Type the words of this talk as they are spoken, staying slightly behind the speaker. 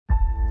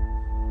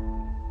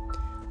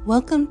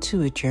Welcome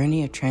to a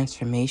journey of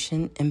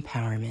transformation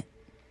empowerment.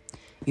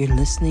 You're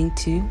listening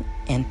to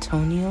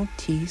Antonio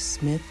T.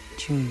 Smith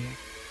Jr.,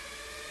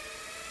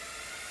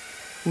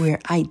 where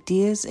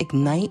ideas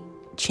ignite,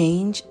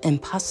 change,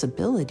 and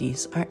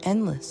possibilities are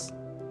endless.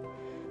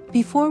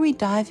 Before we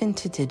dive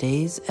into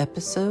today's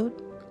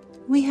episode,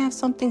 we have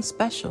something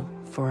special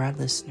for our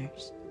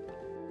listeners.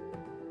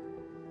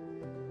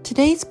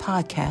 Today's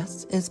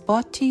podcast is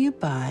brought to you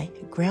by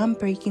a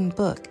groundbreaking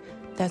book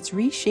that's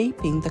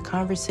reshaping the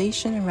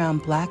conversation around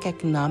Black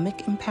economic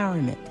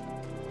empowerment.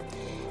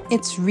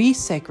 It's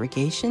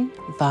Resegregation,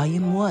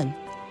 Volume 1,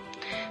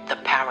 The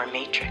Power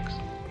Matrix,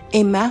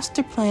 a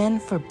master plan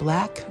for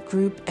Black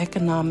group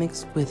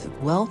economics with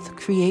wealth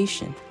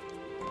creation,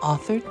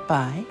 authored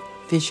by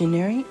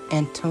visionary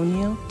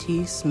Antonio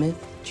T.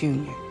 Smith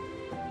Jr.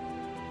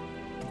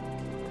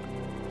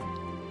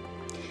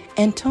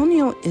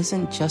 Antonio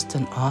isn't just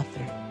an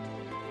author.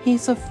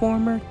 He's a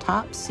former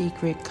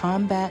top-secret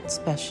combat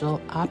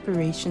special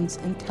operations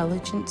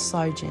intelligence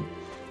sergeant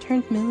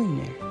turned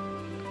millionaire.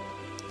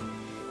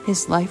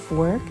 His life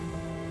work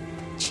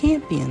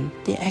championed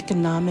the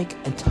economic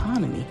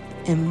autonomy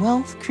and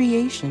wealth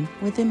creation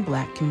within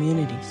Black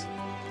communities.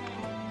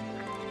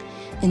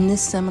 In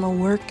this seminal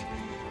work,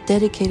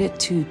 dedicated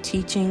to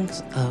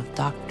teachings of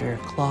Dr.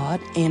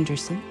 Claude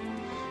Anderson,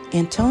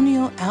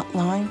 Antonio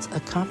outlines a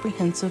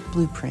comprehensive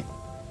blueprint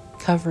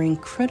covering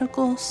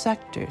critical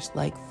sectors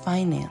like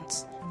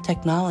finance,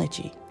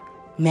 technology,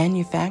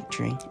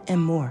 manufacturing,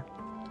 and more.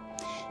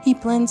 He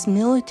blends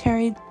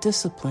military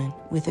discipline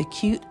with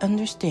acute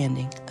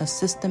understanding of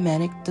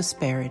systematic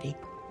disparity.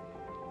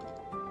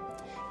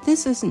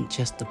 This isn't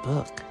just a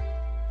book.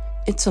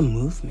 It's a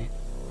movement,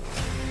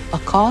 a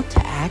call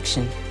to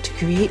action to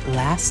create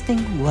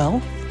lasting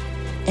wealth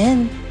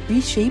and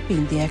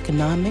reshaping the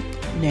economic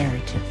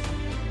narrative.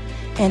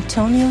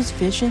 Antonio's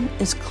vision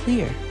is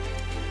clear.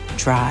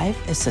 Drive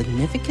a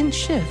significant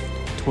shift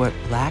toward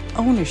Black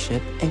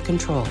ownership and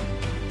control.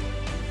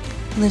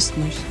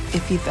 Listeners,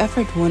 if you've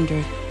ever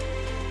wondered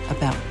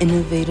about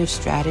innovative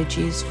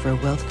strategies for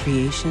wealth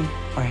creation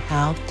or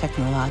how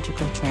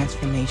technological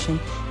transformation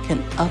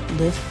can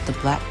uplift the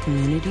Black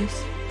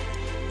communities,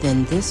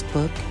 then this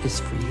book is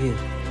for you.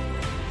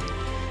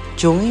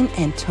 Join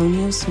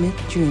Antonio Smith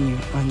Jr.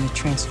 on the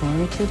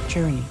transformative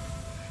journey.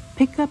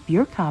 Pick up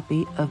your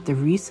copy of the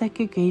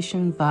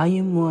Resegregation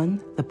Volume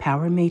 1, The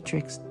Power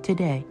Matrix,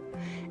 today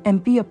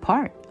and be a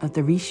part of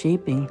the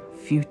reshaping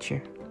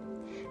future.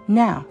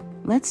 Now,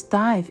 let's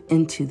dive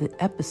into the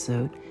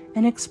episode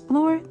and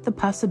explore the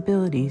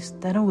possibilities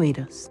that await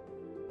us.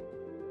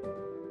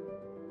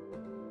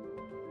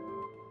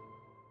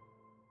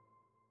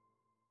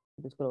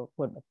 Well,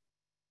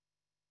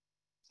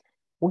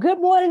 good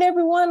morning,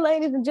 everyone,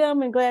 ladies and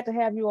gentlemen. Glad to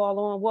have you all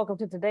on. Welcome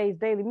to today's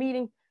daily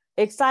meeting.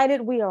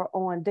 Excited. We are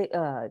on,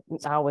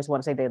 I always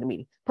want to say daily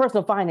meeting,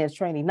 Personal Finance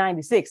Training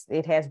 96.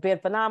 It has been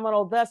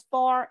phenomenal thus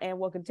far and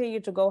will continue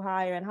to go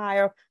higher and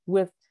higher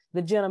with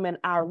the gentleman,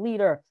 our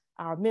leader,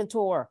 our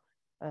mentor,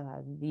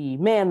 the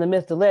man, the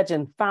myth, the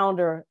legend,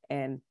 founder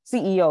and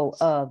CEO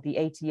of the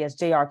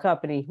ATSJR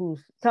company, who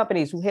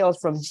hails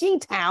from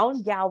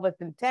G-Town,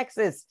 Galveston,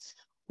 Texas.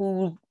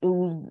 Who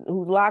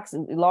locks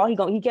law?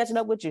 He catching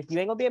up with you. You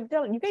ain't gonna be able to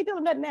tell him. You can't tell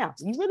him that now.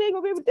 You really ain't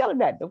gonna be able to tell him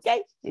that.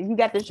 Okay, if you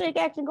got the shake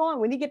action going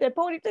when you get that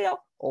ponytail.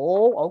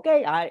 Oh,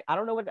 okay. I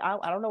don't know what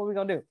we're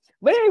gonna do.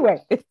 But anyway,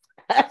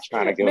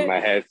 trying to give him a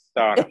head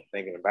start. I'm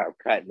thinking about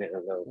cutting it a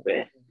little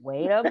bit.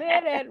 Wait a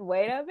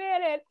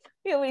minute.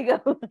 Here we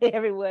go,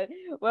 everyone.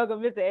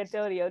 Welcome, Mr.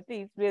 Antonio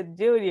T. Smith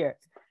Jr.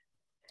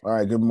 All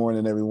right. Good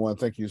morning, everyone.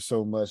 Thank you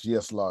so much.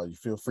 Yes, Law. You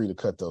feel free to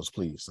cut those,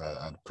 please.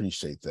 I'd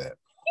appreciate that.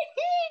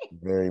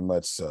 Very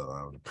much so.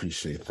 I would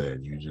appreciate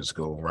that. You just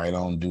go right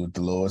on, do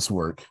the Lord's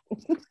work.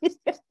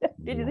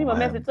 Did you leave a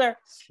message, sir?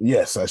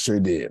 Yes, I sure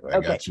did. I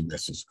got your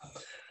message.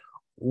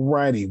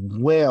 Righty.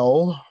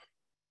 Well,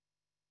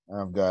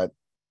 I've got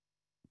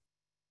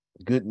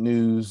good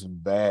news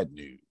and bad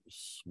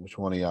news. Which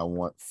one of y'all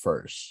want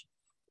first?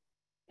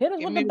 Hit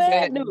us with the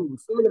bad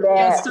news.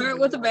 Yeah, start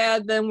with the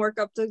bad, then work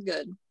up to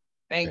good.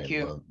 Thank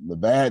you. Well, the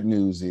bad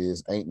news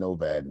is ain't no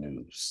bad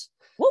news.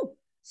 Woo!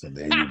 So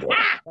there you go.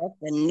 That's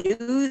the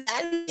news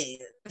that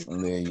is.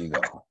 And there you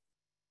go.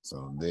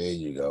 So there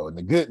you go. And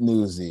the good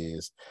news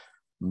is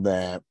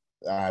that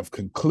I've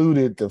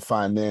concluded the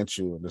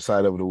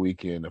side over the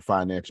weekend, the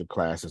financial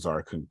classes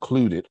are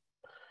concluded.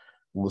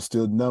 We'll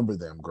still number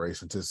them,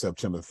 Grace, until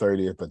September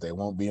 30th, but they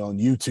won't be on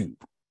YouTube.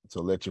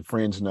 So let your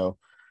friends know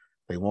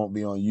they won't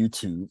be on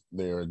YouTube.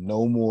 There are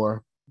no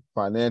more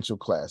financial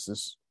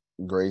classes.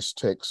 Grace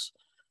takes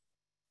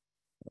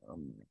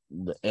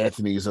the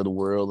Anthony's of the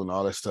world and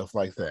all that stuff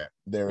like that.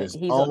 There is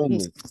he's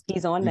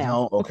on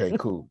now. Okay,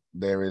 cool.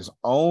 There is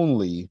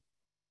only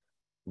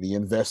the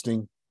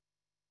investing.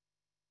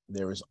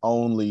 There is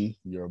only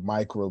your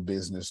micro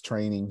business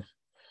training,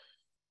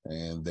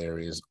 and there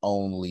is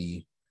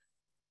only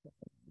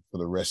for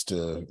the rest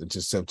of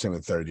until September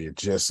 30th,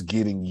 just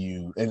getting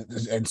you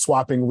and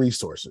swapping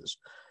resources,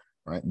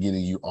 right?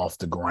 Getting you off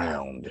the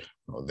ground.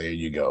 Oh, there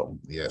you go.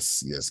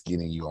 Yes,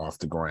 getting you off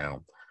the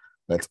ground.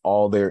 That's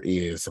all there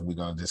is. And we're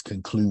going to just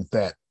conclude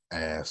that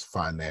as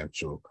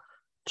financial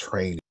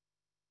training.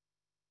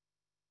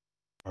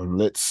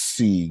 Let's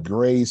see,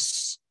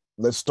 Grace.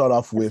 Let's start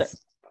off with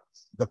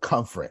the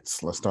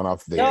conference. Let's start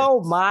off there.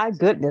 Oh my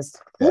goodness.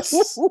 Yes.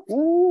 Let's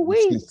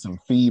get some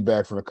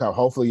feedback from the conference.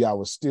 Hopefully y'all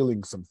were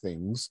stealing some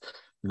things.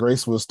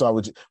 Grace will start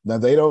with you. Now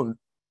they don't,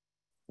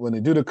 when they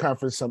do the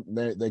conference,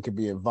 they could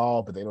be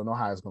involved, but they don't know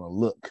how it's going to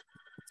look.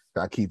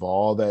 I keep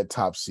all that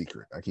top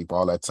secret.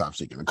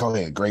 Go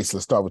ahead, Grace.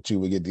 Let's start with you.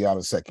 We'll get Deanna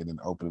a second and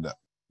open it up.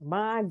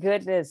 My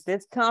goodness,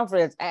 this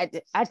conference, I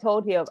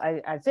told him,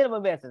 I sent him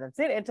a message. I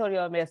sent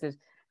Antonio a message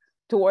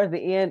towards the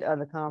end of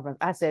the conference.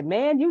 I said,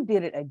 man, you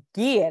did it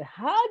again.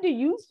 How do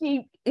you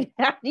keep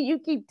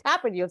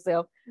topping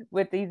yourself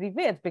with these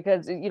events?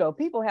 Because,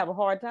 people have a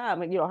hard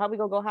time. And, how we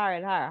going to go higher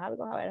and higher? How we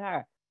going higher and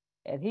higher?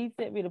 And he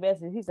sent me the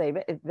message. He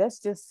said, that's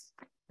just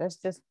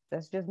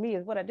me,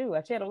 is what I do.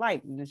 I shed a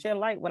light. When I shed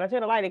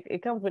a light,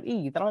 it comes with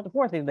ease. I don't have to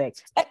force anything.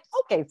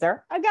 Okay,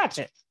 sir, I got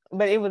you.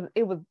 But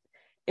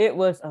it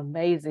was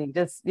amazing.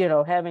 Just,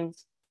 having,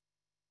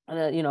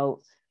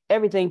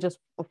 everything just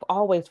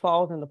always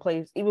falls into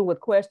place, even with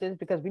questions,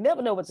 because we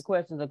never know what the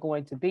questions are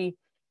going to be.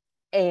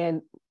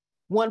 And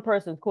one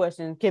person's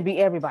question can be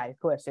everybody's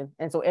question.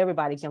 And so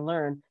everybody can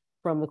learn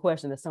from the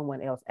question that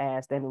someone else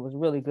asked. And it was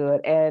really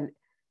good. And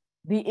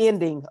the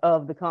ending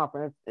of the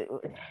conference,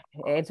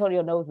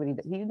 Antonio knows what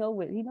he knows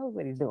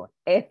what he's doing.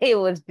 And it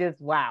was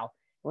just, wow.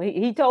 When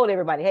he told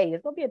everybody, hey,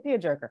 it's going to be a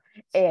tearjerker.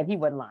 And he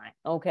wasn't lying.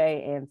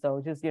 Okay. And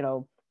so just,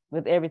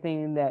 with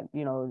everything that,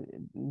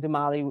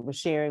 Damali was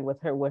sharing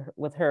with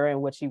her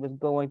and what she was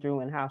going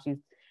through and how she's,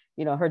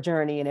 her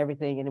journey and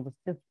everything. And it was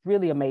just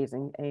really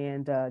amazing.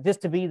 And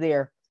just to be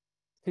there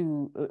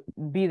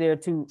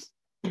to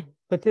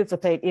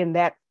participate in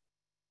that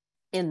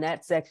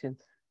section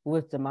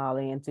with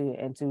Damali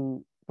and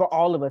to for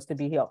all of us to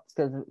be helped,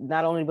 because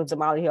not only was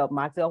Damali helped,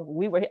 myself,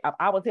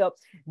 I was helped,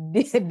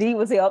 D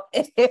was helped,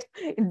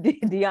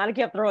 Deanna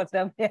kept throwing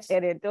stuff at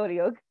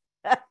Antonio.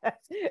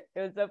 It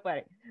was so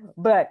funny.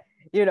 But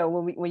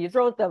when you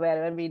throw stuff at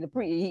him, I mean,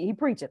 he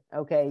preaching,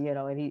 okay,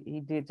 and he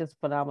did just a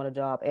phenomenal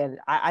job. And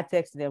I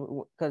texted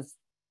him because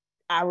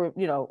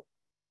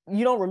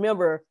you don't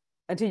remember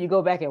until you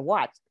go back and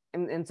watch.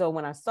 And so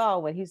when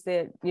he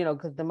said,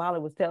 because Damali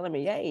was telling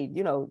me, hey,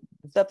 the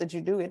stuff that you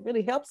do, it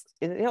really helps.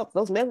 It helps.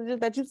 Those messages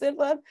that you send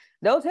us,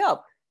 those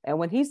help. And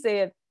when he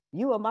said,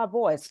 you are my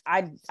voice,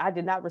 I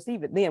did not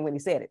receive it then when he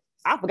said it.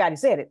 I forgot he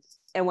said it.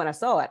 And when I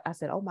saw it, I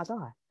said, oh my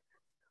God.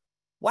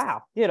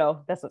 Wow,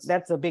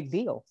 that's a big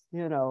deal.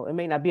 It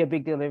may not be a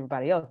big deal to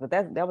everybody else, but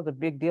that was a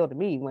big deal to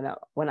me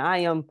when I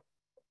am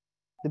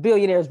the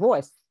billionaire's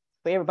voice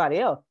for everybody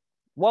else.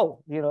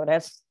 Whoa,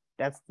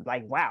 that's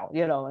like, wow,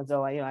 and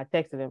so I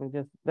texted him and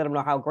just let him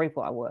know how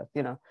grateful I was,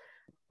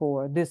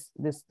 for this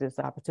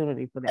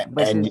opportunity for that.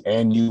 But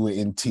and you were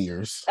in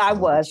tears. I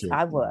was.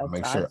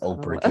 Make sure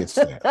Oprah gets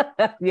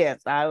that. Yes,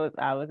 I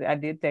was. I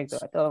did text her.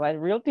 I told him I had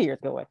real tears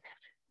going.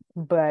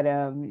 But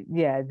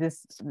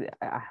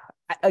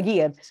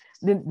again,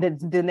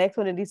 the next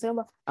one in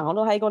December, I don't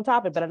know how you're gonna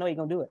top it, but I know you're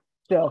gonna do it.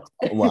 So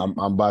well,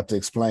 I'm about to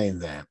explain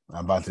that.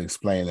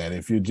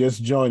 If you're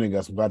just joining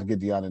us, I'm about to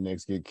get Deanna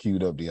next. Get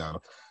queued up, Deanna.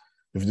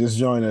 If you just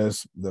join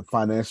us, the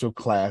financial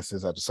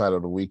classes at the side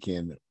of the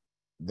weekend,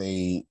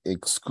 they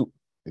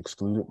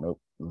excluded.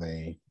 Nope,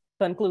 they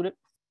concluded.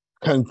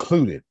 I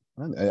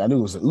knew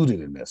it was an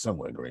ooded in there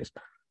somewhere, Grace.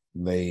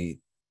 They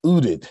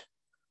ooded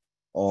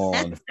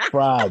on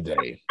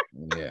Friday.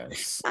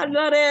 Yes. I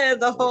know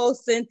there's a whole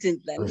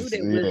sentence. I knew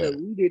there was a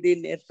ooded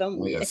in there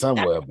somewhere. Yeah,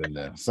 somewhere up in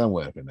there.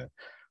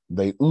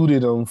 They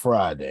ooded on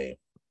Friday.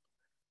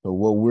 So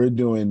what we're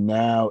doing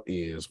now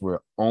is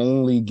we're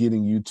only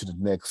getting you to the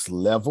next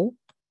level.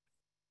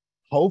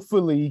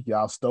 Hopefully,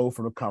 y'all stole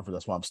from the conference.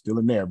 That's why I'm still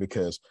in there,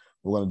 because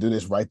we're going to do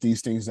this. Write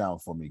these things down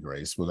for me,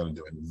 Grace. We're going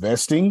to do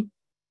investing,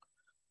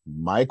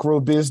 micro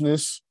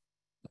business,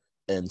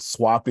 and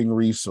swapping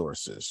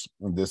resources.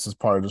 And this is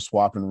part of the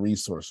swapping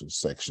resources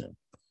section.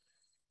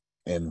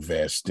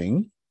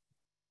 Investing,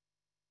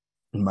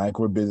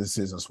 micro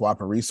businesses, and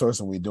swapping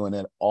resources. And we're doing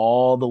that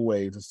all the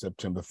way to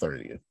September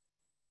 30th.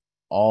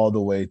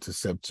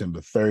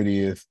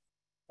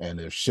 And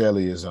if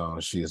Shelly is on,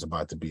 she is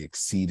about to be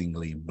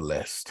exceedingly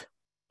blessed.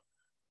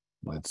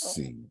 Let's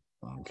see.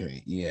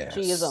 Okay, yes.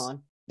 She is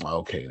on.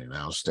 Okay, then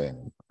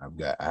outstanding.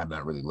 I'm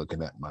not really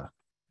looking at my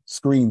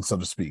screen, so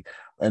to speak.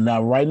 And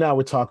now, right now,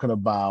 we're talking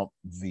about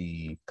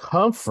the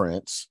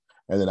conference,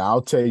 and then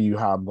I'll tell you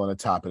how I'm going to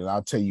top it, and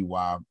I'll tell you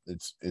why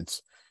it's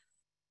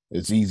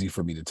easy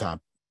for me to top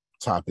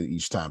it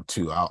each time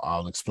too.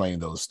 I'll explain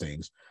those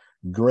things.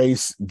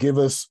 Grace, give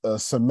us a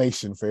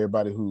summation for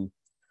everybody who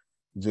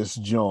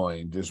just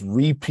joined. Just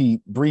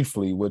repeat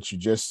briefly what you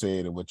just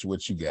said and what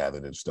you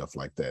gathered and stuff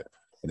like that.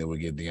 And then we'll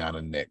get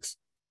Deanna next.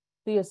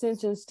 The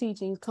Ascension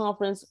Teachings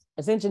Conference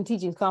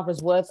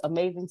was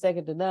amazing,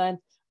 second to none.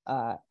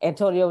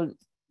 Antonio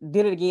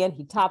did it again.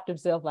 He topped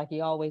himself like he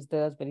always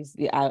does. But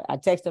I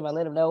text him. I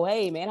let him know,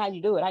 hey man, how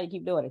you do it? How you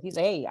keep doing it? He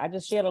said, hey, I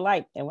just share the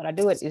light, and when I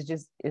do it, it's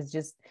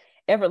just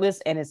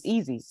effortless and it's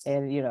easy.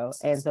 And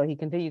and so he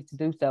continues to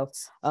do so.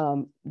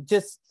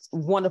 Just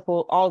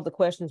wonderful. All of the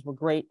questions were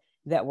great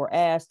that were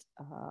asked.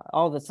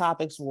 All the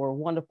topics were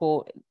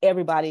wonderful.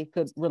 Everybody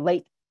could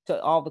relate to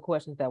all the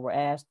questions that were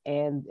asked,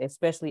 and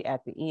especially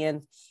at the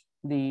end,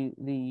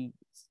 the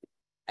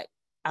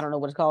I don't know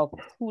what it's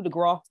called, coup de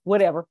grace,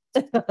 whatever,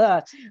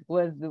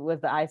 was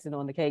the icing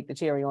on the cake, the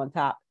cherry on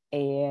top.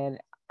 And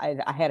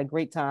I had a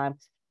great time,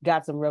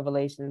 got some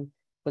revelation,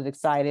 was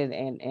excited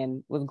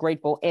and was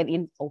grateful and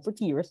in over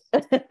tears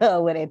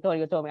when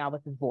Antonio told me I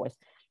was his voice.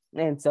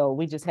 And so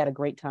we just had a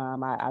great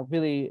time. I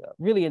really,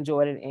 really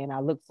enjoyed it, and I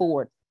look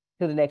forward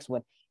to the next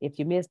one. If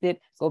you missed it,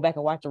 go back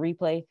and watch the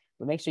replay,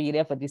 but make sure you're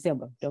there for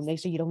December. Don't make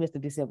sure you don't miss the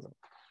December.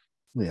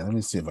 Yeah, let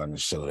me see if I can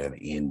show that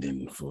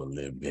ending for a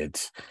little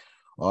bit.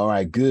 All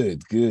right,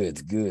 good.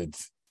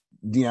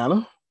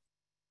 Deanna?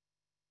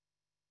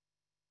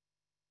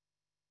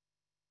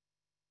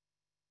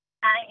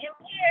 I am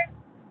here.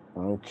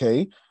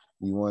 Okay.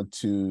 You want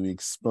to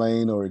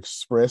explain or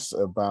express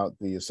about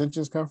the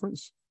Ascensions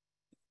Conference?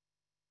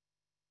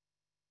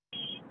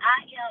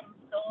 I am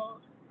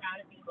so proud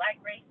of you. Like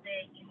Ray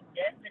said, you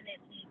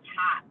definitely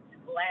topped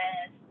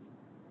last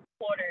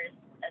quarter's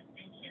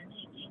Ascension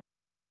teaching.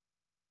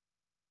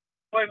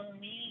 For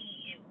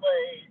me, it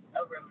was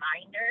a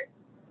reminder.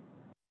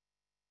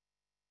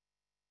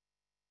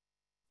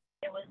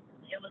 It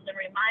was a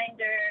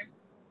reminder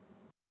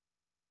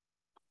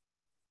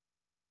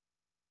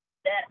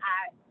that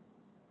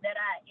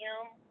I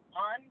am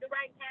on the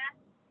right path,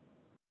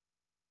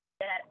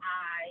 that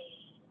I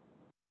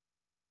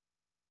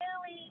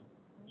really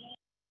need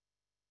to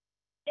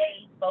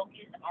stay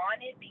focused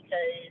on it,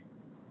 because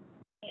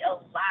it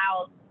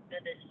allows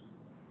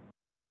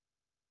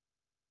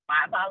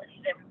my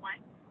apologies,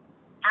 everyone.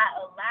 I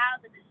allow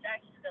the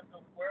distractions of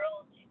the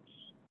world to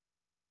keep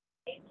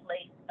a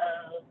place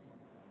of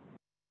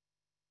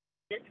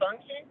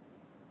dysfunction.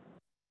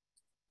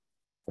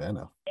 Fair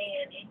enough.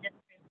 And it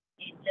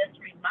just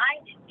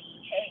reminded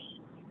me,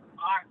 hey, you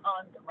are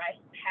on the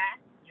right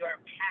path. You're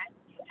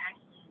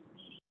actually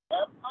speeding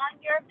up on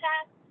your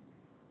path.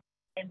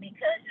 And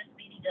because you're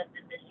speeding up,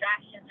 the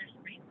distractions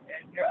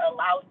you're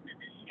allowing the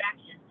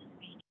distractions to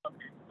speed up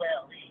as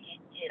well.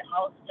 It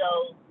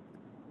also,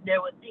 there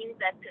were things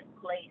that took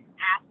place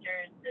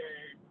afterwards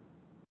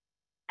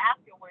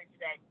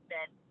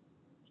that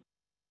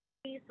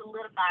he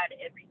solidified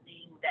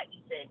everything that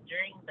he said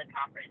during the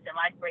conference. And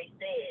like Ray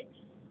said,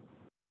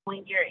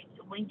 when you're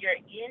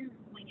in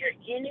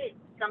it,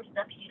 some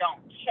stuff you don't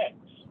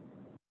catch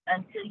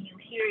until you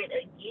hear it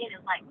again.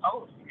 It's like,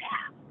 oh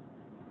snap,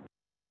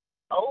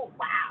 oh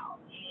wow.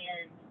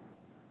 And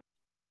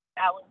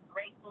I was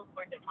grateful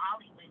for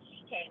Damali when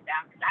she came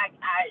down, because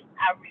I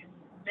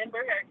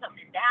remember her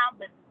coming down,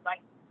 but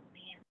like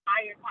the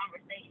entire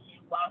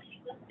conversation while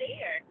she was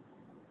there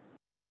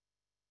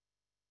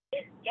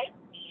escaped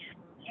me,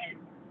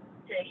 and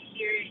to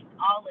hear it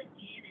all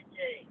again, and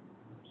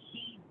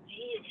she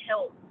did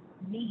help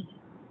me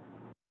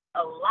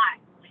a lot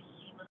when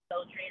she was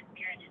so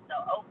transparent and so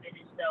open.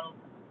 And so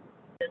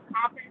the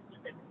conference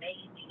was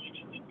amazing, and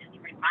it just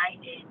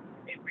reminded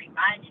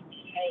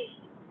me, hey,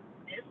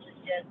 this was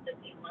just a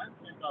few months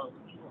ago.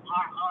 You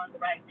are on the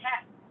right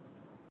path.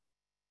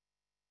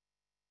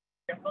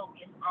 You're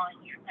focused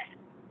on your path.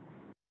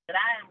 But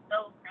I am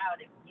so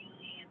proud of you,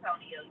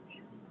 Antonio.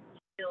 You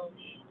still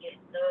did get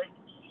dug in.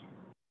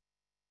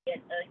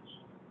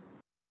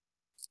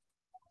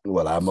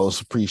 Well, I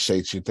most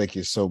appreciate you. Thank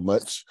you so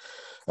much.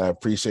 I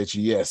appreciate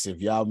you. Yes, if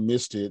y'all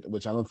missed it,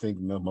 which I don't think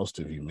most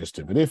of you missed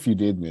it, but if you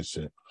did miss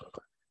it,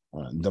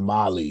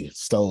 Damali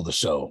stole the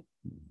show.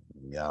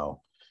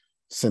 Y'all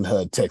send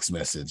her a text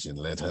message and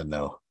let her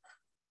know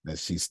that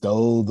she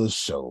stole the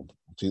show.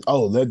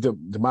 Let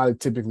Damali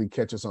typically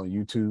catch us on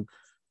YouTube.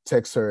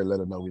 Text her and let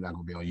her know we're not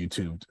going to be on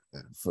YouTube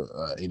for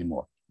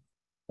anymore,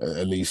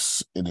 at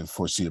least in the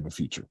foreseeable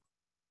future,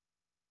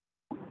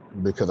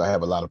 because I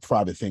have a lot of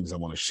private things I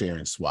want to share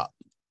and swap.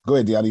 Go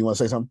ahead, Deanna. You want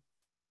to say something?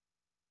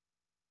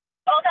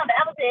 Oh, no,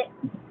 that was it.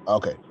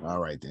 Okay. All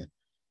right, then.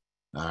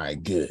 All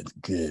right.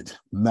 Good.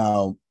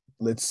 Now,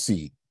 let's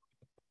see.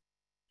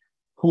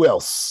 Who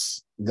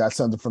else got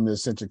something from the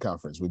Ascension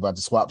Conference? We're about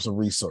to swap some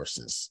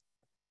resources.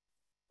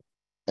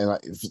 And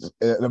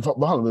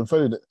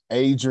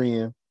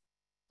Adrian,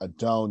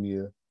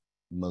 Adonia,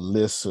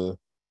 Melissa,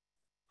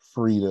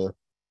 Frida,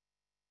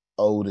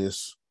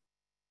 Otis,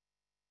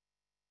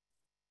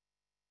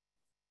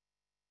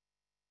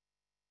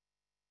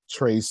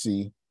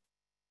 Tracy,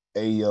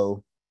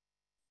 Ayo,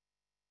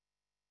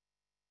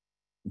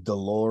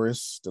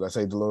 Dolores. Did I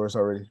say Dolores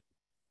already?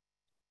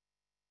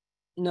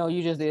 No,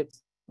 you just did.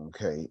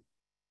 Okay.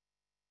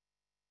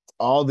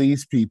 All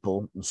these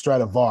people,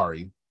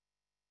 Stradivari,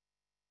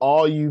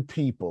 all you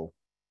people,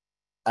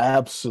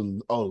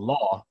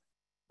 Law,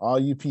 all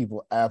you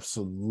people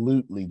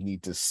absolutely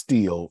need to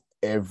steal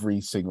every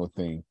single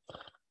thing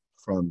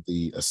from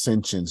the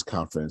Ascensions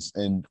Conference.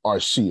 And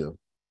Arshia,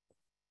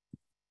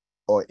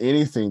 or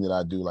anything that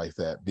I do like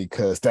that,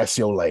 because that's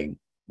your lane.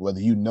 Whether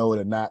you know it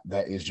or not,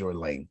 that is your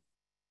lane.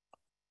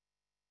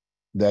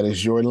 That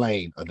is your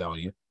lane,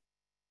 Adonia.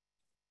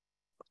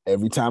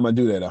 Every time I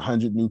do that,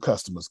 100 new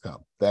customers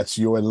come. That's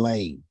your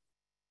lane.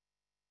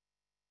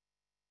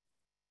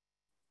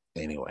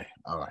 Anyway,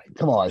 all right.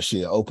 Come on,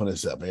 Shia, open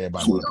us up.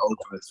 Everybody want to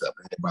open us up.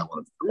 Everybody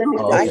want to. Let me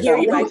Oh, I okay. hear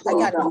you.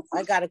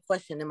 I got a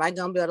question. Am I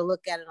gonna be able to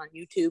look at it on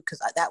YouTube? Because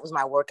that was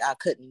my work. I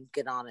couldn't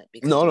get on it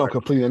because No,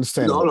 completely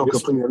understandable. No,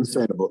 completely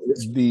understandable.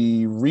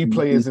 The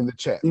replay is in the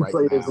chat right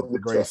Replay is now. in the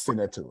Grace, chat. send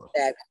that to us.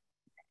 that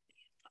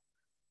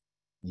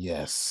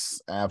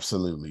Yes,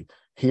 absolutely.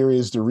 Here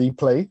is the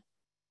replay.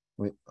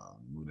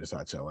 Move this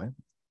out your way.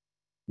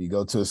 You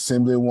go to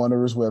Assembly of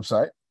Wanderers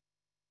website.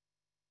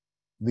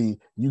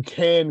 You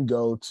can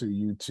go to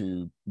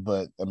YouTube,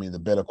 but I mean the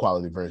better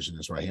quality version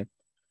is right here.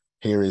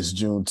 Here is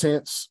June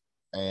 10th,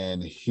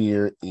 and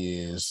here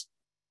is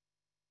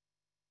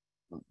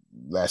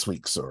last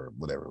week's or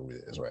whatever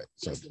it is, right?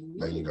 So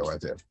there you go, right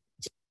there.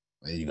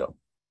 There you go.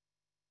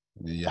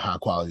 Your high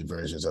quality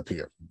versions up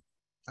here.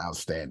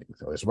 Outstanding.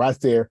 So it's right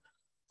there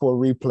for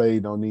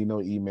replay. Don't need no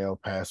email,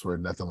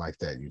 password, nothing like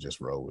that. You just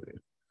roll with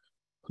it.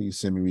 Please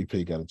send me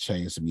replay. Got to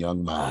change some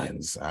young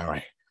minds. All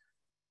right.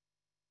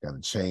 Got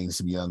to change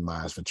some young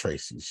minds for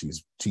Tracy.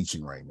 She's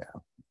teaching right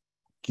now.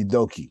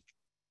 Kidoki.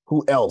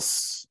 Who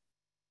else?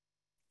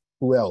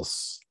 Who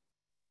else?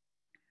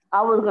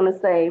 I was going to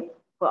say,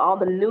 for all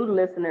the new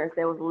listeners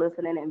that was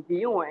listening and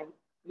viewing,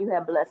 you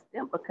have blessed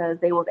them because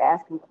they was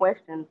asking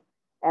questions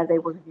as they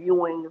was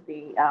viewing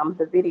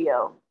the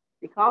video,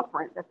 the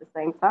conference at the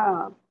same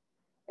time.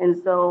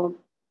 And so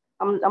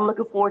I'm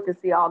looking forward to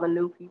see all the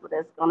new people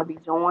that's going to be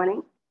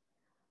joining.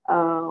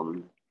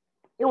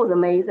 It was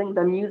amazing.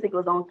 The music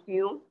was on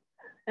cue.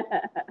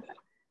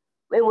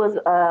 It was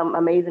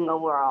amazing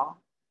overall.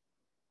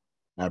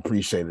 I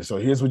appreciate it. So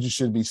here's what you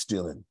should be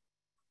stealing.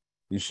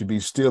 You should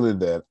be stealing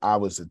that I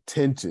was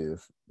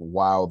attentive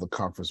while the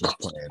conference was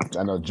playing.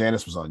 I know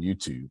Janice was on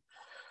YouTube.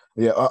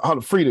 Yeah,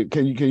 Frida,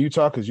 can you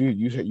talk? Because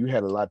you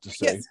had a lot to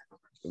say. Yes.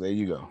 There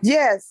you go.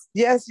 Yes.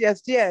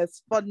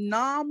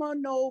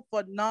 Phenomenal.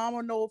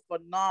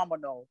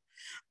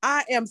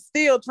 I am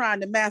still trying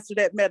to master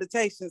that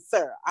meditation,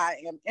 sir. I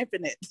am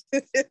infinite.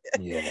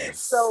 Yes.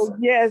 So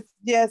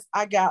yes,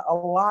 I got a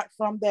lot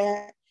from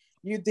that.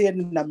 You did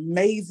an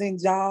amazing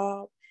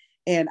job,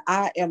 and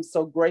I am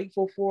so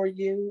grateful for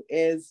you.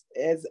 As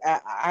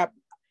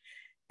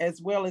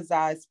well as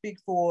I speak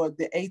for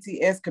the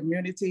ATS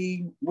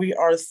community, we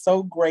are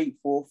so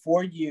grateful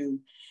for you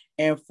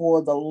and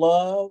for the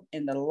love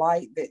and the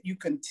light that you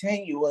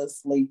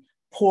continuously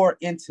pour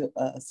into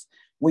us.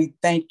 We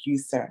thank you,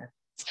 sir.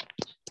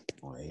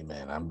 Well,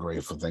 amen. I'm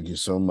grateful. Thank you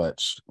so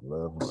much.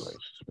 Love and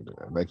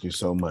relationship. Thank you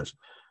so much.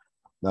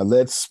 Now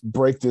let's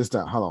break this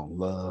down. Hold on.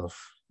 Love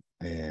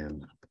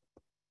and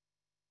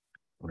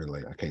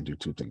relate. I can't do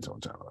two things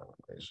on time.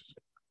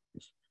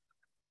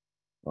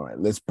 All right,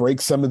 let's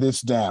break some of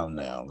this down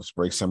now. Let's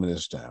break some of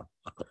this down.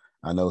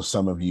 I know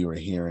some of you are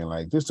hearing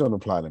like, this don't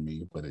apply to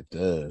me, but it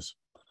does.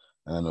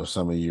 And I know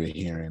some of you are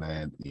hearing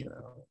that,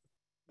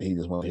 he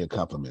just want to hear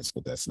compliments,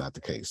 but that's not the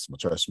case. But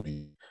trust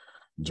me,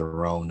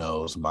 Jerome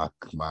knows my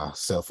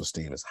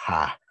self-esteem is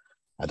high.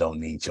 I don't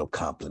need your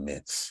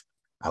compliments.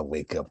 I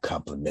wake up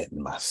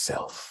complimenting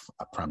myself.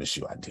 I promise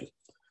you I do.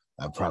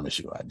 I promise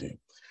you I do.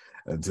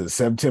 Until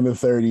September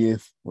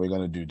 30th, we're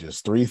going to do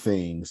just 3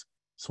 things: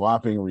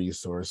 swapping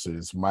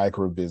resources,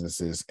 micro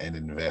businesses, and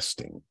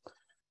investing.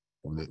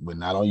 We're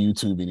not on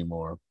YouTube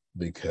anymore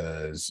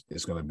because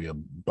it's going to be a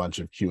bunch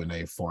of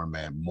Q&A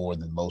format more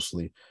than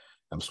mostly.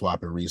 I'm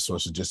swapping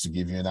resources just to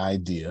give you an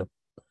idea.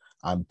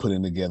 I'm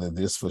putting together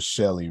this for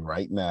Shelly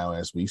right now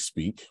as we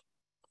speak.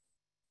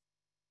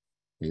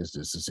 Here's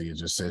this. See, it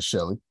just says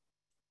Shelly.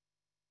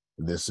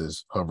 This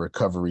is her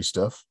recovery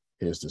stuff.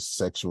 Here's the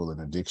sexual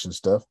and addiction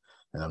stuff.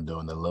 And I'm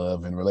doing the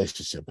love and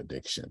relationship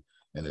addiction.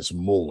 And it's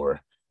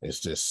more. It's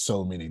just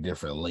so many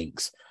different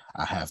links.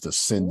 I have to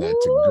send that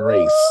to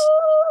Grace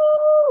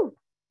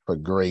for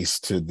Grace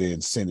to then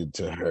send it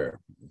to her.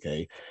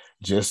 Okay.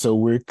 Just so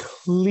we're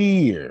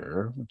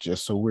clear,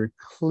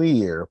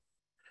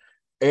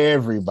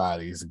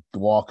 everybody's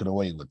walking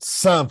away with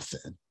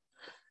something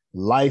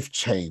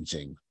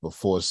life-changing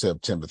before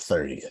September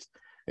 30th.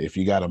 If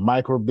you got a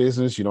micro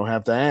business, you don't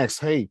have to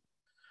ask, hey,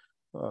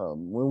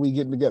 when we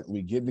getting together?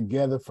 We get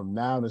together from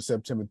now to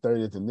September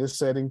 30th in this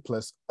setting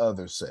plus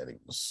other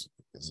settings.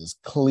 This is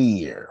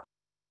clear.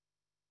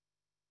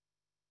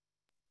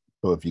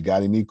 So if you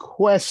got any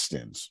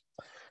questions,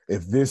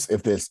 if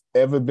there's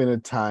ever been a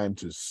time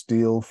to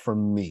steal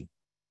from me,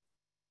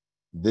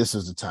 this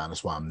is the time.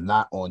 That's why I'm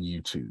not on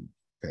YouTube.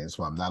 Okay, that's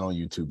why I'm not on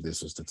YouTube.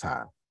 This is the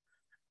time.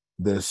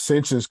 The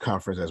Ascensions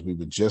Conference, as we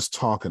were just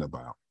talking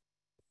about,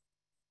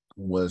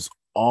 was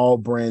all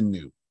brand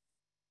new.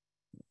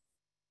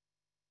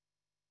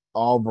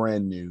 All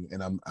brand new.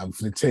 And I'm going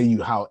to tell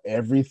you how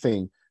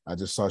everything, I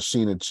just saw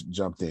Sheena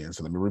jumped in.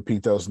 So let me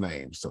repeat those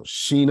names. So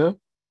Sheena,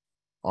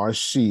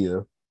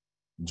 Arshia,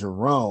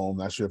 Jerome,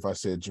 not sure if I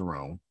said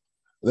Jerome.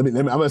 I'm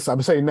going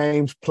to say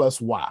names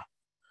plus Y.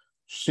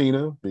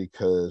 Sheena,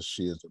 because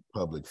she is a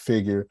public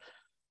figure,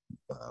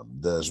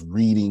 does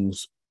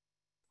readings,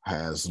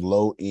 has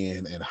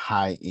low-end and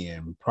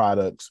high-end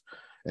products,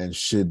 and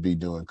should be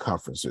doing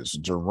conferences.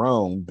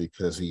 Jerome,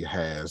 because he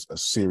has a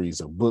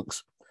series of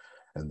books,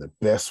 and the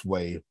best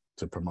way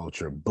to promote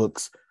your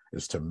books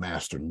is to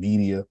master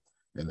media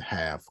and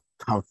have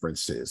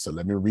conferences. So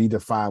let me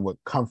redefine what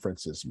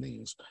conferences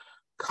means.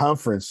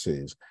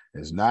 Conferences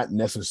is not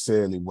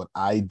necessarily what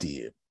I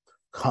did.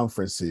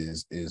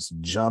 Conferences is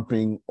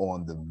jumping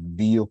on the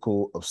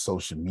vehicle of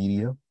social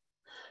media,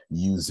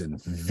 using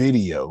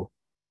video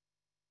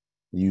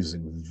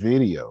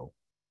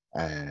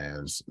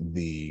as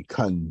the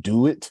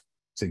conduit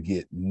to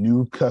get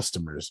new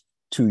customers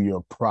to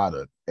your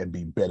product and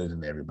be better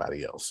than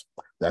everybody else.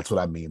 That's what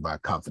I mean by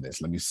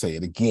confidence. Let me say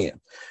it again.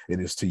 It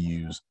is to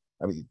use,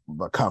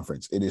 by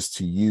conference, it is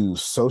to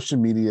use social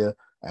media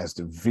as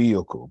the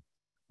vehicle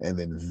and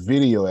then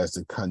video as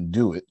the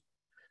conduit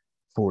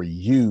for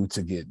you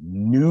to get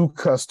new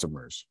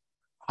customers,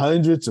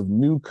 hundreds of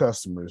new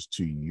customers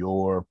to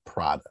your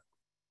product.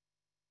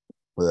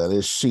 Well, that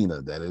is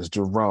Sheena, that is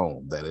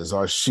Jerome, that is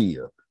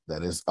Arshia,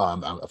 that is, I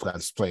forgot to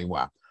explain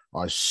why.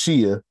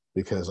 Arshia,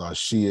 because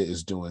Arshia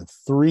is doing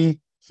three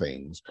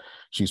things.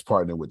 She's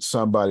partnered with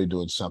somebody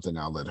doing something.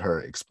 I'll let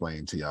her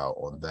explain to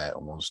y'all on that. I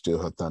won't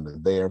steal her thunder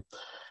there.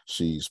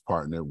 She's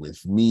partnered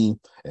with me,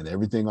 and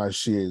everything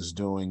Arshia is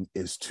doing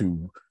is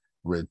to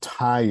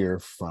retire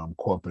from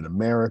corporate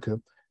America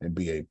and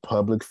be a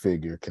public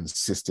figure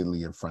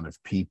consistently in front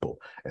of people.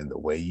 And the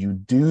way you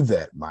do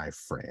that, my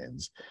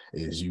friends,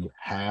 is you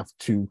have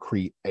to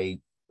create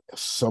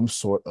some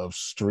sort of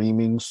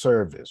streaming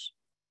service,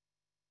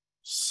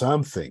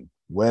 something,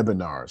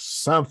 webinars,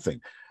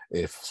 something.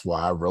 It's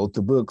why I wrote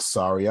the book,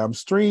 Sorry, I'm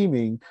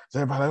Streaming.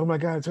 So everybody, oh my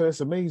God,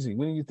 that's amazing.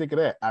 When did you think of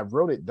that? I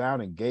wrote it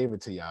down and gave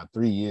it to y'all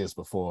 3 years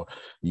before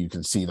you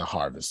can see the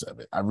harvest of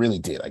it. I really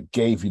did. I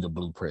gave you the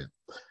blueprint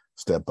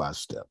step by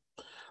step.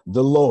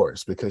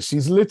 Dolores, because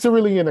she's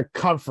literally in a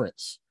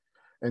conference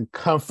and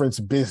conference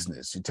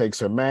business. She takes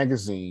her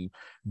magazine,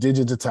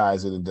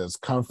 digitizes it, and does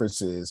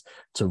conferences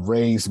to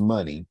raise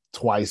money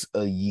twice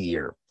a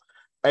year.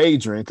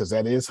 Adrian, because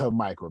that is her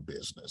micro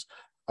business.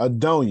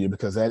 Adonia,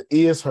 because that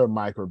is her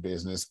micro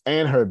business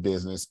and her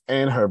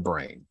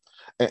brain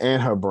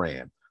and her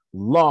brand.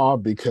 Law,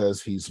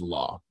 because he's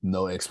Law.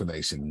 No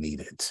explanation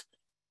needed.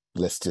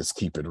 Let's just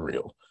keep it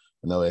real.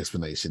 No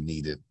explanation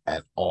needed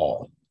at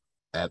all.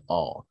 At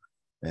all.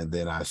 And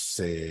then I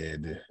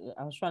said,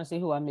 I was trying to see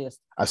who I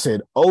missed. I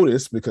said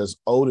Otis, because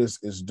Otis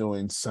is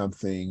doing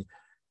something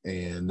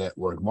in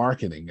network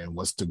marketing. And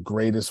what's the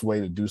greatest way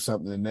to do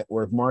something in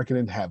network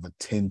marketing? Have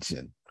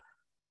attention.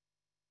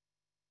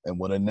 And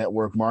what a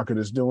network marketer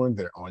is doing,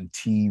 they're on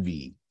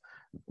TV.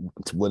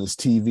 What is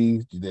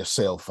TV? Their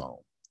cell phone.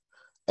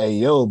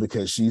 AO,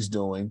 because she's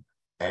doing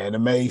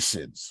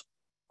animations.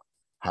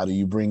 How do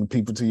you bring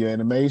people to your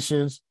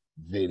animations?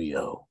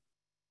 Video.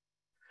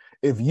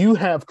 If you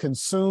have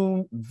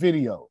consumed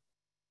video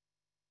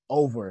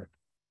over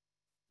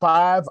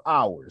 5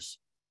 hours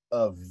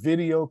of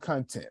video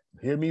content,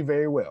 hear me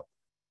very well.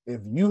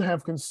 If you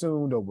have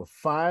consumed over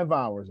 5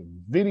 hours of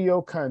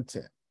video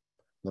content,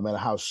 no matter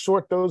how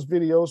short those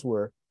videos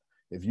were,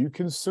 if you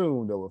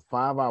consumed over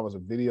 5 hours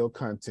of video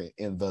content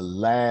in the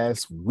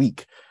last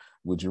week,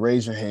 would you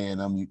raise your hand,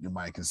 unmute your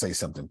mic, and say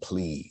something,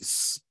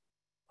 please?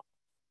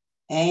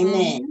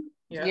 Amen.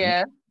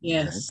 Yeah.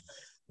 Yes.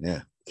 Yeah.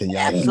 Can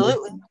y'all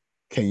Absolutely.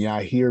 Can y'all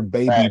hear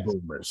baby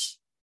boomers?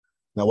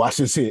 Now watch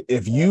this here.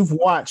 If you've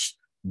watched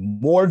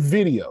more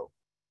video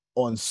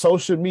on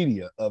social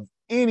media of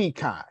any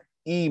kind,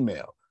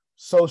 email,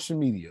 social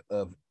media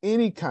of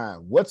any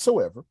kind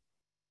whatsoever,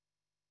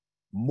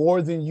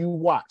 more than you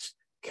watched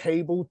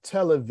cable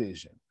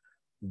television,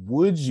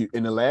 would you,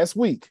 in the last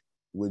week,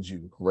 would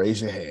you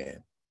raise your hand,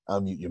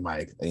 unmute your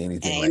mic,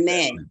 anything like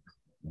that?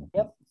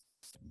 Yep.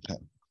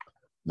 Okay.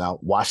 Now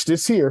watch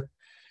this here.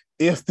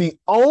 If the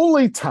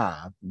only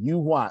time you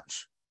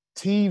watch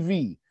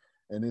TV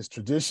in its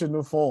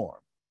traditional form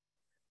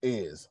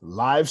is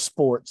live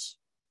sports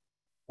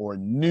or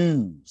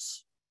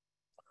news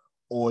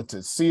or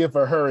to see if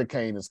a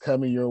hurricane is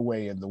coming your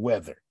way in the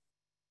weather,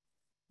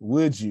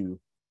 would you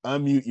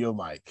unmute your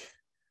mic,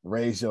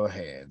 raise your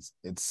hands,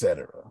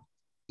 etc.?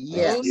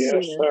 Yes.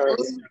 Yes, sir.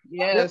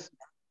 Yes.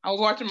 I was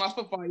watching my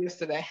football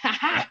yesterday.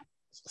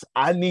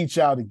 I need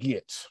y'all to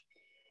get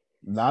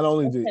not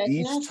only the Okay, can I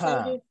each say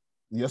time. this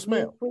Yes, real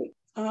ma'am. quick?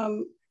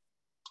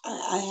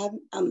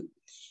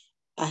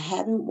 I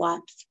haven't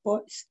watched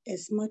sports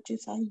as much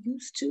as I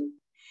used to,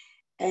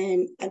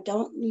 and I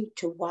don't need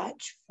to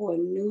watch for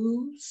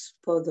news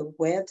for the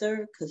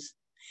weather because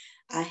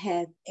I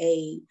have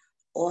a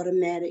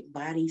automatic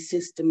body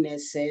system that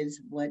says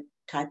what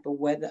type of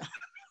weather.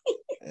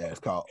 Yeah,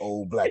 it's called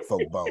old black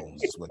folk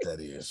bones, is what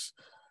that is.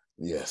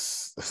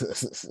 Yes.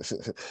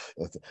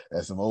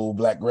 That's some old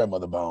black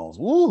grandmother bones.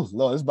 Woo,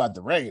 Lord, it's about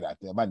to rain out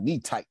there. My knee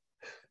tight,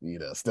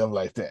 stuff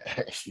like that.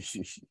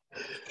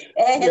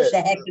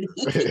 Exactly.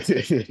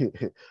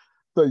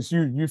 So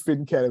you fit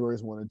in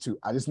categories 1 and 2.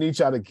 I just need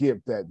y'all to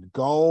get that.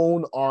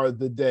 Gone are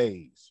the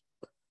days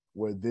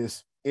where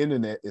this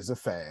internet is a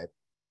fad,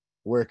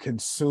 where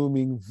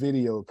consuming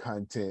video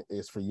content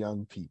is for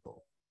young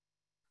people.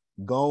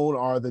 Gone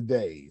are the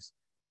days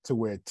to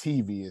where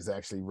TV is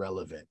actually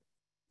relevant.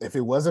 If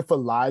it wasn't for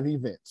live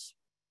events,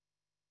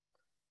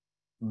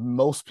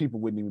 most people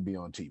wouldn't even be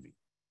on TV.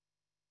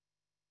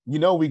 You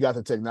know, we got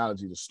the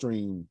technology to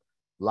stream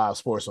live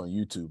sports on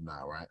YouTube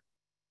now, right?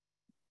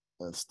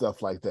 And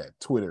stuff like that,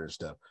 Twitter and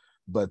stuff.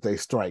 But they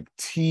strike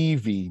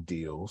TV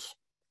deals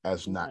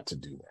as not to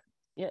do that.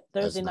 Yeah,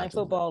 Thursday Night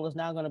Football is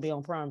now going to be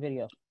on Prime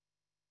Video.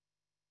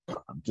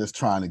 I'm just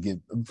trying to get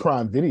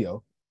Prime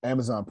Video,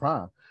 Amazon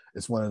Prime.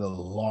 It's one of the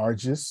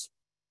largest,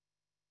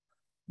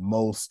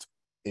 most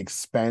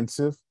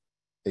expensive,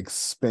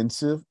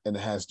 and it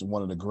has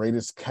one of the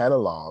greatest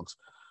catalogs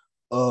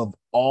of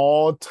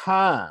all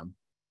time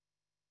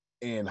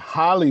in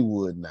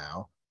Hollywood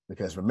now.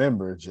 Because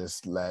remember,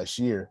 just last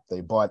year, they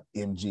bought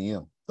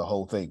MGM, the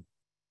whole thing,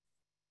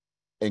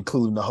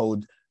 including the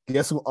whole,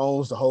 guess who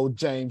owns the whole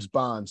James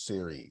Bond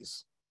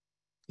series?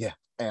 Yeah,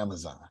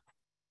 Amazon.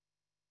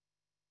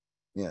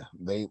 Yeah,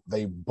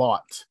 they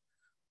bought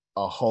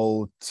a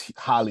whole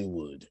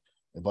Hollywood.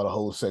 They bought a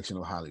whole section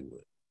of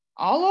Hollywood.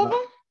 All of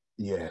them?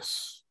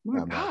 Yes.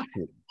 My I'm God. not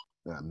kidding.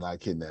 I'm not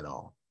kidding at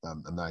all.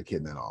 I'm not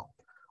kidding at all.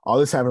 All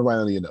this happened right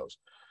under your nose.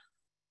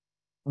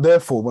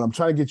 Therefore, what I'm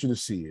trying to get you to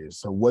see is,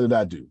 so what did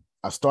I do?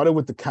 I started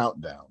with the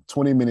countdown,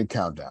 20-minute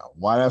countdown.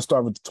 Why did I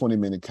start with the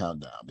 20-minute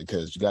countdown?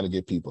 Because you got to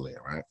get people in,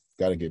 right?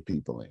 Got to get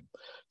people in.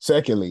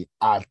 Secondly,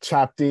 I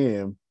chopped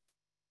in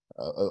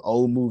an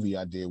old movie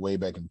I did way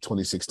back in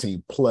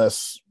 2016,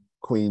 plus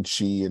Queen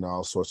She and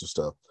all sorts of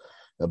stuff,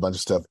 a bunch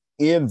of stuff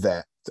in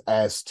that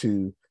as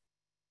to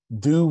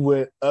do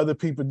what other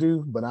people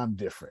do, but I'm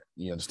different.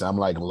 You understand? I'm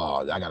like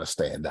law. I got to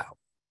stand out.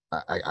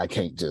 I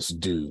can't just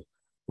do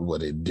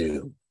what it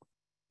do.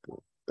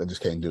 I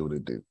just can't do what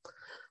it do.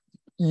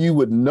 You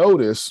would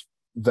notice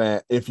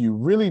that if you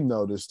really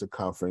notice the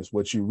conference,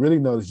 what you really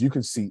notice, you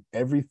can see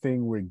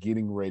everything we're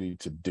getting ready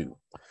to do.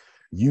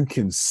 You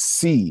can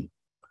see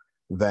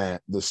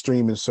that the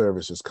streaming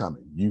service is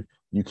coming.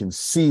 You can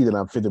see that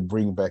I'm fit to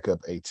bring back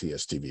up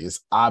ATS TV. It's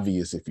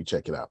obvious if you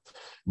check it out.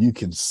 You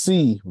can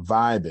see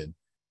Vibin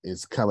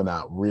is coming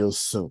out real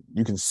soon.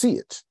 You can see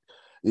it.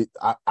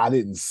 I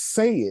didn't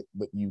say it,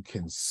 but you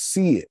can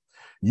see it.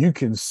 You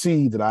can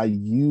see that I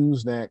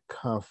use that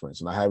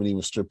conference, and I haven't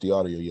even stripped the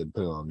audio yet and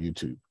put it on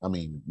YouTube. I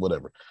mean,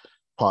 whatever,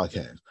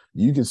 podcast.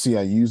 You can see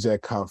I use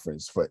that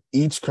conference for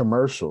each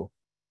commercial,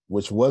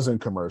 which wasn't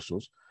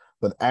commercials,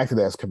 but acted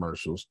as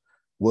commercials,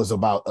 was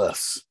about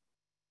us.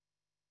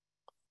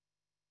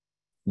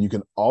 You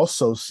can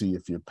also see,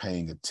 if you're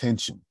paying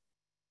attention,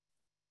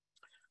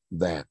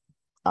 that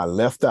I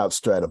left out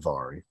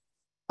Stradivari,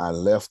 I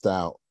left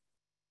out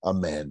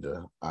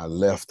Amanda, I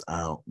left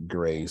out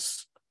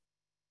Grace,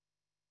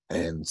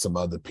 and some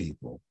other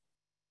people,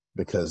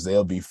 because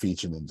they'll be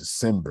featured in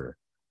December.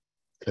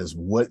 Because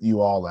what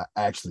you all are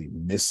actually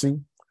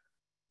missing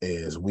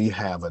is we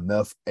have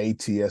enough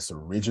ATS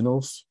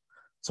originals,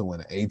 so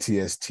when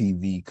ATS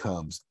TV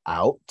comes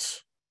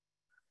out,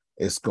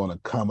 it's going to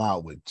come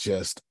out with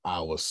just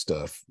our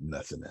stuff,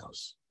 nothing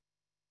else.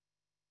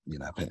 You're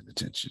not paying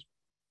attention.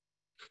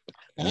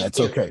 And that's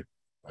okay.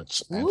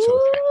 That's okay.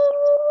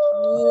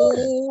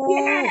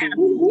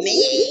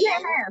 Yeah,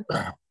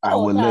 man. I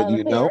will let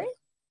you know.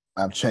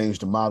 I've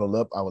changed the model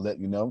up. I will let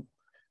you know.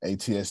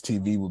 ATS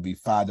TV will be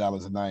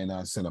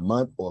 $5.99 a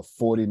month or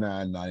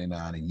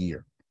 $49.99 a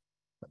year.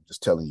 I'm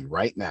just telling you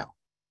right now.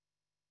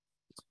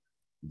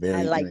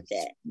 I like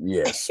that.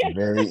 Yes,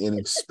 very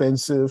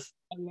inexpensive.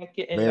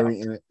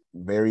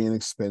 Very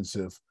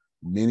inexpensive.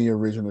 Many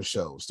original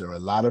shows. There are a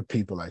lot of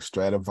people like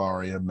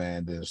Stradivari,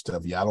 Amanda, and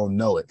stuff. Y'all don't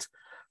know it.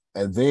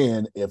 And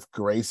then if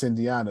Grace and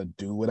Deanna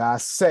do what I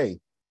say,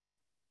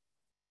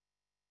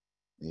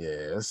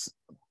 yes.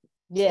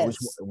 Yes.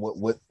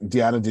 What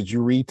Deanna, did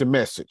you read the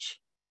message?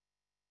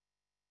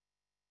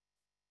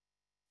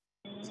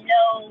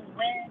 No,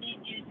 when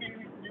did you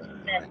send the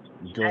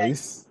message?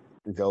 Grace,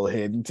 go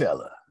ahead and tell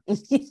her.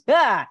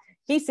 Yeah,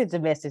 he sent a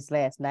message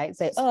last night.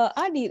 Say,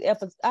 I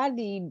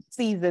need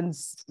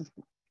seasons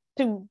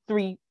 2,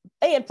 3,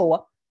 and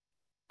 4.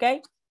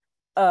 Okay,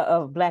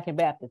 of Black and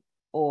Baptist,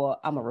 or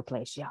I'm gonna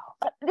replace y'all.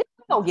 We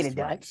gonna get it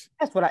done.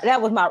 Right.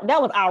 That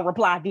was our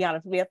reply,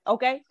 Deanna Smith.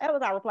 Okay, that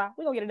was our reply.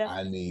 We gonna get it done.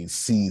 I need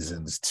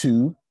seasons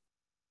 2,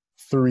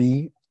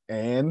 3,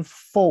 and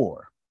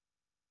 4.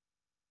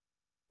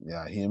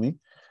 Y'all hear me?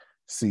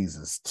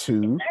 Seasons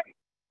 2,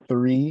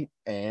 3,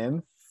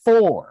 and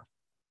 4.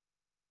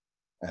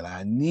 And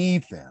I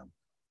need them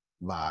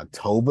by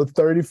October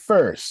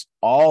 31st,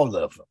 all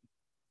of them.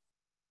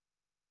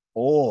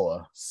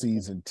 Or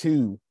season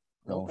 2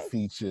 gonna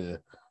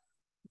feature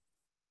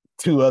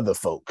 2 other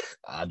folk.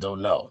 I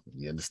don't know.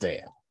 You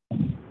understand?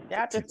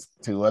 Yeah,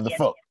 2 other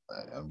folk.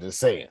 I'm just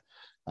saying.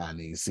 I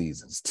need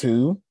seasons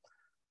 2,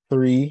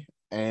 3,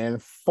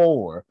 and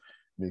 4,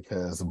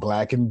 because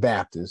Black and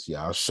Baptist,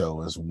 y'all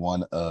show, is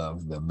one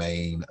of the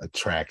main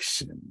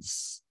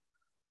attractions.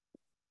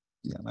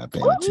 Yeah, I'm not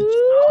paying attention.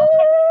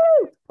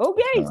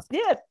 Okay.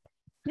 Yes.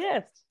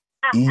 Yes.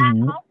 I also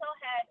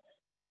had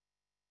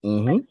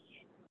Mm-hmm.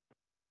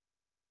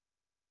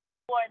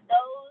 for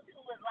those who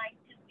would like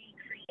to be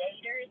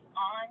creators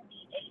on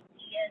the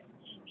ATS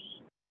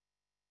TV,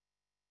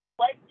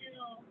 what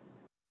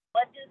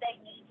do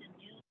they need to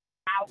do?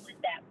 How would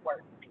that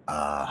work?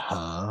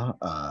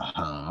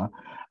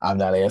 I'm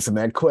not answering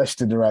that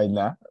question right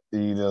now.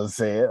 You know what I'm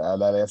saying? I'm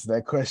not answering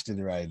that question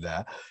right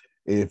now.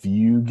 If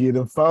you get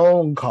a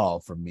phone call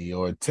from me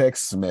or a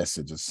text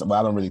message, well,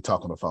 I don't really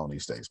talk on the phone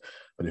these days,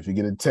 but if you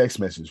get a text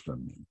message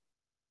from me,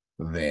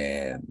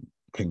 then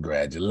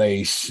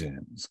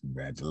congratulations.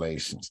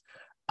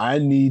 I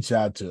need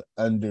y'all to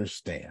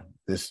understand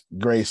this.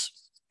 Grace,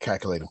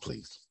 calculator,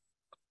 please.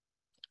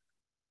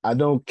 I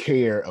don't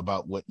care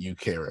about what you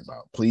care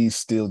about. Please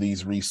steal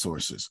these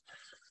resources.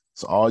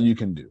 It's all you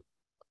can do.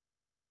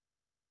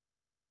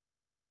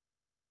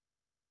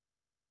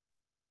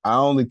 I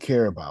only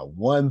care about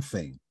one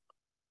thing: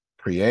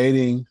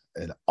 creating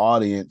an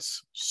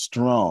audience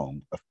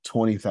strong of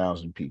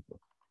 20,000 people.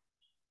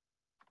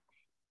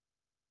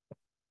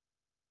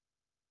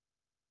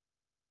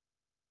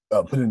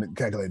 Put in the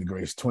calculator,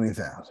 Grace,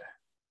 20,000.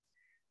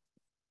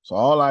 So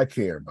all I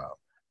care about.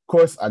 Of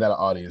course, I got an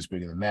audience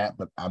bigger than that,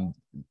 but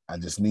I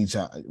just need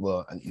y'all.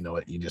 Well, you know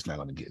what? You're just not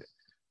going to get it.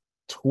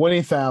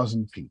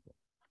 20,000 people.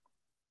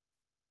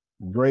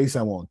 Grace,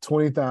 I want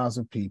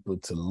 20,000 people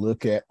to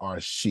look at our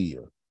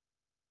shield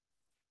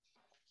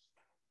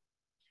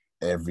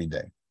every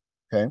day.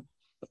 Okay.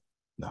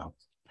 Now,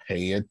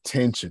 pay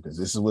attention because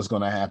this is what's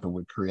going to happen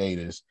with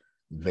creators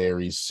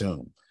very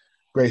soon.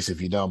 Grace,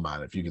 if you don't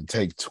mind, if you can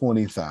take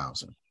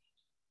 20,000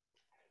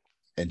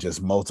 and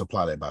just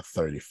multiply that by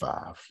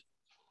 35.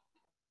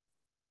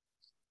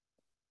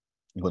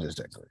 What is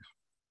that, Grace?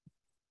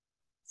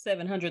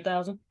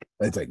 700,000.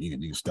 I think you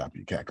can stop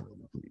your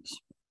calculator, please.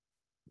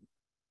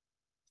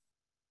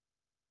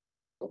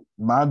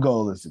 My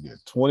goal is to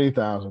get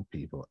 20,000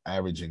 people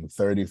averaging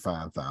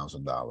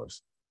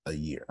 $35,000 a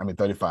year. I mean,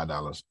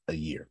 $35 a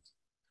year.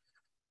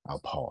 I'll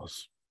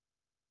pause.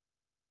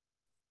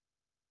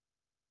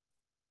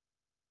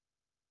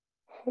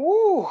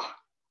 Ooh.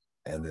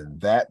 And then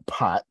that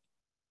pot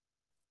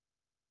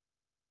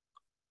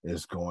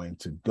is going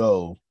to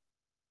go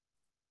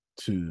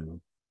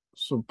to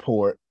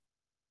support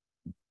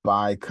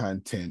buy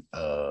content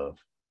of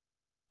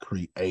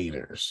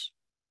creators.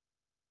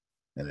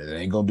 And it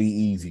ain't gonna be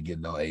easy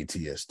getting on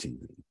ATS TV.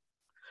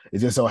 It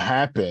just so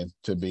happened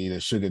to be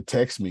that Sugar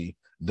texted me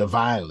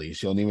divinely.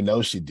 She don't even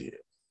know she did.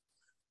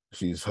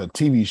 Her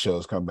TV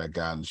shows come back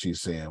out and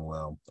she's saying,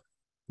 well,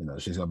 you know,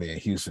 she's gonna be in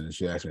Houston and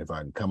she asked me if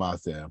I can come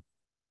out there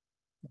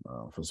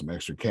for some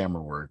extra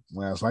camera work.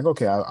 Well, I was like,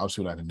 okay, I'll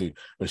see what I can do.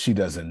 But she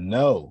doesn't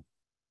know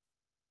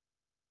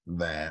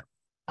that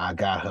I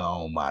got her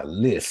on my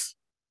list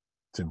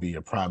to be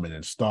a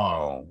prominent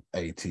star on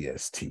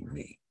ATS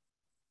TV.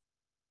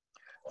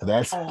 So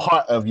that's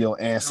part of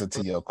your answer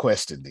to your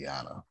question,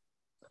 Deanna.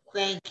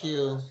 Thank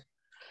you.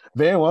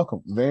 Very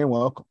welcome. Very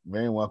welcome.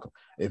 Very welcome.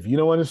 If you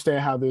don't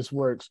understand how this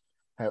works,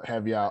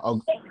 have y'all.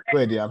 Oh, go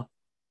ahead, Deanna.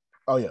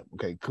 Oh, yeah.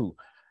 Okay, cool.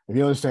 If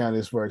you understand how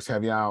this works,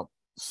 have y'all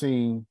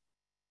seen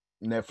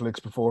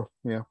Netflix before?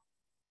 Yeah.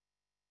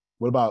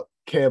 What about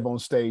Kev on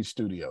Stage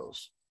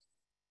Studios?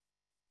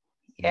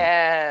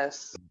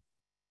 Yes.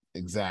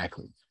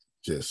 Exactly.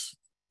 Just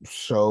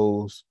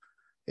shows.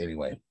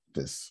 Anyway,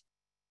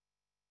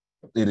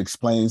 it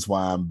explains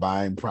why I'm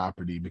buying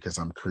property because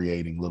I'm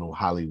creating little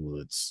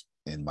Hollywoods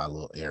in my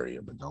little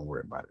area, but don't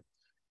worry about it.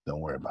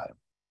 Don't worry about it.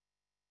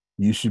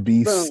 You should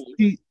be,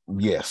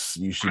 yes,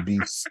 you should be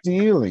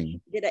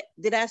stealing.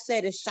 Did I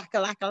say the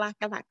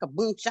shakalaka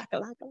boom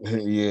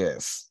shakalaka?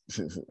 Yes.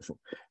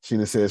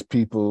 Sheena says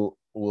people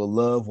will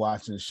love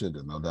watching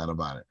Sugar, no doubt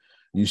about it.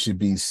 You should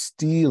be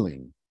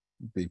stealing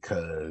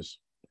because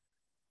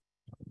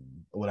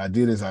what I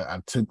did is I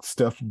took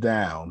stuff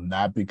down,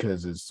 not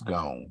because it's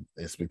gone.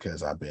 It's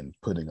because I've been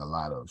putting a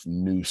lot of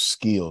new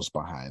skills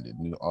behind it,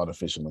 new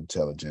artificial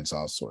intelligence,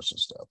 all sorts of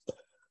stuff.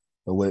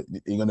 But what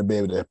you're going to be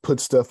able to put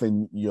stuff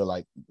in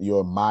your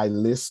my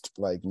list,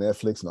 like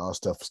Netflix and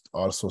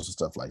all sorts of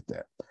stuff like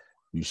that.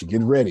 You should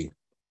get ready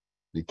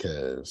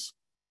because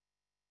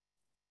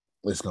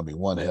it's going to be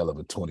one hell of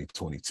a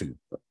 2022.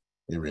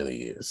 It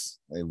really is.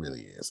 It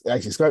really is.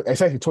 Actually,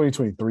 it's actually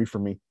 2023 for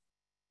me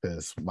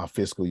because my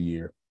fiscal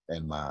year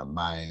and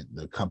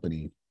the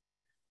company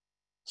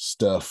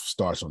stuff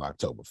starts on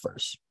October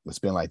 1st. It's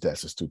been like that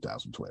since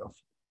 2012.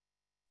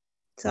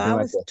 So I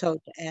was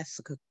told to ask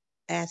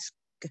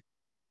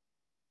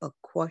a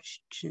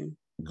question.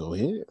 Go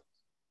ahead.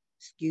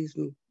 Excuse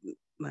me,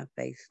 my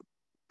face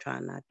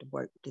trying not to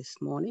work this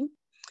morning.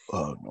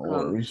 Oh, no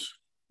worries.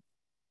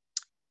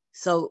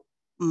 So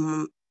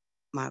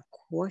my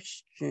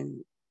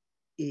question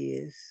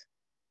is,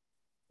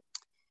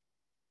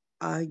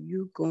 are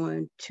you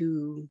going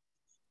to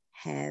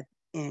have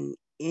in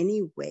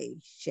any way,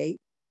 shape,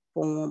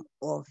 form,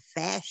 or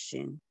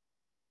fashion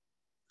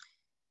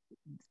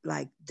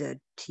like the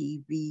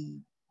TV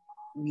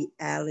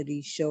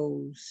reality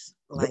shows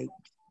like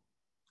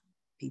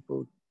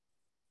people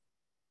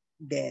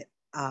that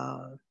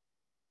are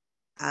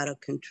out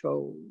of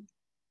control,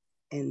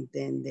 and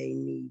then they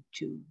need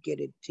to get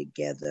it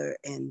together,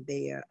 and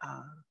there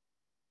are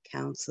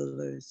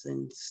counselors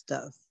and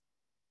stuff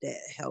that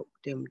help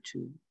them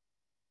to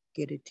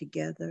get it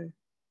together.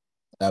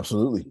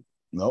 Absolutely.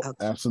 Nope,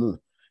 Okay. absolutely.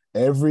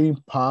 Every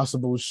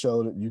possible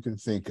show that you can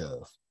think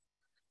of,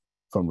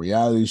 from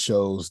reality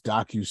shows,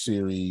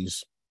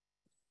 docuseries,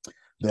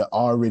 they're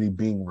already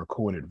being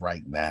recorded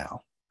right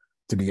now.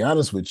 To be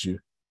honest with you,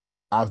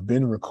 I've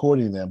been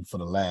recording them for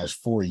the last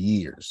 4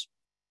 years.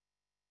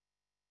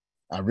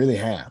 I really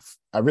have.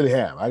 I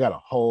got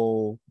a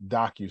whole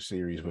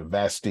docuseries with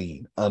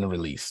Vastine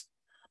unreleased.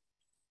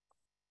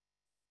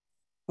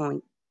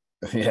 Point.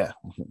 Yeah.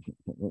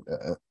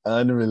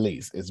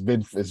 Unreleased. It's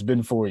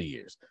been 4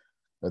 years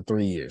or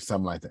 3 years,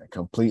 something like that.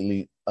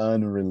 Completely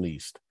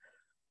unreleased.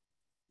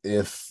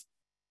 If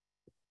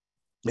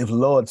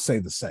Lord say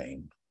the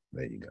same,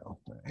 there you go.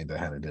 Ain't that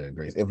how to do it,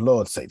 Grace? If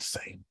Lord say the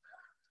same,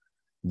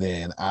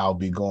 then I'll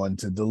be going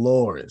to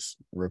Dolores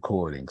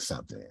recording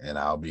something, and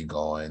I'll be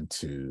going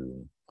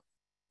to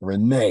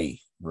Renee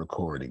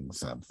recording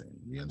something.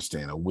 You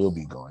understand? I will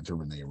be going to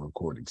Renee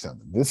recording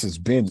something. This has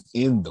been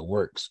in the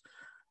works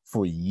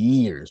for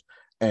years.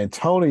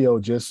 Antonio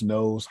just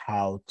knows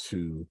how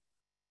to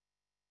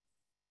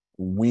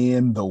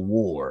win the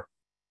war.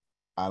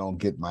 I don't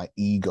get my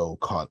ego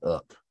caught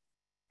up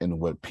in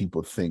what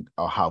people think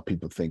or how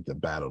people think the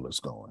battle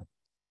is going.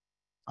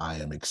 I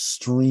am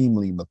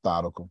extremely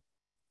methodical.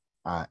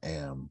 I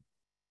am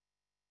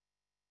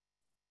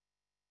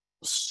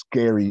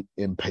scary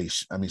patient.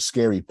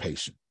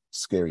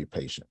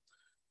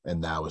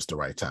 And now is the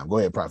right time. Go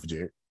ahead, Prophet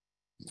Jared.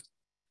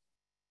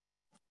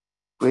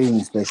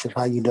 Greetings, Bishop.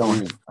 How you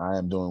doing? I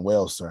am doing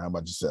well, sir. How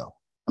about yourself?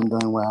 I'm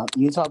doing well.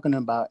 You're talking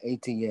about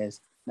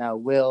ATS. Now,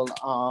 will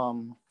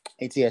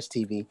ATS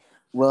TV,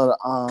 will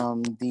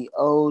the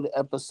old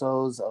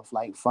episodes of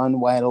like Fun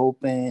Wide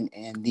Open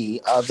and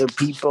the other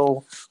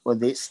people, will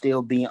they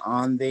still be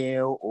on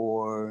there,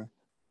 or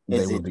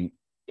they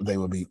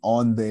will be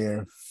on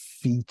there,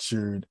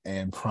 featured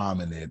and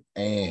prominent,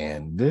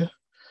 and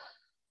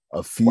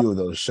a few of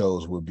those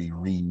shows will be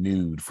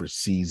renewed for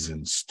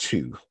seasons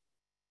 2.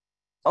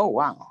 Oh,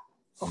 wow.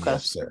 Okay.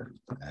 Yes, sir.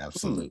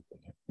 Absolutely.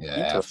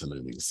 Yeah,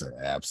 absolutely, sir.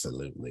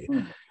 Absolutely.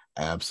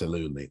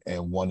 Absolutely.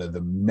 And one of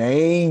the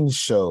main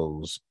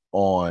shows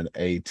on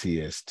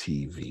ATS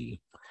TV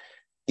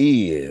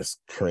is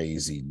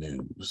Crazy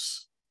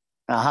News.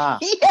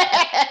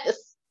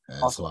 Yes.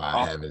 That's why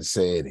I haven't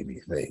said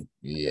anything.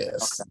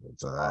 Yes.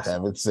 That's why I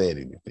haven't said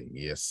anything.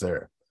 Yes,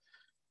 sir.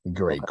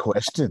 Great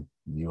question.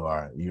 You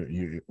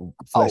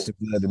flesh and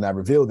blood did not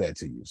reveal that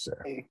to you,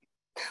 sir.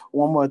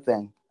 One more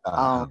thing.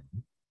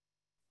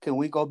 Can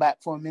we go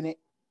back for a minute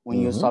when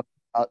you were talking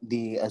about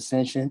the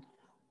ascension?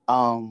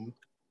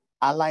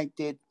 I liked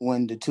it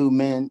when the two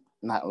men,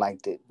 not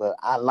liked it, but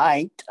I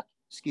liked,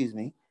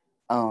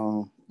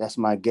 that's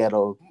my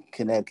ghetto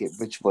Connecticut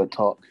Bridgeport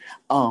talk.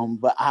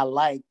 But I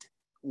liked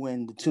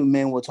when the two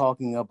men were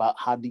talking about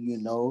how do you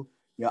know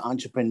you're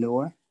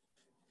entrepreneur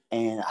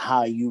and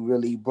how you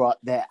really brought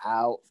that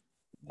out.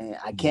 And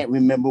I can't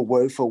remember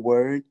word for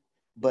word,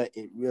 but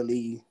it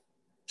really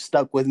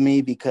stuck with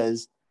me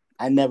because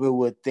I never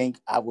would think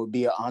I would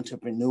be an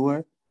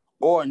entrepreneur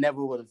or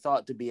never would have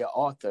thought to be an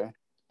author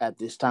at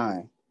this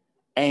time.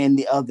 And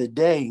the other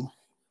day,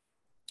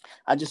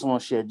 I just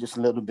want to share just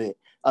a little bit.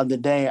 Other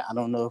day, I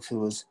don't know if it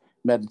was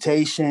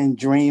meditation,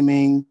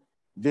 dreaming,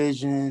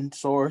 vision,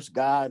 source,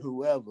 God,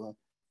 whoever,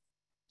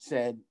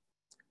 said,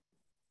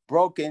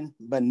 broken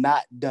but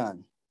not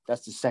done.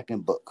 That's the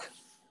second book.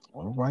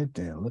 All right,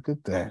 then. Look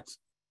at that.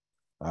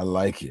 I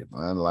like it.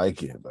 I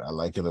like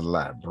it a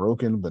lot.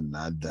 Broken but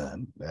not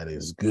done. That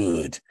is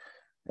good.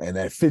 And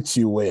that fits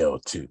you well,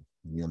 too.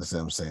 You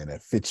understand what I'm saying?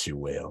 That fits you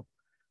well.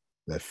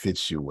 That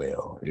fits you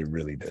well. It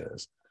really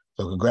does.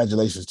 So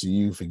congratulations to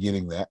you for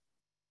getting that.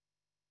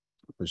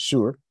 For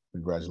sure.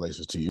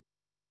 Congratulations to you.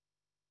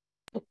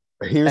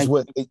 Here's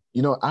what,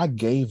 I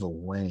gave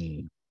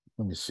away.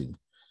 Let me see.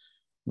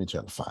 Let me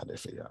try to find it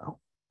for y'all.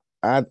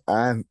 I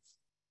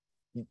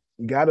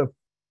gotta,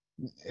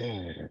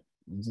 you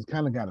just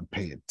kind of got to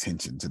pay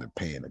attention to the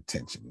paying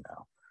attention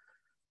now.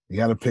 You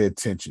got to pay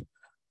attention.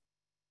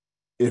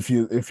 If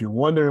you're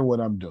wondering what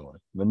I'm doing,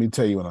 let me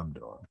tell you what I'm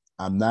doing.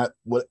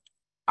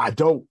 I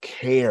don't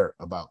care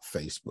about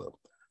Facebook.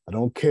 I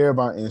don't care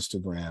about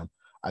Instagram.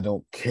 I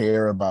don't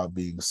care about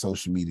being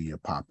social media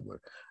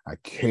popular. I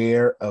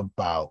care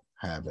about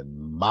having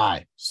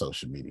my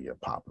social media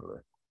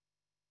popular,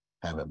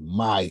 having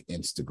my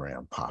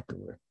Instagram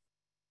popular.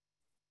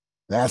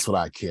 That's what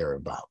I care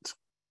about.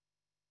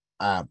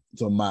 I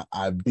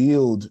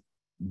build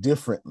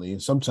differently,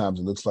 and sometimes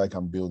it looks like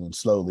I'm building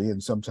slowly,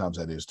 and sometimes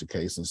that is the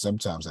case, and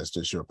sometimes that's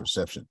just your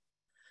perception.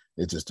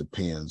 It just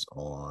depends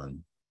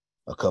on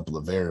a couple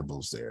of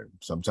variables there.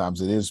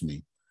 Sometimes it is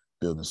me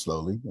building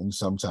slowly, and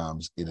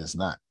sometimes it is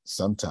not.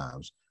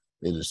 Sometimes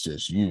it is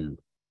just you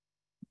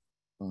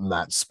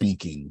not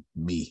speaking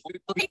me.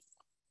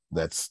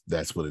 That's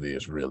what it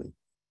is, really.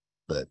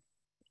 But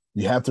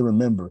You have to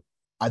remember,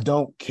 I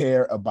don't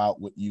care about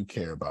what you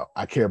care about.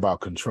 I care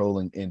about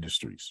controlling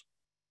industries.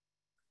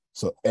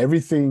 So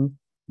everything,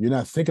 you're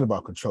not thinking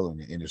about controlling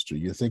the industry.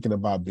 You're thinking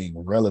about being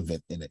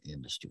relevant in the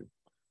industry.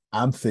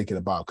 I'm thinking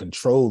about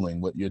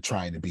controlling what you're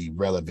trying to be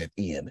relevant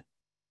in.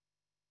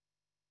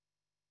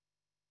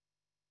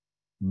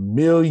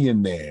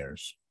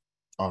 Millionaires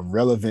are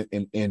relevant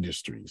in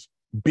industries.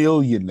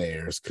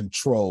 Billionaires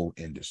control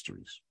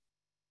industries.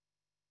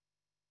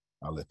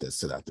 I'll let that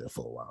sit out there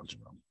for a while,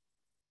 Jerome.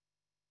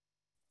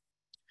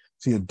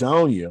 See,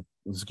 Adonia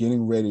is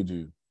getting ready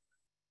to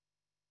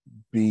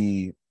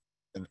be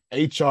an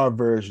HR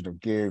version of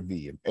Gary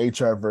Vee, an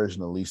HR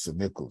version of Lisa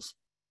Nichols.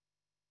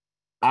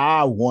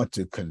 I want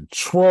to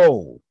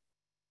control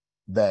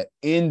that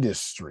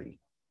industry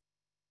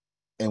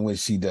in which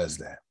she does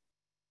that.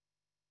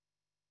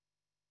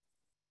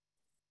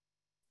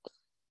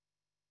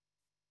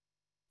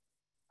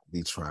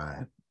 Be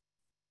trying.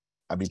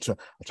 I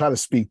try to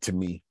speak to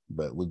me,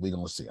 but we're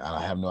gonna see.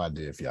 I have no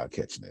idea if y'all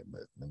catching it,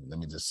 but let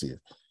me just see it.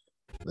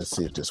 Let's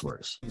see if this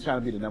works. I'm trying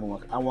to be the number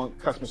one. I want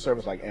customer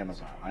service like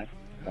Amazon, right?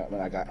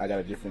 I got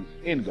a different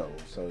end goal,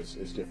 so it's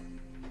different.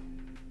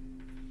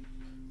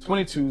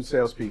 22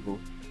 salespeople,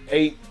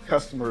 8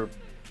 customer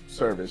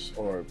service.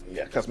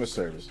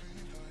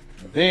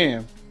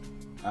 Then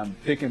I'm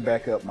picking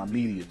back up my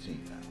media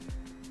team now.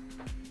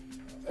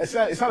 It's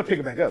not a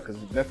picking back up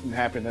because nothing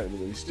happened.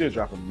 We still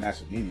dropping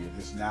massive media.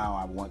 Just now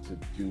I want to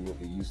do what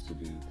we used to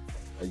do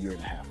a year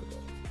and a half ago.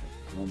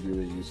 I want to do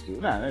what we used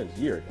to. That was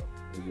a year ago.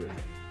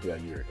 Yeah, a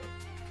year ago.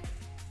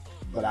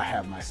 But I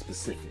have my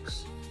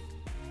specifics.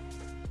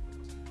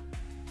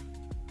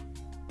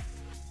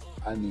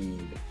 I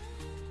need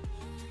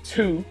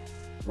 2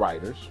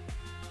 writers.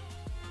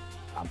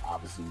 I'm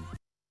obviously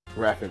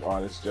graphic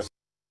artist, just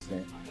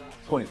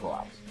 24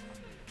 hours.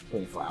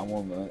 25. I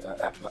want,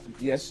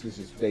 yes, this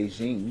is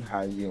Beijing.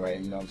 How you right?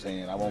 You know what I'm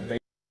saying? I want Beijing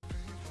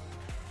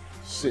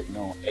sitting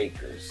on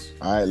acres.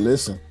 All right,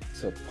 listen.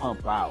 To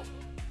pump out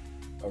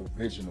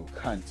original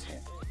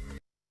content.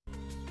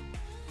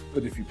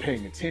 But if you're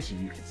paying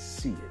attention, you can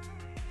see it.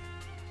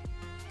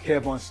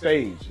 Kev on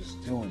stage is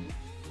doing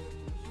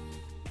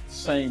the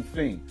same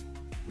thing.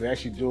 We're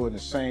actually doing the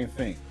same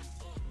thing.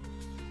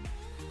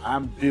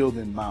 I'm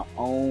building my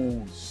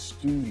own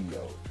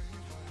studio,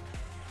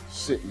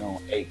 sitting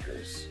on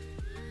acres,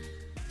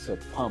 to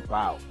pump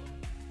out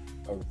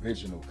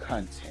original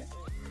content.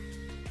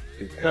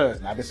 Because,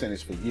 and I've been saying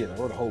this for years, I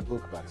wrote a whole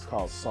book about it. It's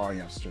called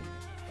Sorry I'm Streaming.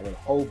 I wrote a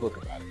whole book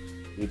about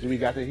it. Do we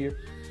got that here?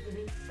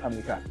 How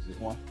many copies? Just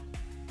one?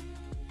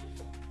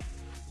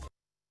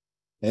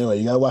 Anyway,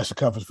 you gotta watch the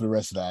conference for the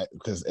rest of that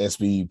because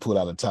SB put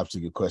out a top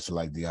secret question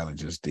like Deanna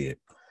just did.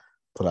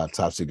 Put out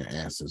top secret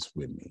answers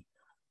with me.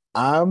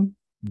 I'm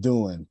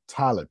doing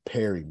Tyler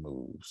Perry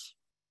moves,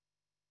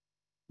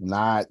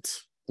 not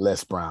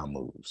Les Brown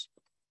moves.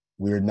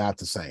 We're not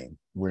the same.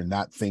 We're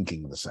not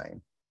thinking the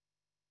same.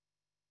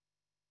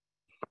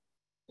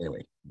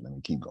 Anyway, let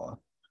me keep going.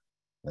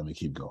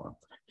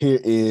 Here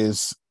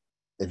is,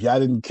 if y'all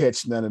didn't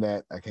catch none of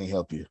that, I can't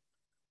help you.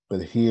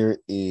 But here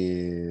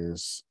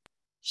is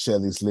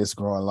Shelly's list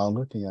growing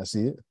longer. Can y'all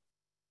see it?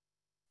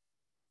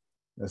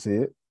 That's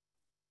it.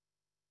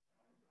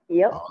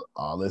 Yep.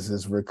 All this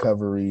is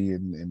recovery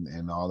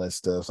and all that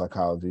stuff,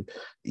 psychology,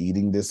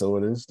 eating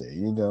disorders. There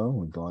you go.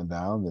 We're going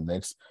down.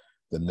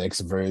 The next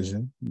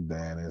version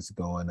that is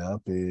going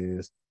up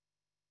is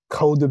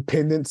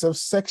codependence of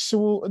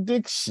sexual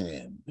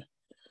addiction.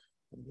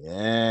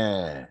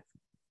 Yeah.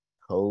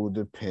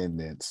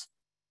 Codependence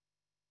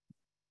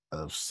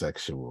of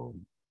sexual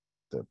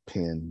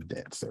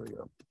dependence. There we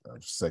go.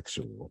 Of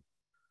sexual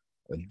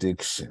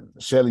addiction.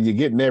 Shelly, you're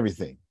getting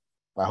everything.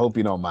 I hope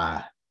you don't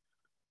mind.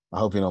 I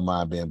hope you don't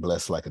mind being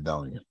blessed like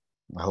Adonia.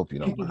 I hope you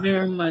don't mind. Thank you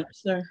very much,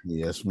 sir.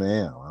 Yes,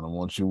 ma'am. I don't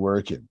want you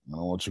working.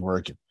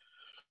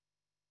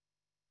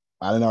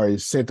 I done already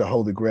sent the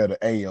Holy Grail to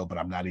Ayo, but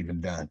I'm not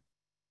even done.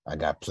 I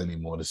got plenty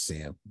more to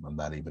send. I'm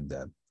not even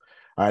done.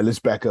 All right, let's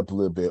back up a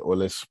little bit, or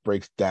let's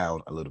break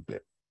down a little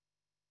bit.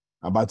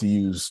 I'm about to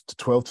use the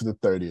 12th to the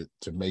 30th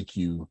to make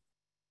you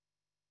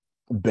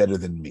better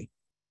than me.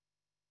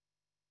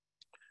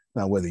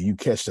 Now, whether you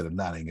catch it or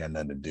not ain't got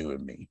nothing to do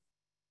with me.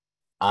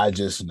 I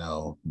just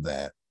know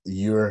that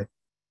you're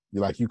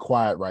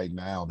quiet right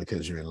now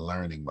because you're in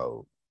learning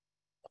mode.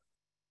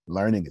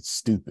 Learning is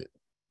stupid.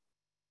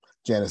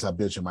 Janice, I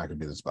built your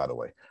microbusiness, by the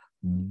way.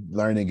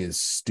 Learning is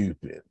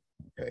stupid.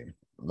 Okay.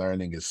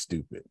 Learning is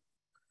stupid.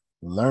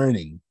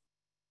 Learning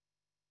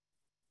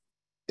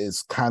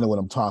is kind of what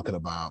I'm talking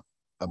about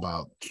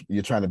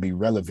you're trying to be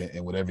relevant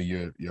in whatever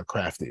your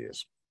craft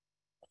is.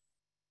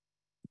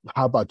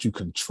 How about you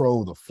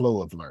control the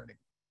flow of learning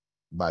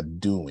by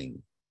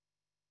doing?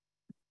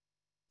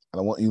 I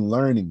don't want you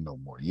learning no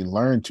more. You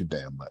learn too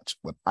damn much.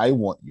 What I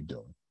want you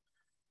doing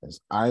is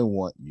I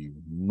want you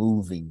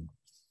moving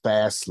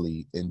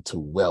fastly into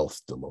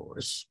wealth,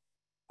 Dolores.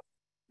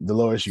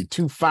 Dolores, you're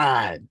too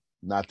fine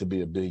not to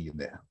be a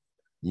billionaire.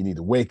 You need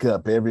to wake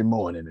up every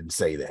morning and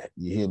say that.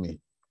 You hear me?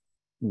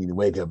 You need to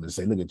wake up and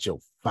say, look at your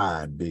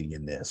fine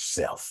billionaire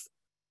self.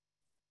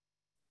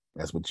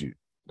 That's what you.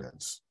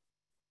 That's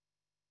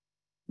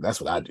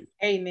what I do.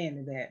 Amen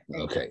to that.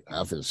 Okay,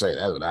 I feel say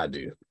that's what I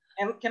do.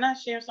 And can I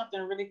share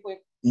something really quick?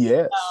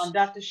 Yes.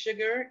 Dr.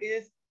 Sugar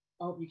is.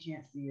 Oh, you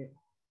can't see it.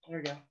 There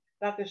we go.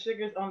 Dr.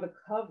 Sugar's on the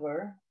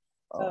cover.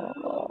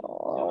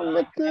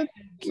 Look at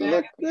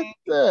that.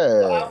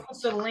 So I'll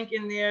put the link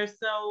in there.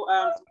 So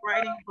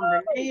writing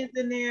from Renee is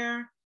in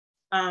there.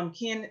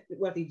 Ken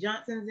Wealthy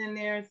Johnson's in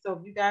there. So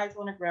if you guys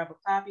want to grab a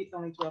copy, it's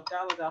only $12.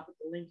 I'll put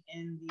the link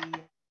in the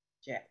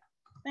chat.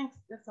 Thanks.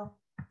 That's all.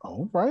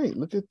 All right.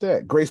 Look at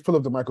that. Grace, pull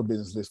up the micro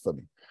business list for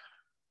me.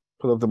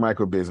 Pull up the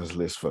micro business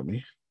list for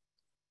me.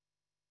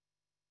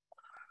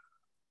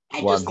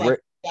 I just like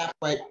to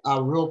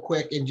stop real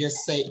quick and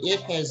just say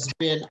it has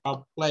been a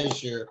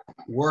pleasure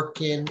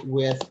working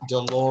with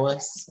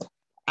Dolores.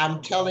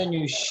 I'm telling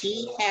you,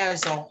 she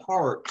has a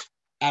heart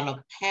and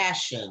a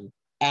passion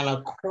and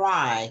a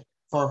cry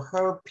for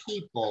her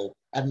people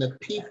and the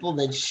people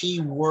that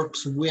she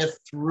works with,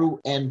 through,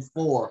 and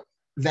for,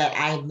 that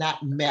I have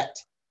not met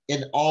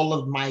in all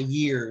of my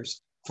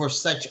years for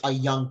such a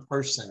young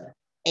person,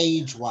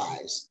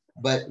 age-wise,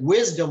 but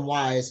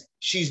wisdom-wise,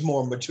 she's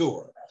more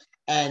mature.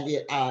 And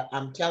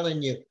I'm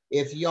telling you,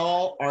 if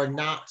y'all are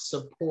not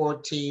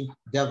supporting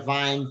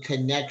Divine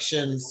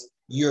Connections,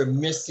 you're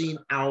missing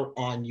out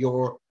on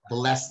your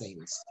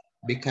blessings,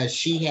 because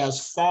she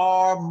has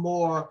far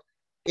more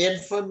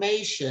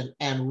information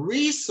and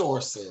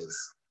resources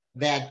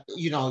that,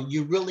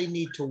 you really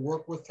need to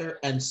work with her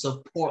and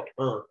support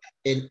her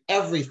in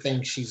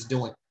everything she's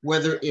doing,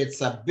 whether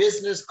it's a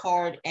business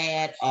card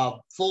ad, a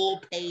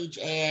full page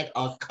ad,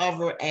 a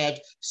cover ad.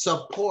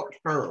 Support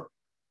her,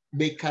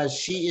 because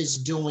she is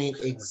doing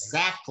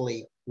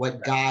exactly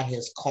what God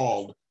has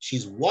called.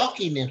 She's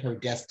walking in her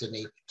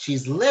destiny.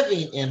 She's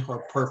living in her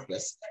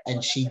purpose,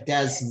 and she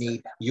does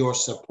need your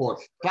support.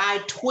 Buy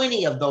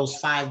 20 of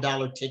those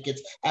 $5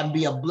 tickets and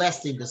be a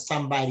blessing to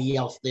somebody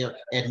else there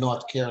in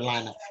North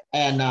Carolina.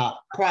 And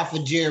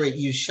Prophet Jared,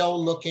 you sure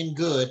looking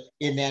good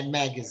in that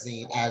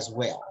magazine as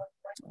well.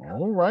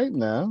 All right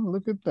now,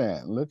 look at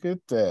that. Look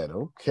at that.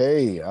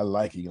 Okay, I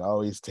like it. You can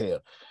always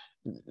tell.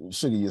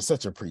 Sugar, you're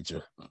such a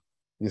preacher.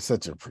 You're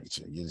such a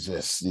preacher. You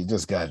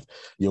just got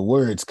your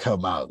words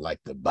come out like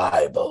the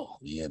Bible.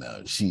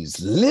 She's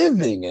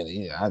living in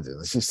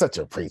it. She's such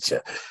a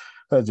preacher.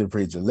 Such a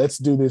preacher. Let's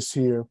do this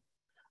here.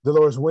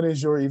 Dolores, when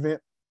is your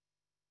event?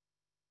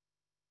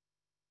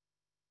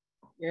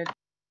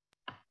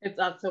 It's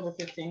October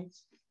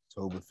 15th.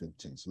 October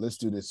 15th. So let's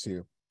do this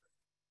here.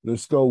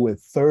 Let's go with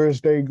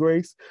Thursday,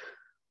 Grace.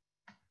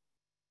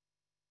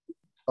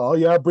 Oh,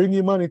 yeah, bring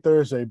your money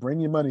Thursday. Bring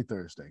your money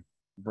Thursday.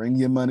 Bring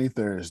your money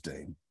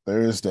Thursday.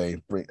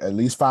 Bring at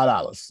least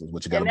 $5 is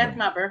what you got to bring. And that's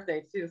my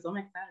birthday too, so I'm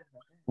excited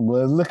about that.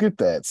 Well, look at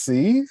that.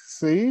 See?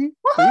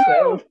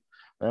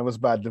 That was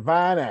by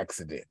divine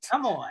accident.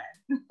 Come on.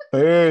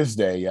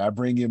 Thursday, I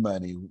bring your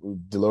money.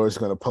 Dolores is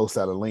going to post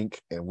out a link,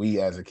 and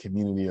we as a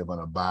community are going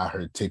to buy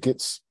her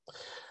tickets.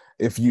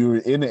 If you're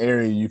in the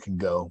area, you can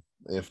go.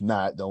 If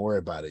not, don't worry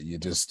about it. You're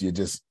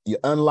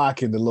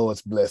unlocking the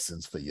Lord's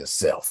blessings for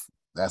yourself.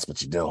 That's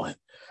what you're doing.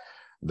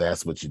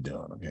 That's what you're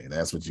doing. Okay,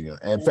 that's what you're doing.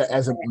 And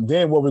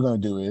then what we're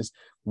going to do is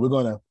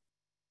Dolores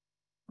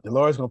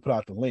going to put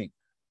out the link,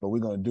 but we're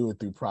going to do it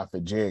through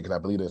Prophet Jerry, because I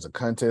believe there's a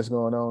contest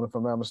going on, if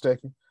I'm not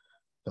mistaken.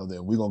 So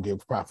then we're going to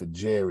give Prophet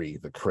Jerry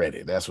the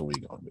credit. That's what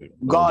we're going to do.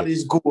 God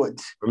is good.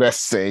 Let's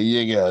say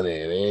you go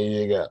there. There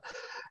you go.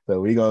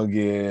 So we're going to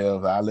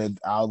give,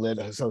 I'll let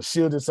her, so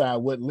she'll decide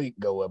what link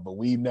go up, but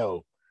we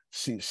know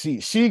she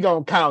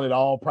going to count it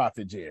all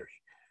Prophet Jerry.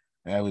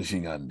 That's what she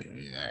gonna do.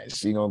 Yeah,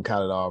 she gonna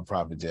count it all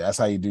Prophet Jerry. That's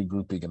how you do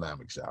group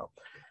economics, y'all.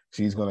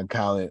 She's gonna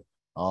count it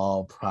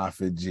all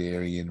Prophet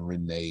Jerry and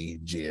Renee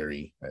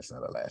Jerry. That's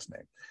not her last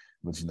name,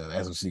 but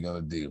that's what she's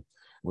gonna do.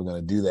 We're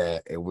gonna do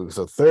that, and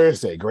so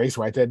Thursday, Grace,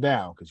 write that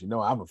down, because I'm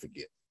gonna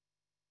forget.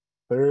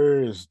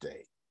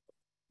 Thursday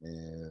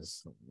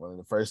is one of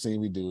the first things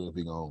we do is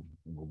I'm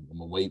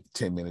gonna wait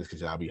 10 minutes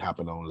because y'all be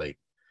hopping on late,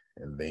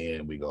 and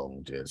then we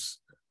gonna just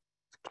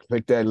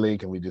click that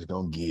link and we just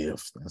gonna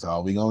give. That's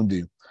all we gonna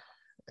do.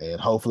 And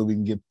hopefully we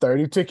can get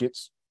 30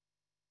 tickets.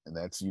 And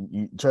that's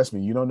you trust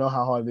me, you don't know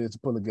how hard it is to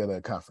pull together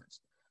a conference.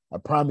 I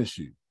promise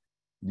you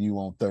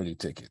want 30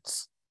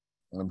 tickets.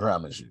 I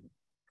promise you.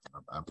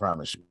 I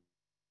promise you.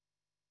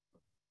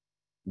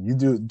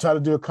 You try to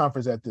do a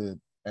conference at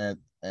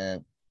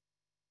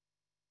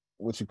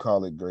what you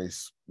call it,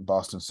 Grace?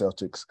 Boston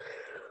Celtics.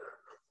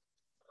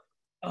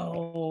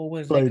 Oh,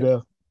 what's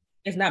that?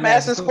 It's not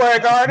Madison Square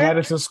Garden.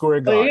 Madison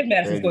Square Garden. Oh, it is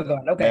Madison Square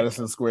Garden. Okay.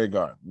 Madison Square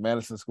Garden.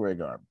 Madison Square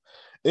Garden.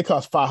 It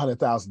costs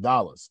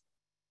 $500,000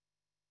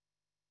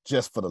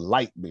 just for the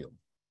light bill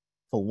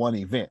for one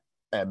event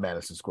at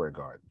Madison Square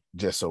Garden.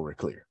 Just so we're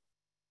clear.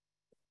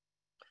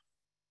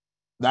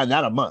 Not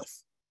a month.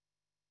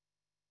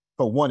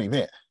 For one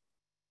event.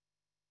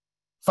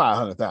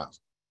 $500,000.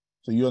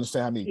 So you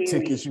understand how many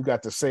tickets you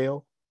got to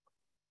sell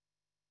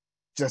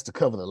just to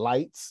cover the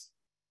lights?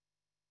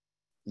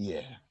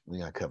 Yeah, we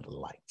got to cover the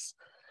lights.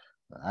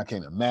 I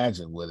can't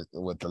imagine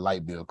what the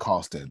light bill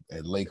cost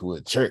at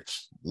Lakewood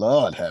Church.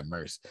 Lord have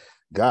mercy.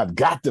 God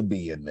got to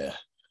be in there.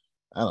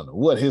 I don't know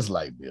what his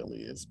light bill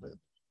is, but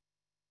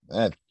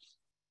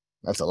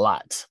that's a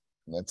lot.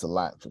 That's a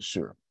lot for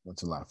sure.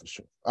 That's a lot for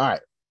sure. All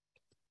right.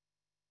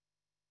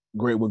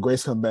 Great. When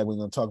Grace comes back, we're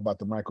going to talk about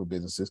the micro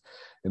businesses.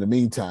 In the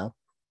meantime,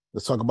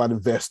 let's talk about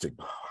investing.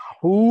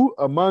 Who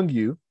among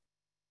you,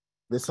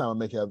 this time I'll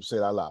make it up, say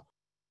it out loud,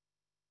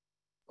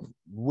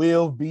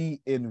 will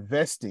be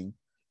investing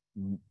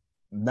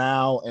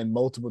now and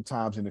multiple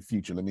times in the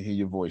future? Let me hear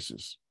your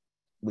voices.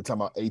 We're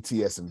talking about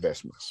ATS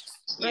investments.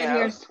 Right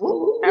here.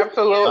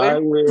 Absolutely. I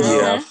will.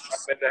 Yeah. I'm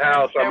in the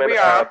house. I'm in the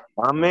house.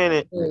 I'm in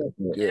it.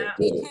 Good.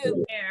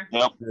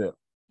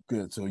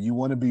 Good. So you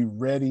want to be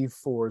ready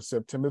for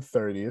September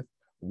 30th.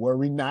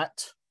 Worry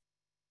not.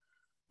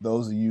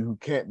 Those of you who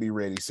can't be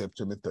ready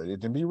September 30th,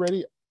 then be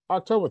ready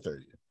October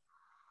 30th.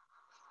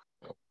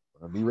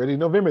 Be ready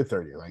November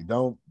 30th. Like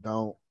don't. I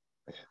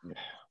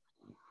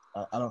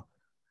don't.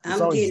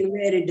 I'm getting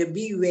ready to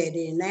be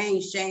ready, and I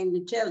ain't ashamed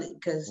to tell it,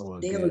 because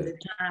there was a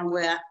time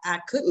where I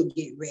couldn't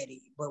get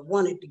ready, but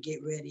wanted to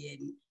get ready,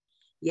 and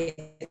yeah.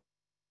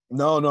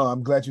 No,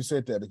 I'm glad you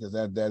said that, because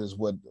that was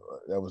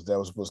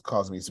what's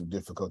causing me some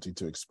difficulty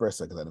to express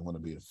that, because I didn't want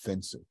to be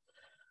offensive.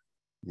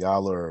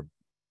 Y'all are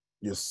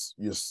just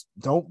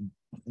don't,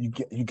 you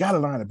got to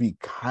learn to be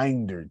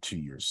kinder to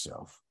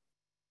yourself.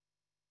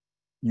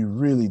 You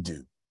really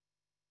do,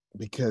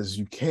 because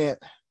you can't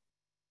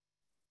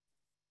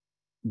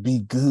be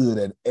good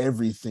at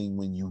everything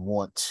when you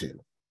want to.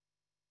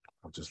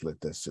 I'll just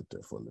let that sit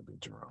there for a little bit,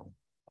 Jerome.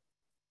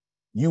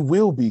 You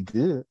will be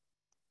good,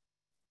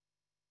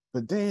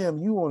 but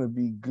damn, you want to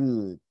be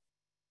good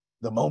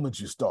the moment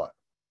you start.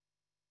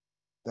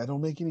 That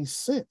don't make any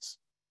sense.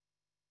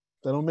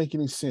 That don't make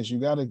any sense. You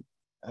gotta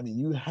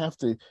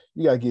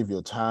give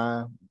your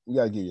time. You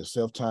gotta give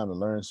yourself time to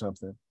learn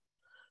something.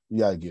 You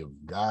gotta give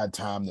God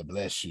time to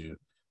bless you.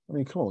 I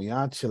mean, come on,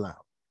 y'all, chill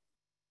out.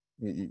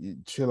 You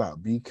chill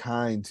out. Be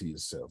kind to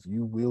yourself.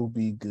 You will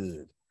be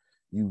good.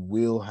 You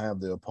will have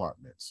the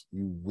apartments.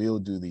 You will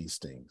do these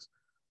things,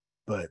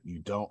 but you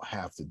don't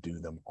have to do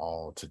them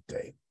all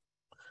today.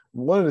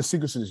 One of the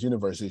secrets of this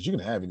universe is you can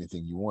have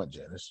anything you want,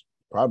 Janice.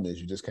 Problem is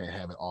you just can't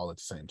have it all at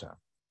the same time.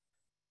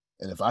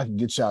 And if I can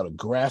get y'all to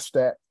grasp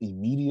that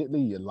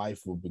immediately, your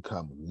life will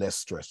become less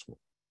stressful.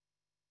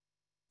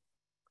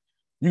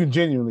 You can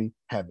genuinely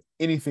have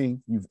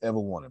anything you've ever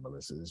wanted,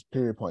 Melissa. It's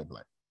period, point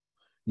blank.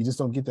 You just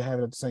don't get to have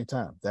it at the same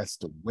time. That's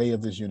the way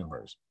of this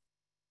universe.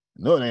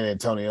 No, it ain't,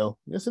 Antonio.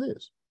 Yes, it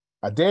is.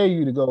 I dare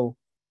you to go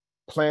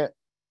plant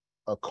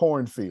a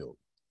cornfield.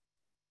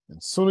 And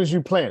as soon as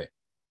you plant it,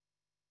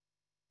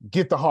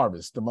 get the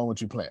harvest the moment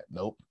you plant.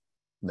 Nope.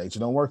 Nature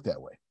don't work that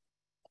way.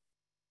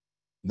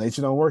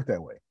 Nature don't work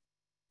that way.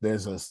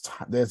 There's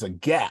a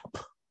gap.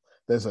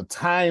 There's a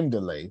time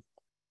delay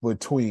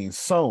between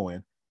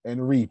sowing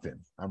and reaping.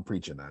 I'm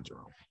preaching now,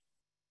 Jerome.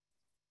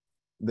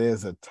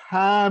 There's a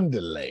time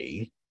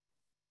delay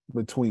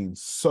between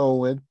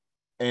sowing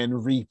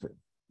and reaping.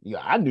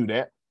 Yeah, I knew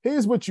that.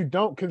 Here's what you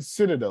don't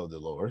consider, though,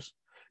 Dolores.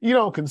 You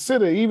don't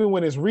consider, even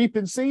when it's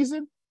reaping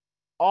season,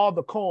 all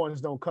the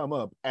corns don't come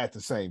up at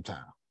the same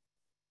time.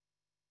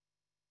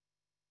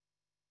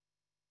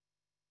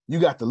 You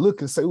got to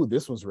look and say, "Ooh,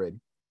 this one's ready.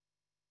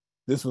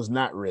 This was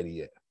not ready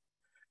yet."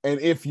 And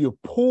if you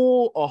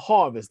pull a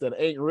harvest that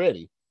ain't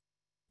ready,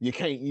 you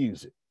can't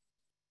use it.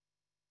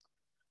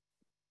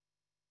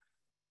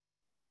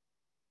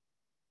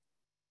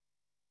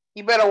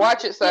 You better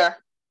watch it, sir.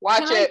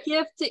 Watch Can it. I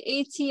give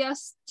the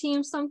ATS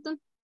team something?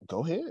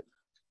 Go ahead.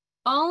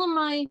 All of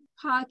my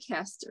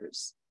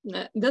podcasters,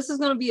 this is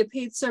going to be a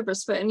paid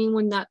service for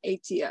anyone not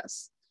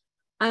ATS.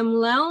 I'm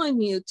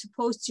allowing you to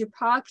post your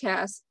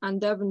podcast on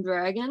Devon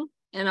Dragon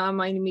and on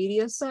my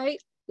media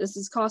site. This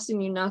is costing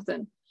you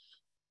nothing.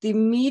 The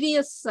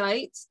media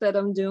sites that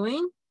I'm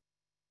doing,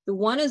 the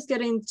one is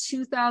getting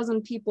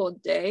 2,000 people a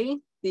day.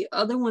 The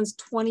other one's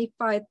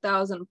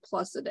 25,000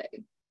 plus a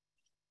day.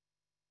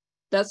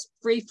 That's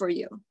free for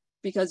you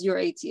because you're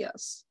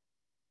ATS.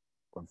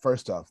 Well,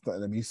 first off,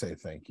 let me say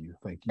thank you.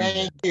 Thank you.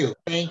 Thank you.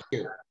 Thank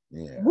you.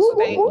 Yeah.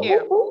 Thank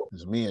you.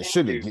 Because me and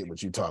Sugar get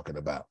what you're talking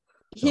about.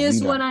 So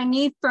Here's what I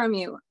need from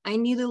you. I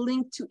need a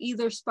link to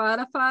either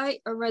Spotify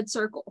or Red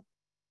Circle.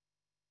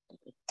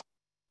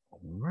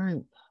 All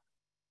right.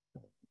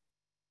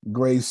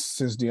 Grace,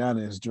 since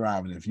Deanna is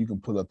driving, if you can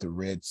pull up the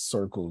Red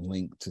Circle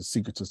link to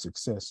Secret to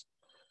Success,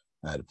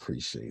 I'd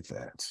appreciate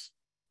that.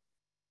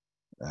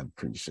 I'd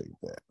appreciate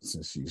that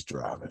since she's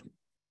driving.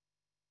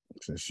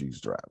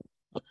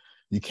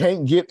 You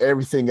can't get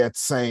everything at the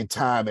same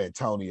time,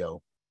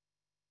 Antonio.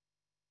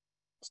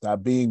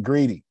 Stop being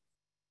greedy.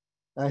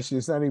 Actually,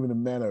 it's not even a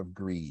matter of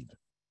greed.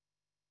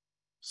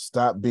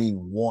 Stop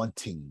being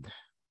wanting.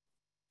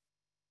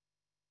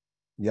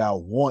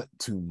 Y'all want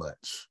too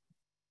much.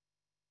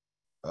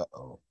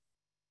 Uh-oh.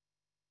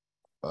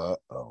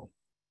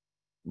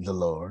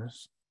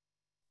 Dolores,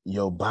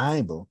 your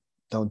Bible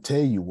don't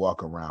tell you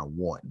walk around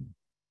wanting.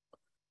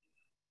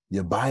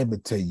 Your Bible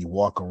tell you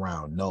walk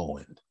around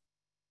knowing.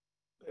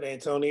 But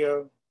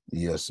Antonio?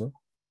 Yes, sir.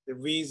 The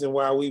reason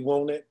why we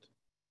want it,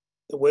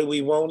 the way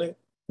we want it,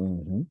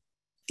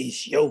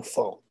 it's your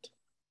fault.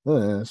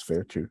 Yeah, that's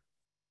fair too.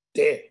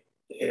 There.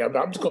 Yeah,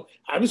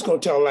 I'm just gonna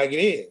tell it like it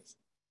is.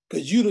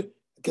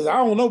 Because I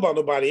don't know about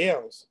nobody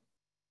else,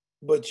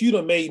 but you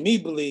done made me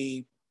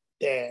believe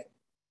that,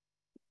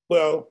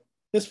 well,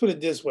 let's put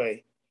it this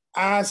way.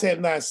 Eyes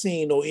have not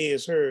seen, nor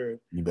ears heard.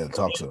 You better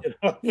talk, sir.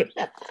 You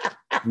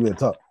better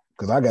talk.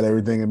 Because I got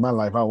everything in my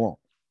life I want.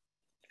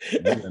 You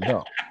better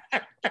talk.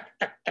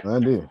 I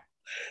do.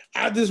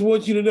 I just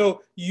want you to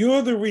know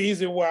you're the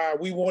reason why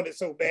we want it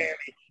so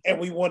badly and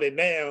we want it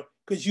now,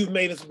 because you've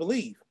made us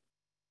believe.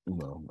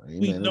 Well,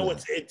 We know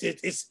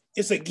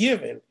it's a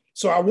given.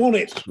 So I want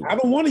it. I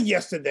don't want it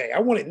yesterday. I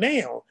want it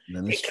now.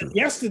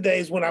 Yesterday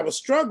is when I was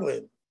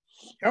struggling.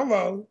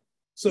 Hello.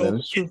 So that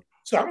is true.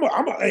 So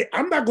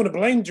I'm not going to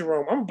blame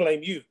Jerome. I'm going to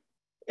blame you.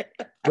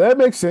 That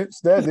makes sense.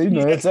 That's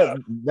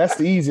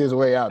the easiest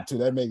way out too.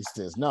 That makes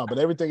sense. No, but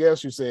everything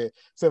else you said,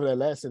 except for that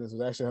last sentence,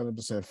 was actually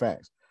 100%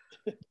 facts.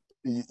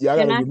 Y'all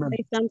Can gotta I remember.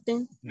 say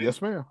something?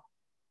 Yes, ma'am.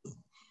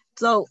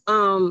 So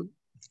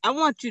I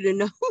want you to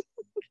know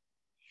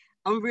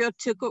I'm real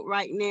tickled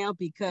right now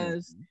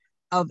because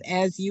of,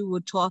 as you were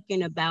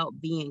talking about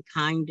being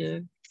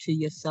kinder to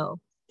yourself.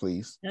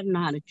 Please. I don't know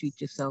how to treat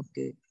yourself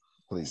good.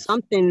 Please.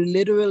 Something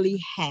literally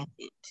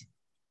happened.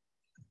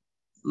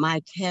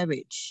 My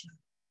carriage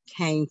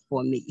came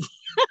for me.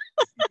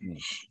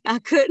 I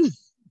could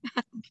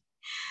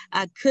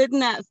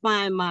not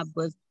find my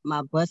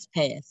bus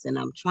pass, and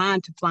I'm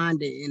trying to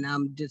find it, and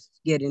I'm just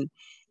getting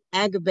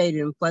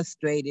aggravated and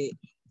frustrated.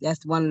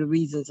 That's one of the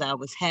reasons I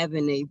was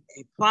having a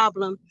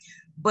problem.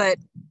 But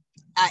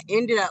I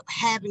ended up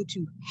having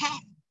to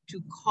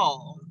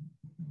call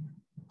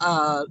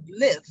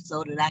Lyft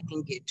so that I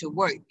can get to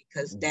work,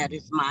 because that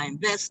is my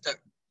investor.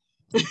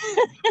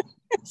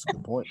 That's a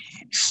good point.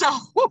 So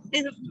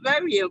it's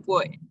very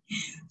important.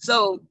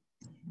 So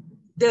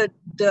the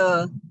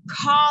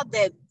car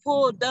that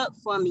pulled up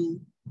for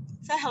me,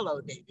 say hello,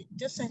 David.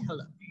 Just say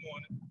hello. Good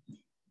morning.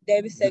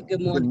 David said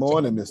good morning. Good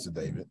morning, Mr.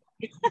 David.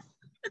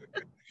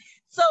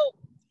 So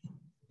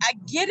I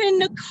get in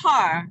the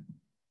car,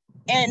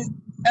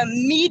 and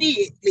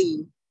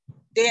immediately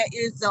there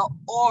is an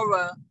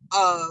aura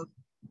of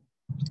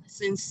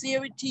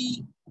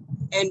sincerity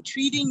and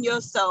treating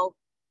yourself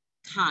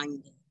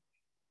kindly.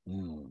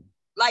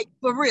 Like,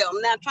 for real,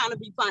 I'm not trying to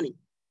be funny.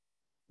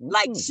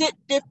 Like, sit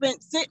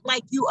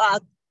like you are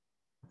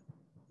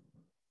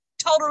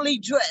totally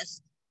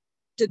dressed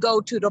to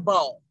go to the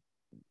ball.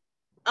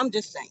 I'm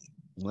just saying.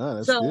 Wow,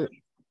 that's so good.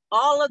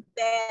 All of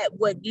that,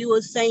 what you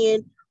were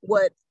saying,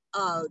 what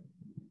the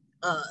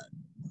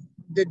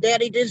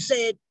daddy just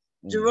said,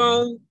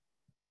 Jerome,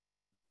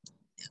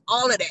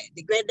 all of that,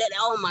 the granddaddy,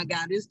 oh my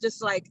God, it's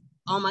just like,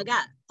 oh my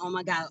God.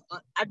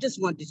 I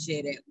just wanted to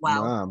share that.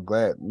 Wow. No, I'm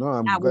glad.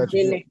 I was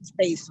in that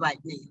space right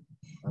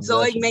now.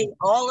 So it made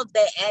all of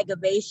that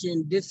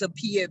aggravation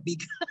disappear,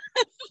 because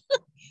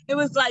it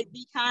was like,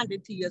 be kinder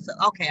to yourself.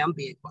 Okay, I'm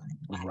being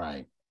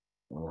quiet.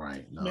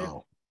 Right.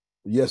 No.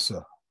 Yes,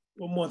 sir.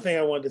 One more thing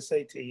I wanted to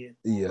say to you.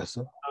 Yes,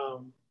 sir.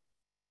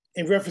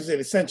 In reference to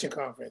the Ascension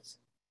Conference,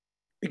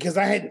 because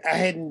I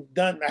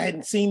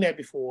hadn't seen that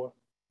before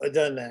or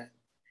done that.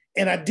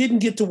 And I didn't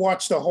get to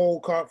watch the whole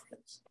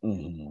conference.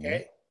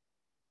 Okay.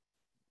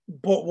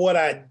 But what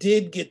I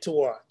did get to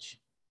watch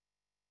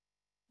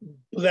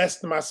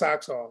blessed my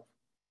socks off,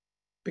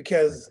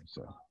 because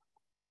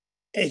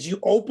as you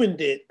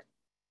opened it,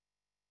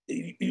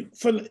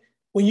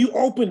 when you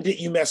opened it,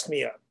 you messed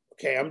me up.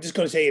 Okay. I'm just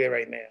going to tell you that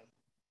right now.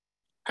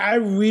 I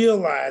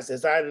realized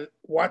as I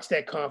watched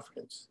that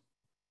conference,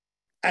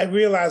 I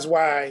realized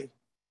why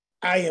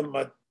I am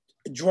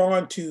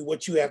drawn to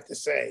what you have to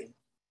say,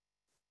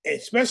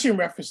 especially in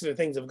reference to the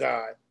things of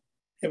God,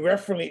 in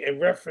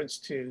reference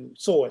to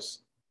source.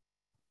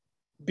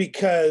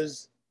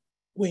 Because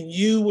when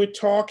you were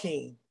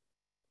talking,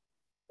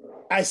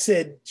 I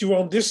said,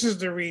 Jerome, this is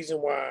the reason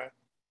why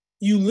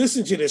you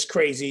listen to this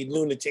crazy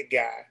lunatic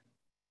guy,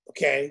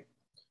 okay?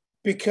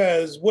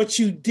 Because what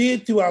you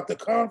did throughout the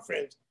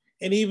conference,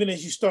 and even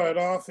as you started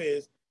off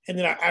is, and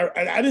then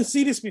I didn't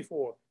see this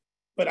before,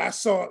 but I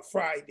saw it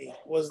Friday,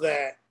 was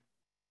that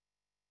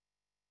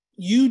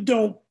you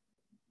don't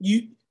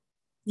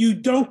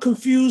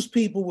confuse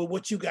people with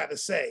what you got to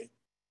say.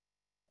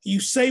 You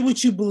say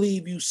what you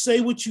believe, you say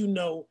what you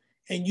know,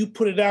 and you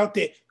put it out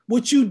there.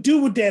 What you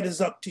do with that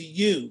is up to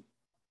you.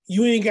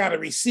 You ain't got to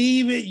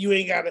receive it. You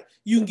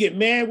can get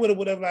mad with it,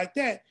 whatever like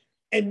that.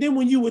 And then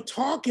when you were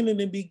talking in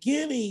the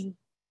beginning,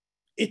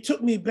 it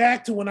took me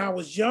back to when I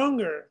was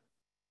younger,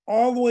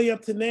 all the way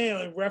up to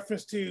now, in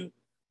reference to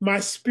my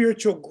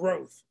spiritual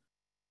growth,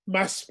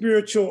 my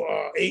spiritual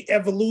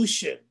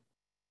evolution.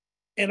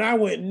 And I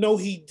went, no,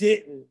 he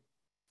didn't.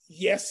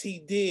 Yes, he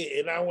did.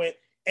 And I went,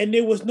 and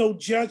there was no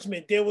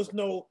judgment. There was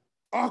no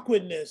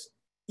awkwardness.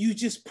 You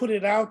just put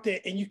it out there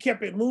and you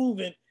kept it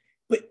moving,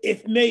 but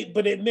it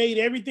made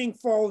everything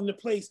fall into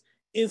place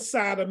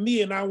inside of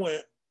me. And I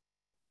went,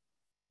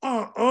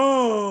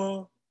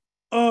 because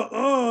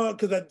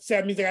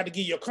that means I got to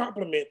give you a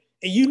compliment.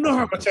 And you know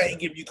how much I ain't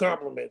give you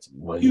compliments.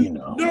 Well, you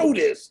know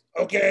this,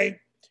 okay?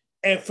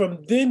 And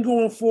from then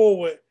going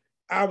forward,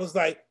 I was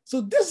like,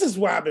 so this is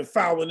why I've been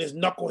following this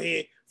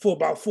knucklehead for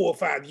about 4 or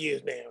 5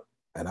 years now.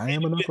 And I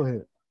am a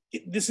knucklehead.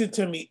 Listen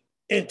to me,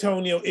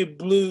 Antonio, it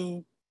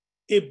blew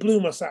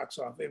my socks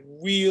off. It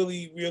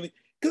really, really,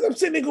 because I'm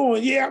sitting there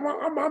going, yeah,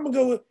 I'm gonna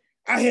go with,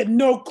 I had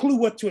no clue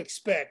what to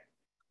expect,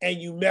 and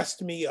you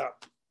messed me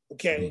up.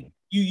 Okay.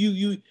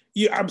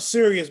 I'm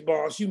serious,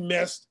 boss. You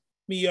messed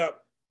me up.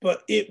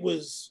 But it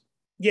was,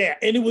 and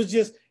it was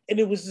just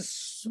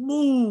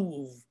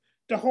smooth.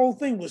 The whole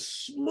thing was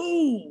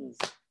smooth.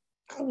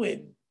 I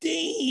went,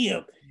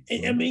 damn.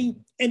 And I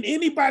mean, and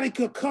anybody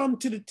could come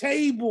to the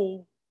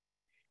table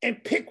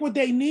and pick what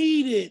they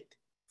needed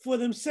for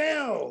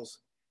themselves.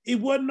 It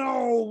wasn't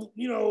all,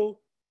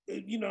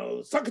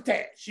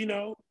 succotash,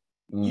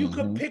 You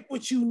could pick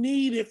what you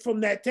needed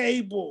from that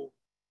table.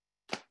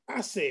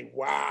 I said,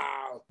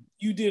 wow,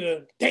 you did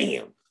a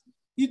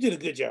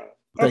good job.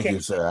 Thank you,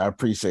 sir. I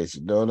appreciate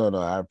you. No,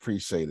 I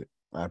appreciate it.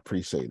 I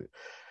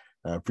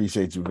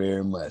appreciate you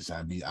very much.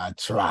 I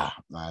try.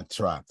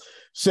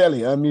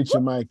 Shelly, unmute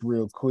your mic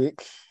real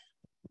quick.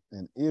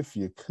 And if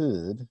you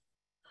could,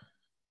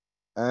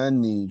 I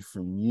need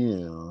from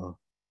you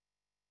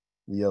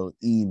your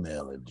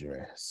email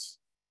address.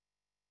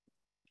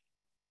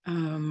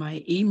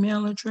 My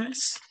email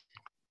address?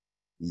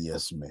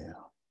 Yes, ma'am.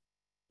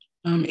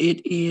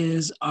 It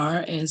is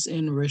R as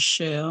in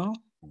Rochelle.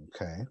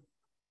 Okay.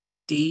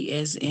 D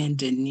as in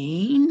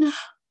Deneen.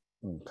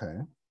 Okay.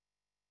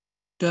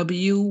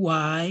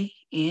 WYNN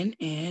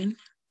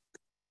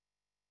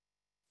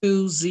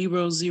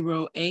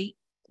 2008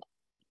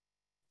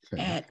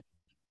 at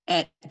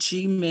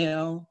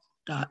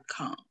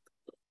gmail.com.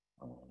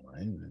 All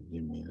right,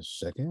 give me a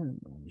second.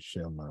 Let me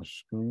share my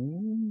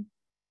screen.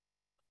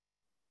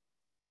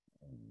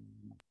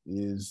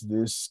 Is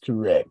this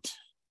correct?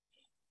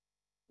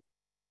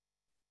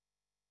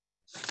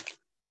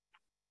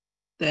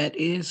 That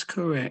is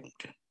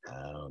correct.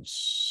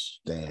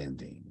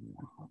 Outstanding.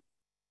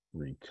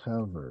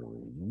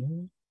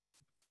 Recovery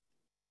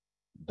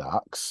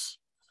docs.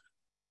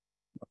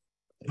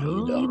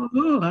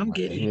 I'm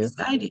getting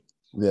excited.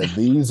 Yeah,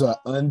 these are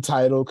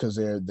untitled because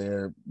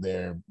they're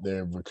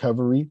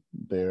recovery.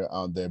 They're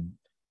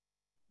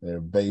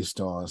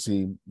based on,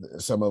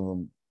 some of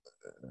them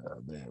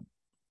they're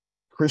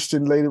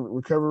Christian related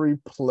recovery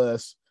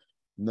plus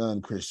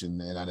non-Christian,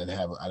 and I didn't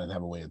have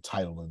a way of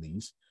titling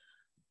these.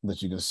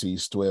 But you can see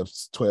 12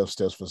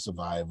 steps for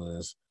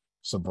survivors,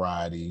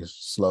 sobriety,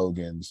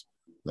 slogans,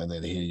 and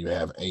then here you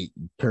have 8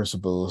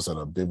 principles that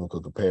are biblical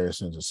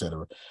comparisons,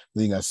 etc.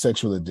 Then you got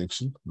sexual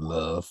addiction,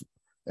 love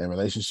and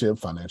relationship,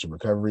 financial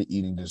recovery,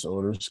 eating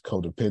disorders,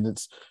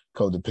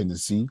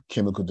 codependency,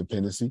 chemical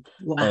dependency,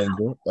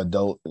 anger,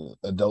 adult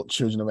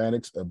children of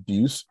addicts,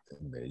 abuse.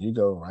 And there you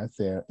go, right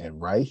there.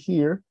 And right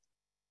here,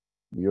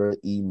 your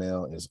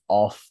email is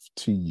off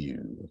to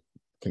you.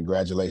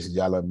 Congratulations.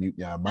 Y'all unmute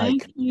y'all mic.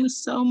 Thank you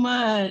so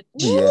much.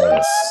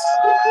 Yes.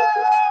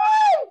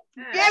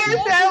 Get it,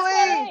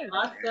 Shelly.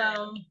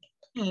 Awesome.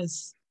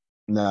 Yes.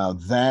 Now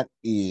that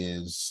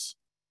is,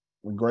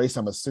 Grace,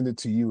 I'm going to send it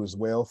to you as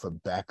well for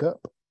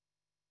backup.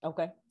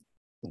 Okay.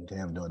 Okay,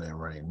 I'm doing that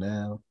right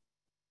now.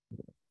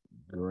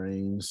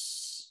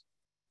 Grace.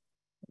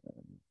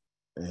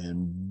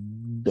 And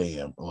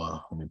bam.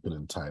 Well, let me put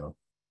in the title.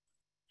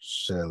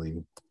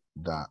 Shelly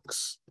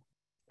Docs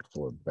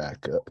for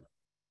backup.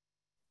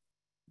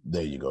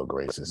 There you go,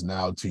 Grace. It's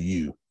now to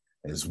you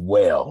as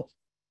well.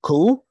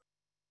 Cool?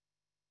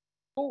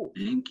 Cool.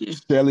 Thank you.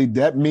 Shelly,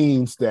 that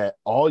means that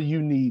all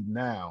you need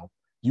now,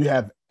 you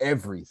have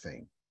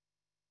everything.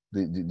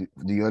 Do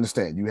you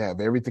understand? You have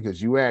everything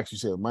because you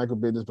said micro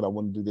business, but I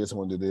want to do this, I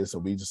want to do this. So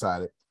we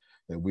decided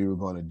that we were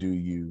going to do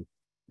you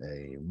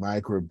a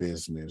micro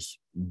business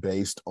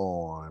based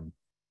on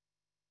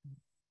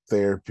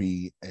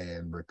therapy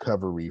and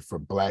recovery for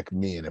Black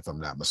men, if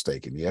I'm not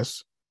mistaken.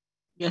 Yes?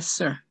 Yes,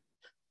 sir.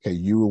 Okay,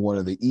 you were one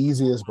of the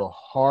easiest but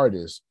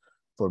hardest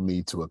for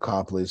me to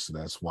accomplish.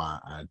 That's why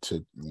I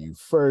took you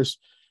first.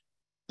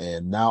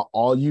 And now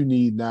all you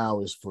need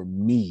now is for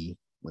me,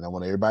 and I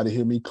want everybody to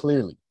hear me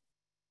clearly.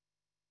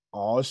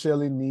 All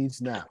Shelly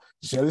needs now.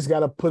 Shelly's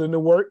got to put in the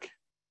work.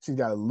 She's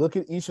got to look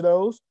at each of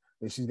those,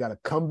 and she's got to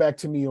come back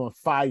to me on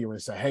fire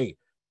and say, hey,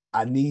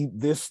 I need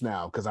this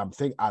now because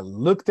I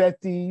looked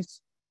at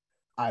these,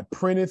 I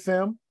printed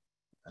them.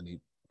 Okay,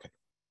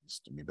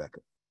 just let me back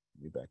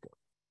up.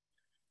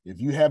 If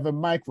you have a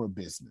micro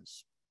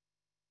business,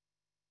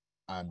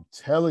 I'm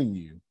telling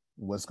you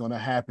what's going to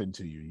happen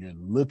to you. You're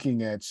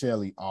looking at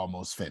Shelly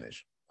almost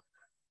finished.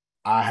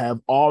 I have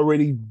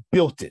already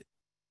built it,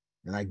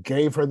 and I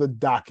gave her the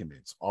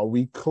documents. Are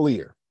we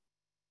clear?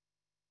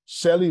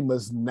 Shelly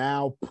must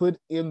now put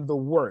in the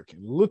work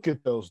and look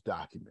at those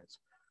documents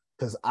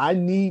because I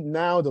need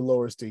now,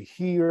 Dolores, to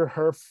hear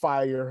her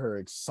fire, her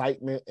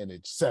excitement, and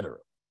etc.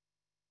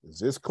 Is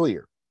this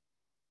clear?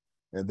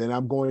 And then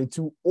I'm going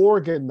to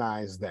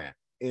organize that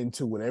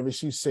into whatever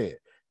she said.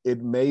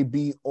 It may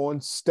be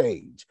on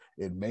stage.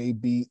 It may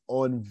be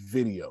on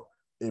video.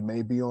 It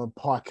may be on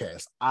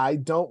podcast. I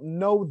don't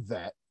know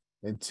that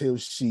until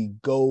she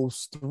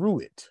goes through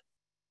it.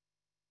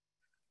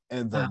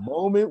 And the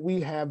moment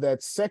we have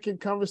that second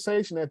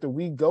conversation after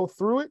we go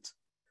through it,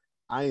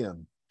 I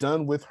am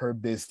done with her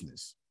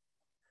business.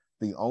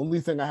 The only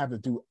thing I have to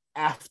do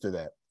after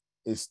that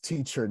is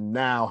teach her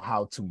now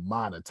how to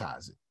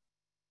monetize it.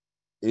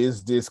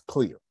 Is this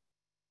clear?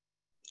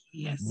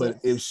 Yes. But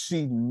if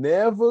she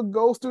never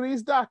goes through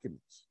these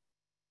documents,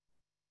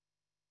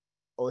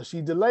 or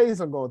she delays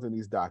on going through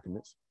these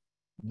documents,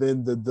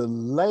 then the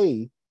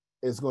delay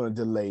is going to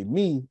delay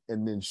me,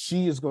 and then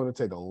she is going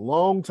to take a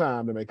long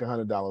time to make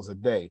 $100 a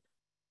day,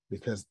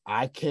 because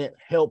I can't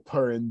help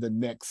her in the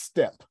next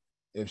step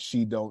if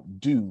she don't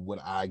do what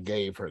I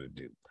gave her to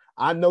do.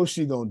 I know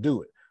she's going to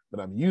do it, but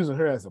I'm using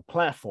her as a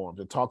platform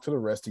to talk to the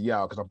rest of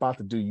y'all, because I'm about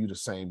to do you the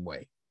same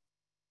way.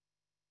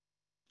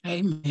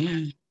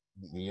 Amen.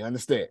 You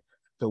understand?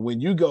 So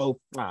when you go,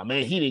 oh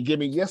man, he didn't give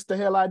me, yes, the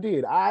hell I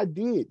did. I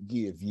did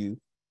give you.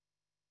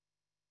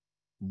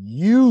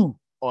 You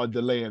are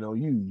delaying on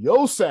you.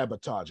 Your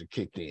sabotager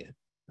kicked in. It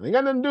ain't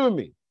got nothing to do with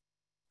me.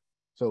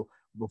 So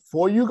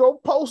before you go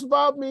post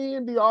about me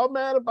and be all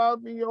mad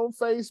about me on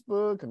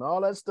Facebook and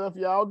all that stuff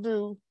y'all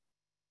do,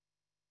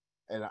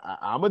 and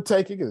I'm going to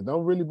take it because it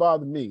don't really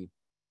bother me.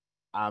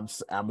 I'm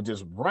going to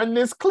just run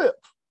this clip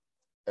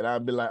and I'll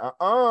be like,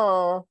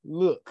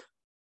 look.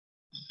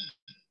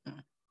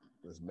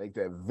 Let's make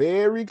that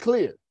very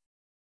clear.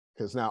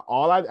 Because now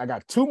I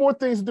got two more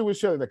things to do with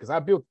Shirley, because I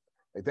built,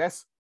 like,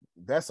 that's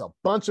a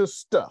bunch of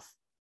stuff,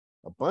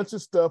 a bunch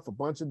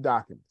of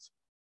documents.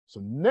 So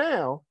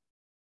now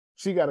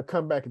she got to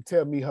come back and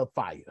tell me her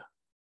fire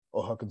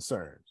or her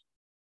concerns.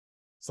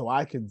 So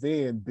I can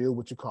then build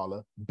what you call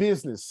a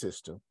business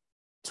system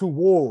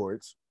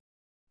towards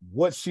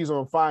what she's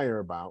on fire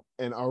about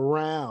and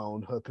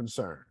around her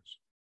concerns.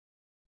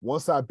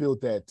 Once I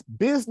build that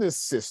business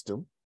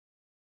system,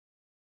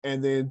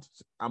 and then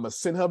I'm going to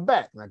send her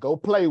back and I go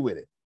play with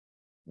it.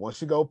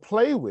 Once you go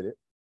play with it,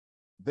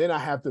 then I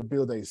have to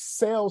build a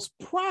sales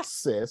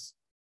process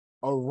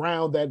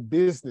around that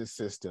business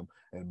system.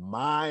 And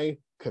my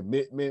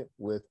commitment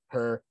with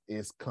her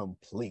is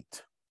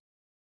complete.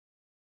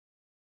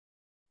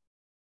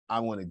 I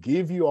want to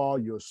give you all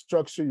your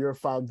structure, your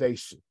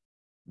foundation.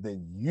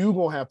 Then you're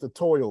going to have to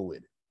toil with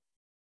it.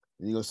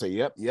 And you're going to say,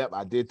 yep,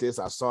 I did this.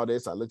 I saw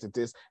this. I looked at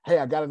this. Hey,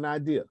 I got an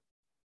idea.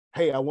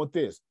 Hey, I want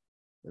this.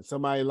 And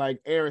somebody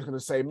like Aaron's going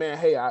to say, man,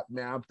 hey,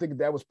 I'm thinking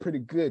that was pretty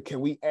good.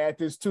 Can we add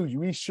this to you?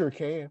 We sure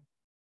can.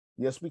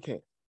 Yes, we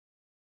can.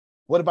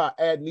 What about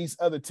adding these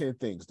other 10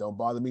 things? Don't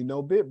bother me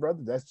no bit, brother.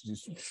 That's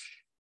just,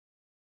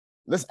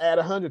 let's add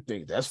 100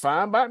 things. That's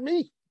fine by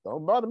me.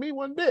 Don't bother me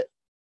one bit.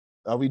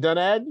 Are we done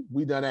adding?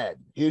 We done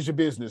adding. Here's your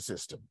business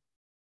system.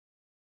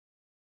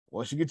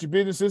 Once you get your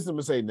business system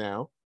and say,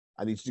 now,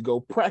 I need you to go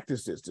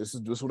practice this. This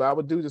is what I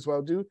would do. This is what I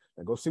would do.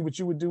 And go see what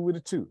you would do with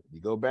it too. You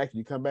go back and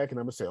you come back and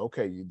I'm going to say,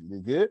 okay, you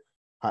good?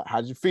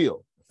 How'd you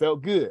feel?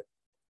 Felt good.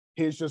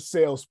 Here's your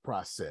sales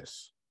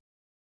process.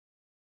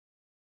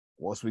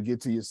 Once we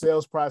get to your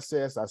sales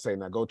process, I say,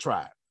 now go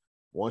try it.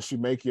 Once you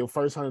make your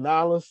first $100,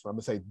 I'm going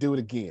to say, do it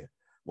again.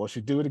 Once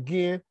you do it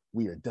again,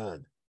 we are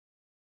done.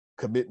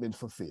 Commitment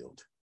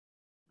fulfilled.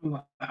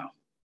 Wow.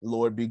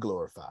 Lord be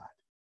glorified.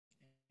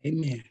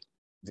 Amen.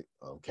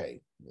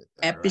 Okay.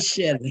 Happy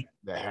Shelley.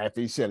 The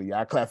happy Shelley.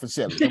 Y'all clap for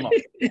Shelley. Come on.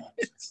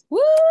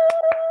 Woo!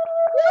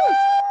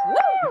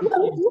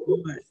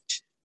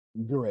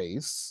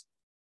 Grace.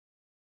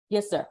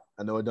 Yes, sir.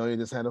 I know Adonia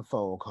just had a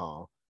phone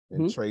call,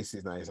 and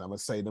Tracy's nice. I'm going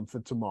to say them for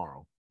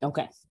tomorrow.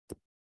 Okay.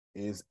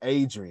 Is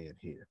Adrian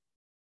here?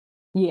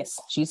 Yes,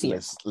 she's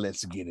here.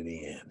 Let's get it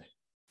in.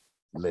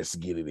 Let's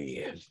get it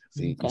in.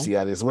 See, okay. You see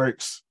how this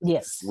works?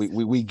 Yes.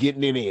 We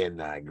getting it in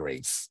now,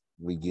 Grace.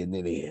 We getting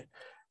it in.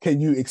 Can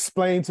you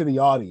explain to the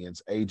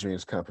audience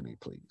Adrian's company,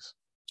 please?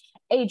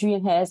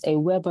 Adrian has a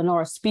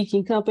webinar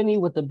speaking company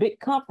with a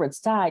big conference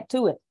tied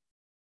to it.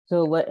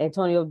 So what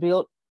Antonio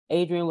built,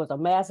 Adrian was a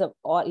massive,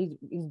 he's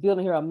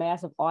building here a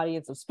massive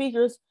audience of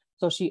speakers.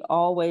 So she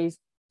always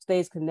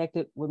stays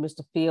connected with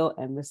Mr. Phil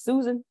and Miss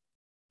Susan.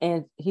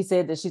 And he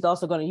said that she's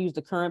also going to use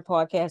the current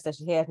podcast that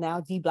she has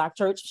now, D Block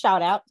Church.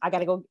 Shout out. I got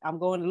to go. I'm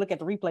going to look at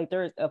the replay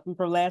Thursday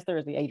from last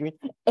Thursday, Adrian.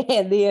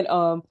 And then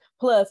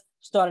plus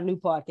start a new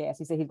podcast.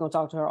 He said he's going to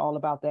talk to her all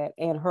about that.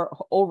 And her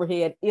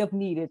overhead, if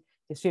needed,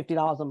 is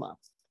 $50 a month.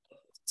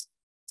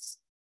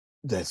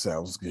 That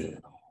sounds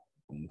good.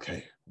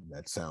 Okay.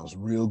 That sounds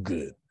real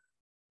good.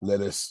 Let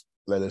us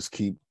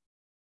keep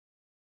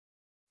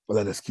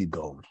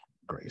going,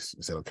 Grace.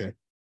 Is that okay?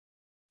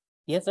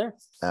 Yes, sir.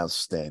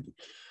 Outstanding.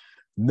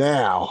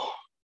 Now,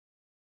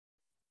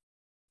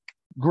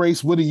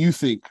 Grace, what do you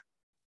think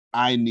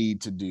I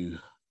need to do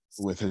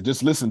with her?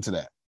 Just listen to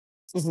that.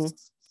 Mm-hmm.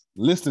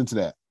 Listen to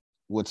that.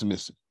 What's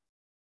missing?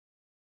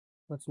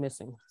 What's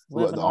missing?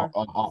 A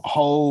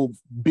whole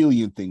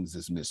billion things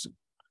is missing.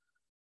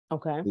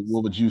 Okay.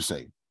 What would you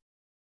say?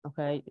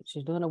 Okay.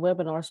 She's doing a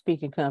webinar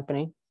speaking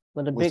company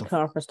with a big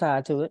conference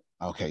tied to it.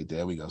 Okay,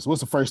 there we go. So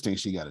what's the first thing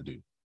she got to do?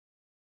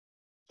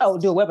 Oh,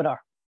 do a webinar.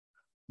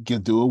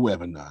 Get through a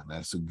webinar.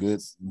 That's a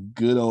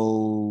good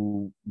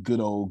old.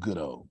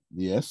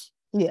 Yes?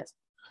 Yes.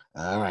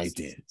 All right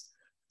then.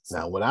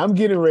 Now, what I'm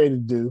getting ready to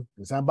do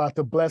is I'm about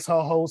to bless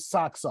her whole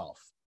socks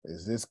off.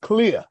 Is this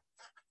clear?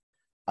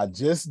 I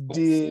just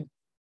did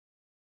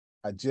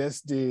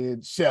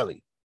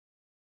Shelly.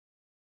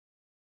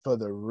 For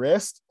the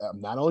rest,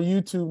 I'm not on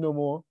YouTube no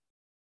more.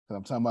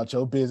 I'm talking about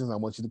your business. I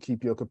want you to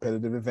keep your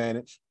competitive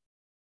advantage.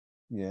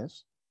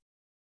 Yes.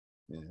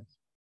 Yes.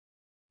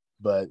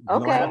 But you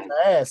don't have to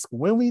ask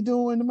when we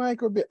doing the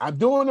micro. I'm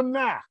doing them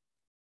now.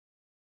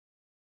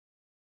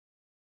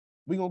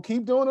 We gonna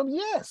keep doing them?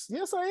 Yes,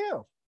 I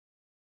am.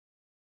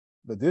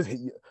 But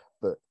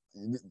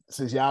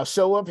since y'all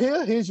show up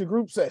here, here's your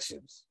group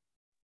sessions.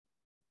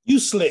 You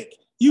slick.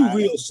 You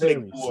real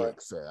slick, boy.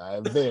 Slick, sir.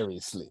 I'm very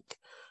slick.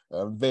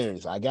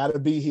 I gotta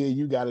be here.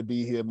 You gotta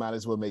be here. Might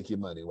as well make your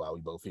money while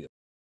we both here.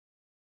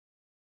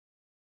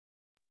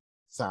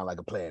 Sound like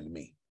a plan to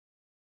me.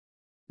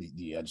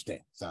 Do you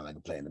understand? Sound like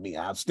a plan to me.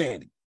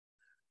 Outstanding.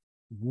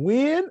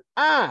 Hold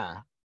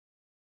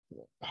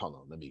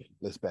on,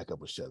 let's back up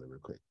with Shelly real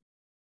quick.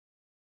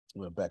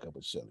 I'm gonna back up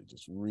with Shelly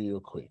just real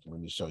quick. Let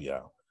me show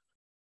y'all.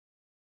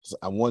 So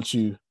I want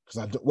you,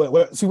 because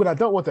what I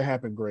don't want to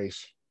happen,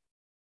 Grace.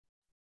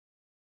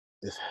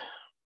 This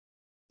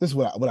is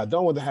what I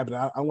don't want to happen.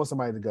 I want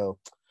somebody to go,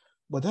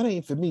 well, that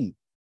ain't for me.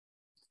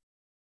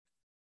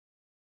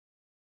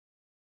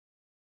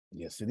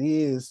 Yes, it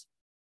is.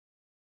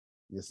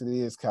 Yes, it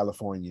is,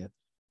 California.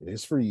 It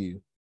is for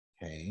you.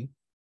 Okay.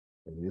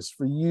 It is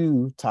for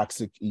you,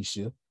 Toxic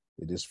Isha.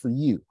 It is for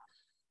you.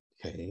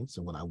 Okay.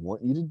 So what I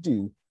want you to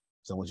do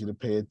is I want you to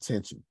pay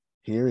attention.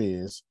 Here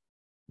is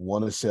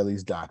one of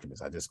Shelly's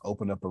documents. I just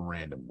opened up a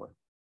random one.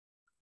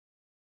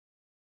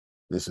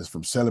 This is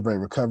from Celebrate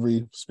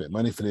Recovery. Spent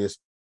money for this.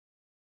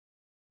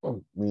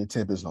 Oh, me and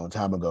Tempest a long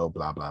time ago,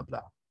 blah, blah,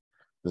 blah.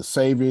 The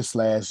Savior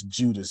 /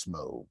 Judas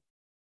mode.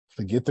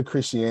 Forget the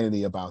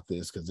Christianity about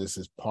this because this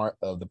is part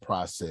of the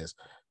process.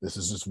 This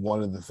is just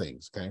one of the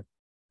things, okay?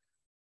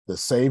 The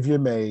Savior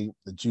made,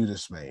 the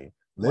Judas made.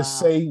 Let's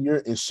say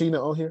is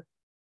Sheena on here?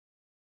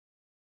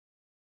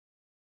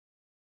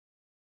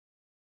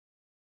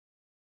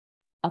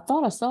 I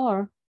thought I saw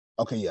her.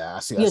 Okay, yeah, I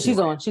see. Yeah, she's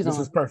on. She's on. This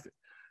is perfect.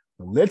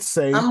 Let's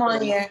say I'm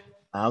on here.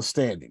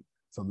 Outstanding.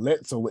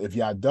 So if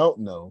y'all don't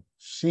know,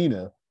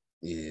 Sheena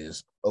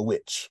is a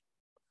witch.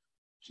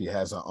 She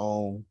has her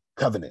own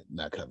convent.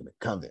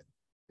 Okay?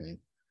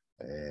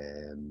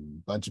 And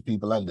a bunch of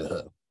people under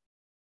her.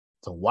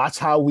 So watch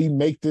how we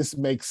make this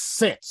make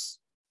sense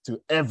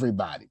to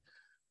everybody.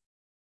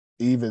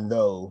 Even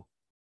though,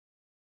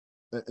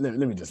 let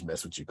me just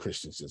mess with you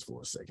Christians just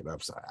for a second. I'm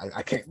sorry.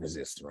 I can't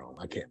resist, Rome.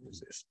 I can't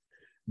resist.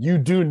 You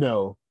do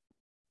know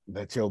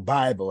that your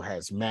Bible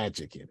has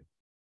magic in it.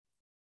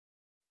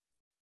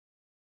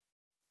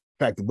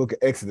 In fact, the book of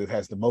Exodus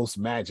has the most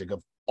magic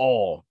of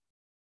all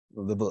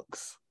of the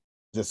books,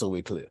 just so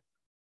we're clear.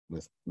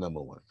 That's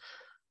number one.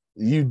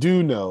 You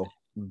do know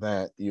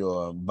that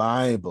your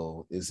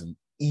Bible is an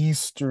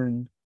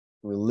Eastern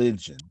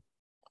religion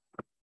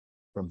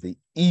from the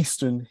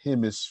Eastern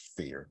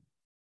Hemisphere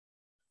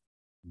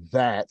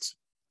that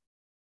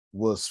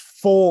was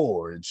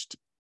forged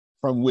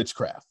from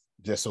witchcraft,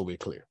 just so we're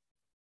clear.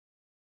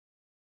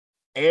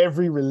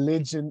 Every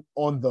religion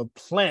on the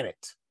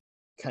planet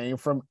came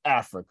from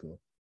Africa,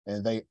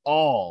 and they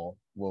all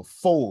were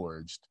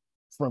forged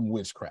from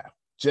witchcraft,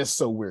 just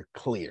so we're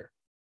clear.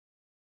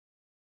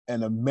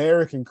 And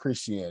American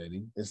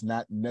Christianity is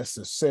not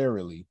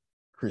necessarily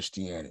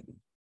Christianity,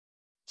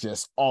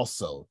 just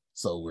also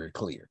so we're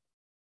clear.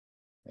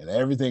 And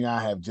everything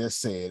I have just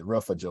said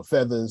ruffled your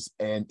feathers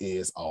and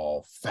is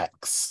all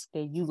facts.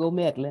 There you go,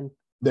 meddling.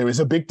 There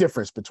is a big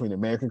difference between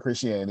American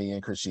Christianity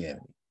and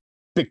Christianity.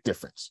 Big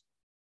difference.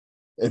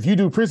 If you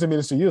do prison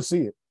ministry, you'll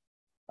see it.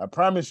 I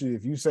promise you,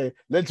 if you say,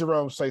 let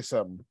Jerome say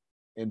something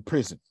in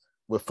prison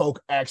where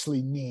folk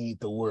actually need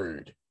the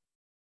word,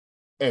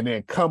 and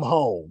then come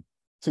home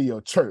to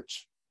your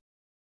church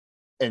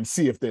and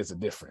see if there's a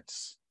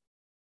difference.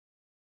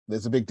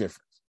 There's a big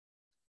difference.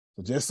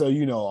 So just so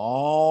you know,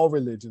 all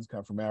religions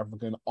come from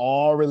Africa, and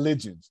all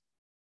religions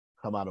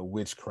come out of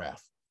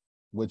witchcraft.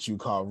 What you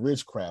call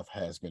witchcraft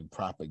has been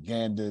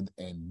propagandized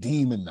and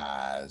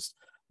demonized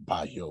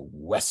by your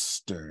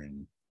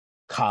Western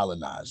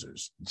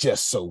colonizers,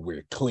 just so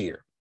we're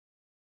clear.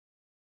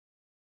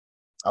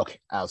 Okay,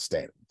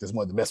 outstanding. Just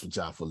wanted to mess with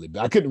y'all for a little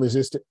bit. I couldn't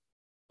resist it.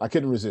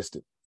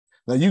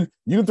 Now you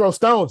can throw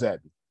stones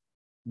at me,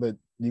 but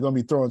you're gonna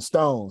be throwing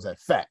stones at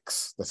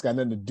facts. That's got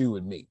nothing to do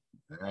with me.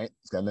 All right,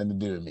 it's got nothing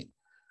to do with me.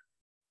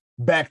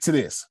 Back to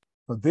this.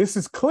 But this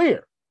is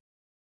clear.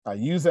 I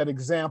use that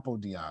example,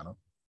 Deanna,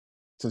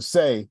 to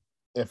say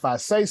if I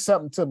say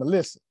something to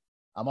Melissa,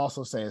 I'm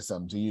also saying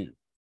something to you.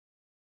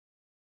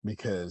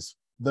 Because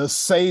the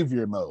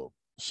Savior mode.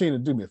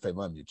 Sheena, do me a favor,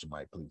 unmute your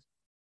mic, please.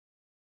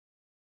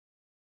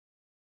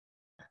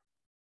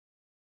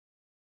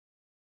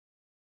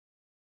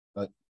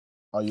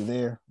 Are you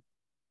there?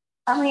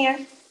 I'm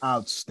here.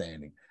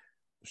 Outstanding.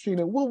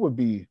 Sheena, what would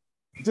be,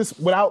 just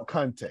without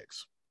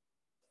context,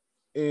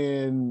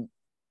 in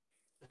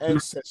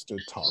ancestor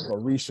talk or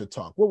Risha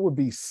talk, what would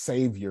be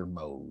savior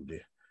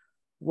mode?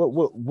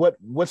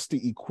 What's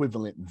the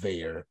equivalent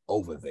there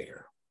over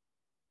there?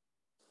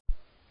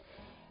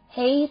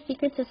 Hey,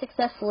 Secrets of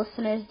Success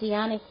listeners,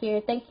 Deanna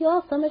here. Thank you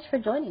all so much for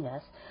joining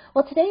us.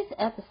 Well, today's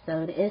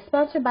episode is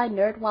sponsored by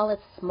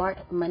NerdWallet's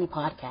Smart Money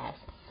Podcast.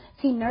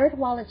 See,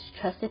 NerdWallet's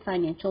trusted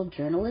financial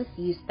journalists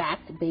use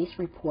fact-based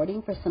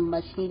reporting for some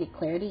much-needed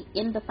clarity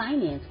in the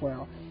finance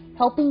world,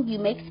 helping you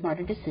make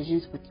smarter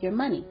decisions with your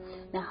money.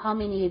 Now, how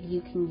many of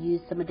you can use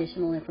some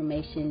additional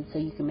information so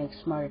you can make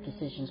smarter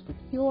decisions with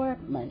your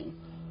money?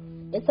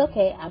 It's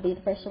okay. I'll be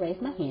the first to raise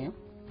my hand.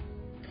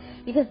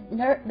 Because the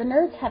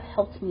nerds have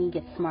helped me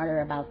get smarter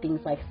about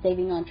things like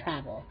saving on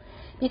travel.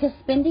 Because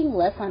spending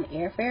less on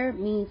airfare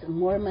means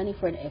more money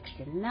for an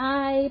extra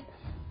night,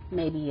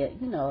 maybe a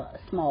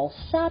small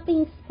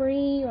shopping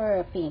spree or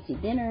a fancy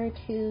dinner or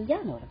two.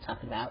 Y'all know what I'm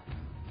talking about.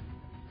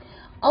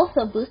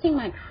 Also, boosting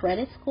my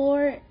credit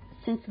score,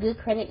 since good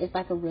credit is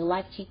like a real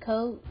life cheat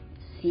code.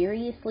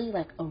 Seriously,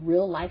 like a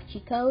real life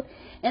cheat code.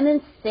 And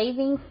then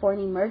saving for an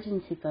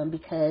emergency fund,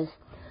 because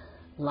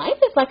life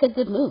is like a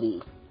good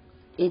movie.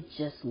 It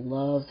just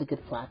loves a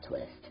good plot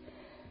twist.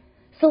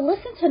 So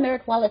listen to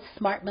NerdWallet's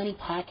Smart Money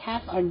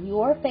Podcast on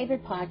your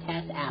favorite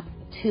podcast app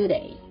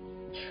today.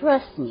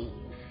 Trust me,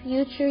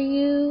 future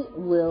you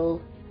will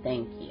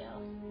thank you.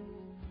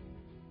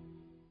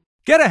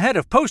 Get ahead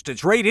of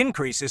postage rate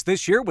increases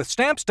this year with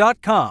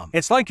Stamps.com.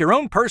 It's like your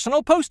own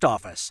personal post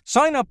office.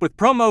 Sign up with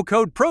promo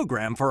code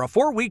PROGRAM for a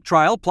 4-week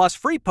trial plus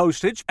free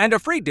postage and a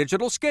free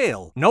digital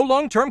scale. No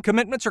long-term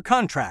commitments or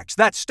contracts.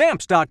 That's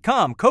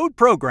Stamps.com, code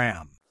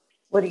PROGRAM.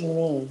 What do you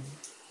mean?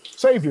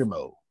 Savior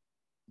mode.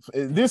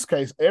 In this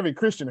case, every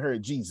Christian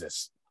heard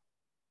Jesus.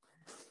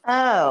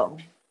 Oh,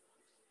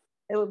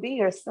 it would be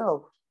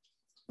yourself.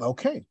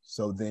 Okay,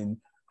 so then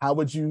how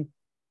would you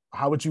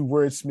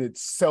wordsmith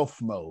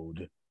self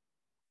mode?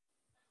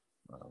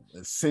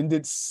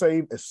 Ascended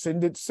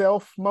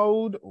self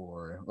mode,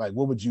 or like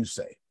what would you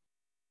say?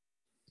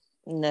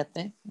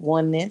 Nothing.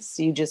 Oneness.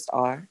 You just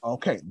are.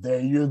 Okay, there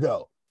you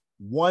go.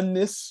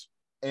 Oneness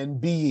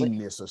and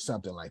beingness, or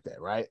something like that,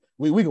 right?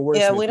 We can wordsmith.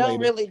 Yeah, we don't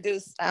later. really do.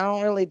 I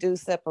don't really do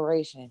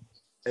separation.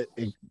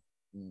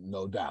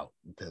 No doubt,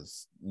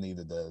 because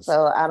neither does.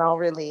 So I don't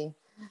really.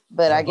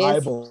 But I guess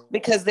Bible.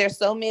 Because there's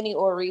so many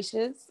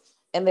Orishas,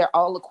 and they're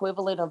all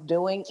equivalent of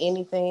doing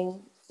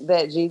anything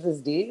that Jesus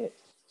did,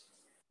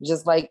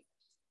 just like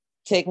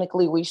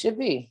technically we should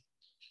be.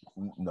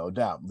 No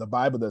doubt. The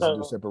Bible doesn't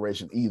do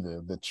separation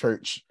either. The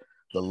church,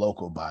 the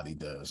local body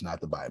does,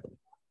 not the Bible.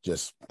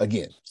 Just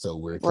again, so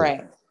we're clear.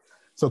 Right.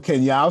 So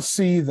can y'all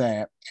see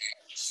that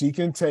she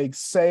can take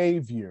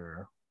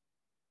savior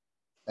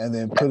and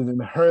then put it in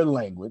her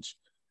language,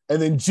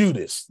 and then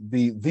Judas,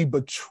 the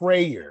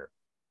betrayer,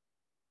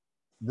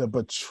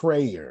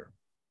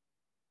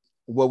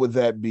 what would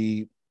that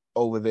be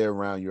over there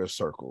around your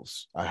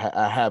circles?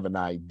 I have an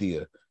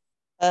idea.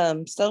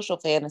 Social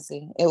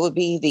fantasy. It would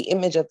be the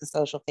image of the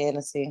social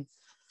fantasy.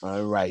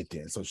 All right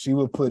then. So she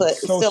would put but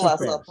social still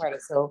also fantasy. a part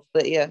of self.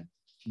 But yeah.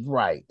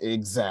 Right,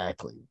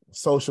 exactly.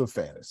 Social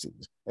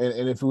fantasies.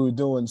 And if we were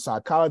doing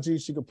psychology,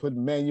 she could put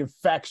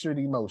manufactured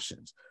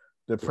emotions,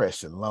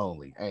 depression,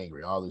 lonely,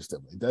 angry, all these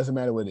stuff. It doesn't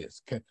matter what it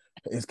is.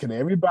 Can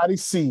everybody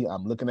see?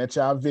 I'm looking at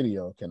y'all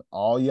video. Can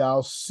all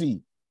y'all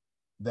see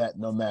that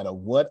no matter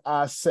what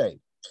I say,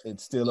 it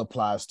still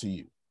applies to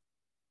you?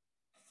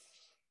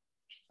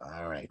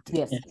 All right.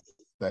 Then. Yes.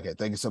 Okay,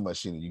 thank you so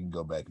much, Sheena. You can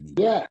go back and mute.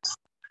 Yes.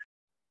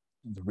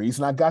 The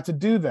reason I got to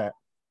do that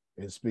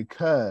is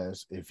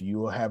because if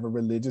you have a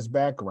religious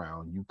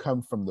background, you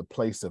come from the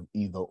place of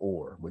either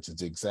or, which is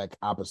the exact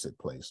opposite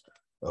place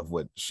of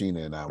what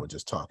Sheena and I were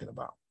just talking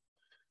about.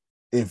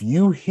 If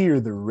you hear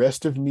the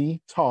rest of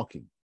me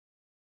talking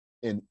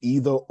in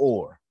either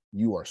or,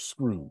 you are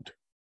screwed,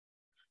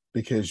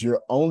 because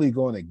you're only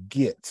going to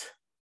get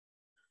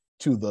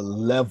to the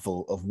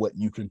level of what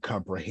you can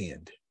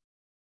comprehend.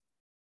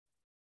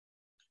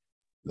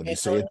 Let me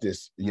say it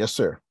this. Yes,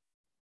 sir.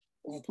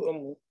 I'm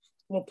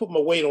gonna put my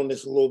weight on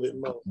this a little bit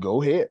more.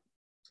 Go ahead.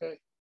 Okay.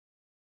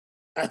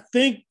 I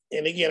think,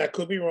 and again, I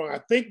could be wrong. I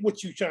think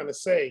what you're trying to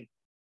say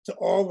to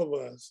all of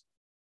us,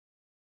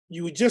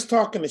 you were just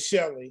talking to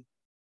Shelly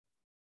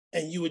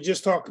and you were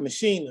just talking to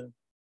Sheena,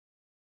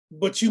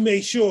 but you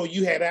made sure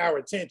you had our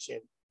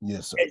attention.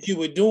 Yes, sir. As you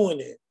were doing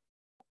it.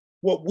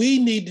 What we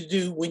need to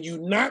do when you're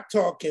not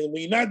talking,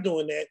 when you're not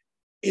doing that,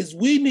 is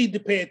we need to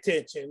pay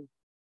attention,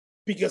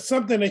 because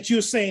something that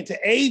you're saying to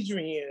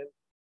Adrian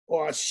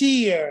or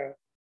Shia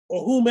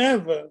or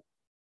whomever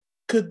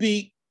could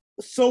be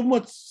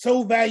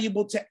so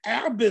valuable to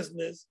our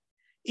business,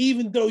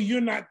 even though you're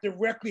not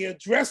directly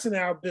addressing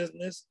our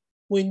business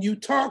when you're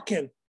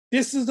talking.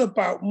 This is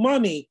about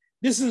money.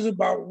 This is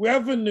about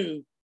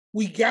revenue.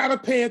 We gotta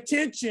pay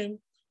attention,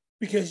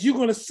 because you're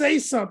gonna say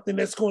something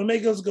that's gonna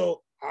make us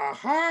go,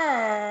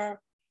 aha,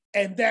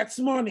 and that's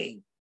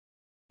money.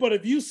 But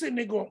if you sitting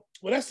there going,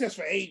 well, that's just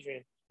for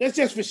Adrian, that's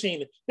just for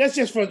Sheena, that's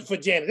just for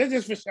Janet, that's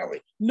just for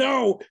Shelly.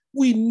 No,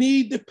 we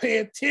need to pay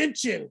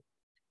attention,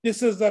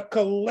 This is a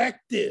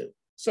collective.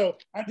 So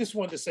I just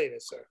wanted to say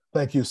this, sir.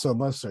 Thank you so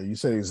much, sir. You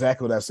said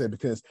exactly what I said,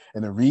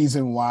 and the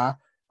reason why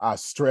I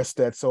stress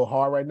that so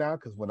hard right now,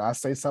 because when I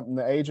say something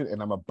to Adrian,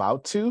 and I'm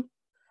about to,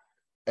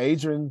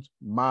 Adrian's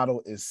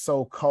model is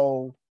so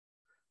cold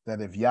that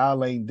if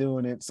y'all ain't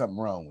doing it, something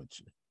wrong with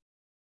you.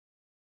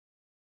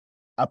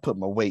 I put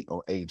my weight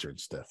on Adrian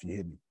stuff. You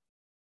hear me?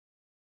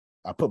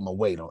 I put my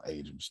weight on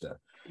Adrian stuff.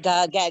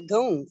 God got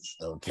goons.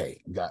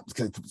 Okay.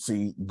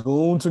 See,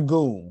 goon to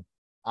goon,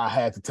 I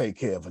had to take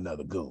care of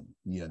another goon.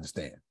 You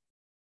understand?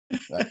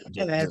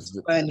 That's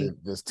funny.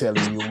 Just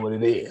telling you what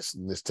it is.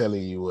 Just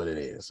telling you what it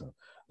is. So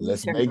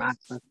let's make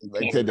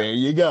okay, there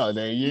you go.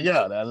 There you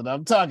go. That's what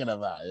I'm talking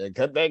about.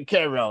 Cut that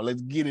camera on.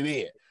 Let's get it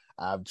in.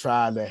 I'm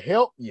trying to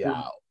help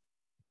y'all.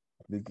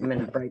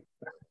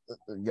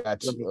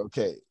 Got you.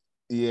 Okay.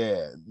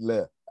 Yeah.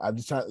 Look, I'm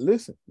just trying.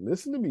 Listen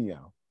to me,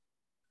 y'all.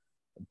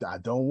 I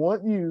don't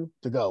want you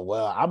to go,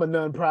 well, I'm a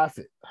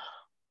nonprofit.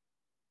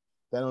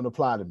 That don't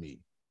apply to me.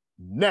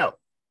 No.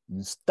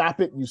 You stop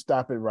it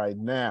right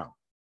now.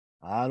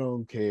 I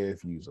don't care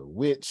if you're a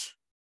witch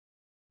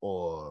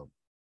or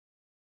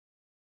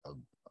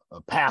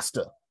a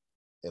pastor.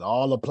 It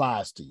all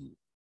applies to you.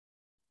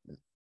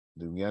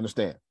 Do you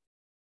understand?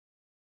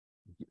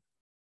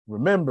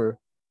 Remember,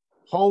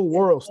 whole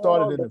world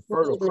started in the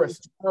Fertile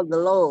Crescent. Of the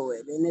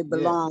Lord, and it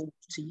belongs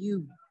to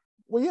you.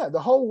 Well, yeah, the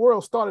whole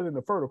world started in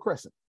the Fertile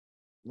Crescent.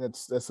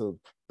 That's a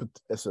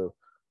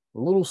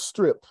little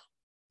strip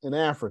in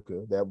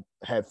Africa that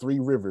had 3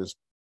 rivers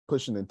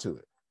pushing into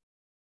it,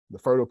 the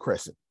Fertile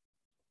Crescent.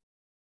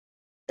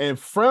 And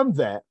from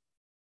that,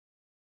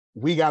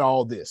 we got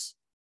all this.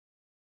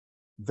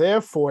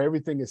 Therefore,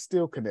 everything is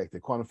still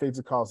connected. Quantum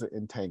physics calls it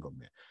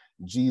entanglement.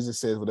 Jesus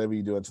says, whatever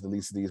you do unto the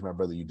least of these, my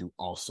brother, you do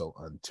also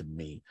unto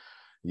me.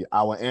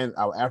 Our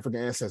African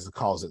ancestors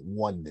calls it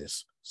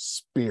oneness,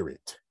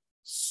 spirit,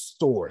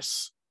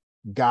 source,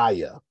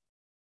 Gaia.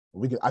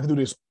 I could do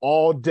this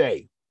all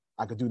day.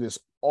 I could do this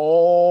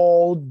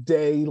all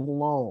day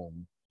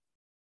long.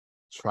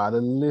 Try to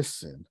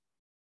listen,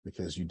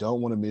 because you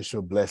don't want to miss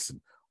your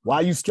blessing. Why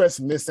are you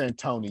stressing, Miss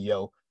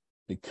Antonio?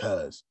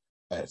 Because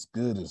as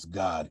good as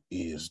God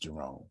is,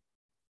 Jerome,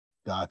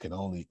 God can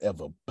only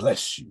ever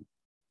bless you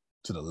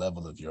to the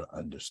level of your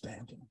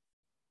understanding.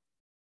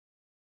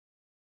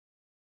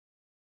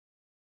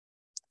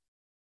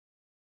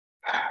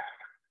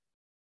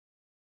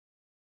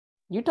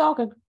 You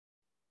talking?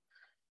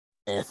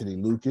 Anthony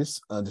Lucas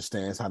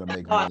understands how to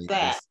make money.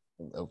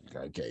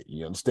 Okay,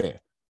 you understand.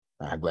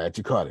 I'm glad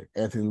you caught it.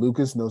 Anthony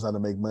Lucas knows how to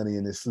make money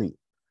in his sleep.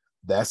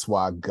 That's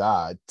why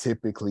God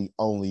typically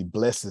only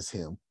blesses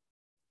him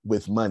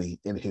with money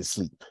in his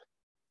sleep.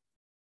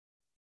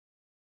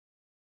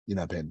 You're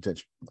not paying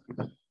attention.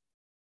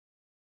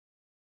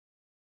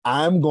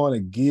 I'm going to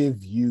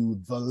give you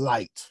the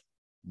light.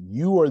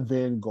 You are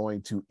then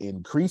going to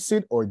increase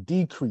it or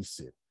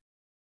decrease it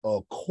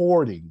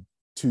according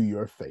to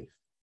your faith.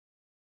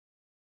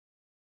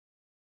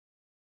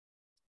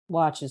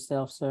 Watch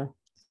yourself, sir.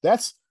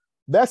 That's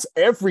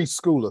every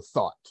school of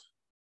thought.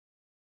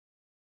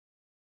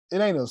 It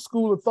ain't a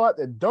school of thought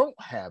that don't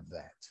have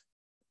that.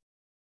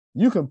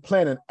 You can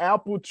plant an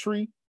apple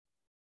tree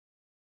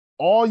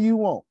all you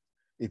want.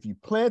 If you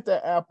plant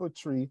that apple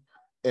tree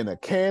in a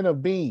can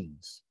of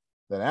beans,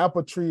 that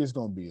apple tree is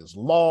going to be as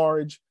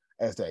large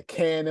as that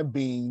can of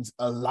beans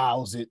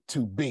allows it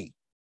to be.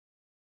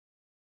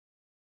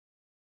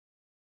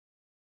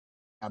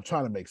 I'm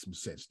trying to make some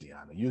sense,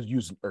 Deanna. You're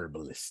using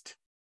herbalist.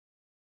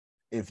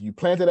 If you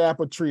plant that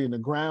apple tree in the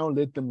ground,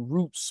 let them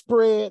roots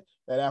spread,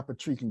 that apple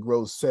tree can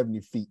grow 70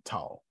 feet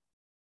tall.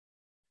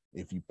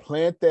 If you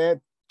plant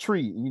that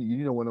tree,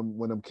 you know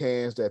when them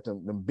cans,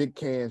 them big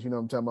cans, you know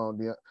what I'm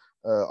talking about,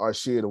 are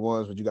shit, the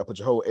ones where you got to put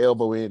your whole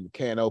elbow in the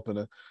can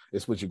opener.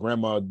 It's what your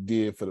grandma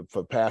did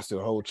for pastor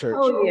the whole church.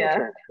 Oh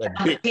yeah, that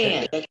big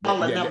can.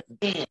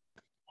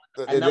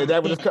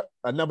 That was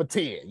a number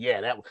 10.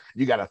 Yeah, that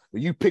you gotta,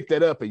 you pick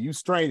that up and you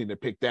strain it to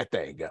pick that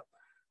thing up.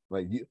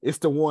 Like it's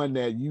the one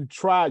that you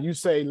try, you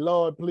say,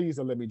 Lord, please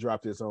don't let me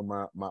drop this on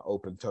my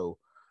open toe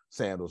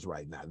sandals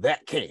right now.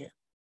 That can.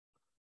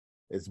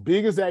 As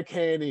big as that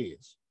can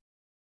is,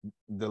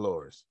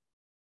 Dolores,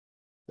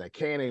 that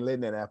can ain't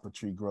letting that apple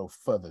tree grow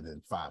further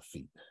than 5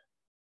 feet.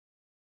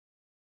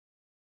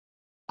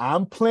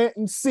 I'm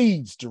planting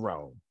seeds,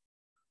 Jerome.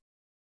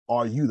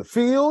 Are you the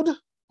field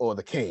or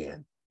the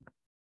can?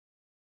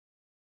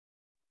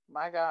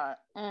 My God.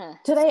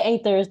 Today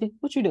ain't Thursday.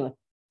 What you doing?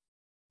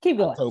 Keep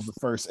going. October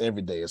 1st,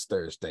 every day is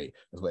Thursday.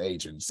 That's what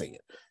Adrian said.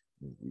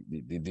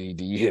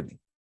 Do you hear me?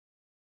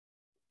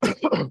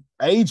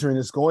 Adrian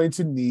is going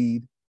to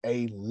need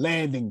a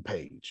landing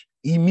page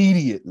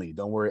immediately.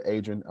 Don't worry,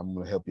 Adrian. I'm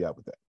going to help you out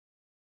with that.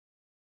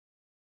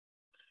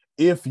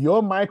 If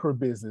your micro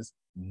business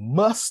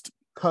must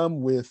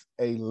come with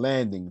a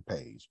landing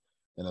page,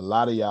 and a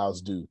lot of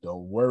y'all's do,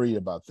 don't worry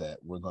about that.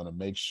 We're going to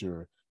make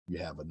sure you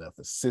have enough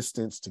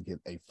assistance to get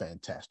a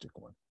fantastic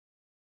one.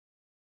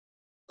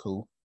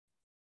 Cool?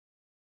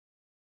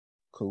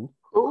 Cool.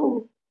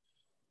 Ooh.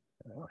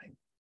 All right.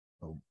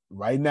 So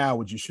right now,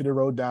 what you should have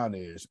wrote down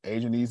is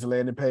Adrian needs a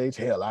landing page.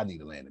 Hell, I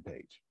need a landing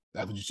page.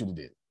 That's what you should have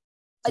did.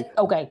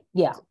 Okay,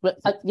 yeah,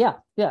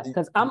 yeah,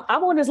 because I'm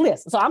on this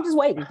list, so I'm just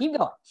waiting. Keep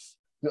going.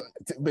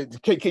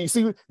 But can you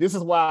see? This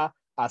is why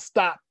I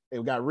stopped.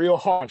 It got real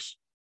harsh,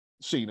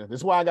 Sheena. This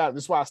is why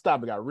I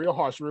stopped. It got real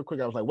harsh real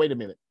quick. I was like, wait a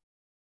minute.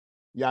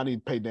 Y'all need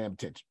to pay damn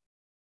attention.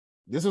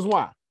 This is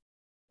why.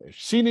 If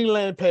she need a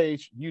landing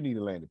page, you need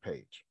a landing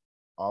page.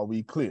 Are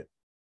we clear?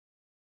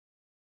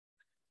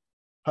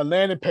 Her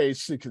landing page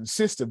should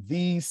consist of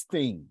these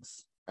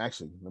things.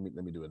 Actually, let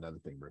me do another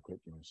thing real quick.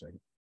 Give me a second.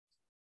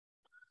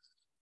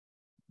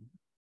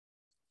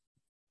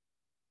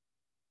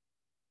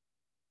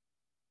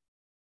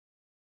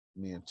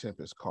 Me and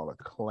Tempest call a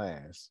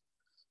class.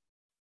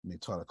 Me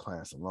taught a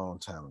class a long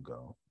time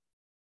ago.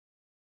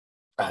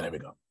 There we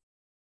go.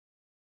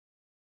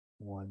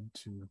 1,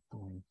 2, 3,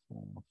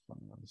 4, 5,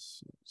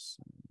 6,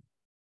 7.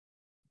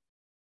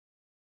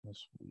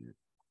 That's weird.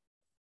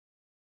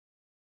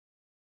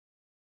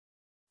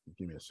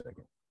 Give me a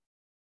second.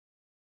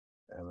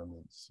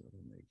 Elements of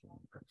making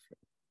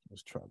perfect.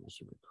 Let's try this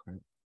real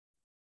quick.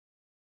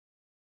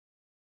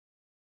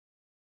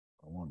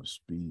 I want to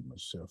speed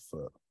myself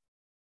up.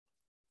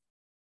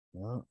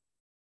 Yeah. All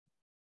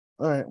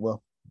right.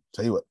 Well,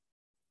 tell you what.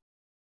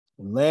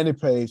 Landing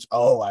page.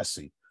 Oh, I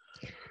see.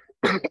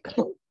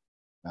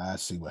 I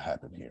see what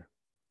happened here.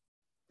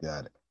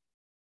 Got it.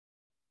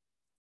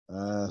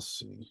 I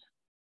see.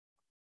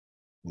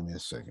 Give me a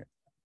second.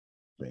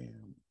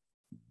 Bam.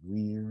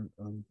 Weird.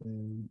 And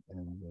then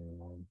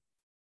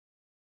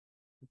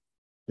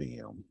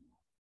bam.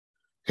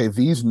 Okay,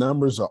 these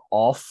numbers are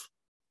off,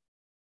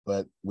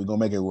 but we're gonna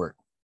make it work.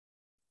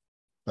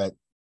 But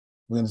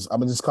I'm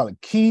gonna just call it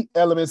key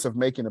elements of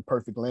making a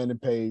perfect landing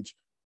page.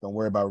 Don't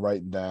worry about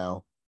writing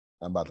down.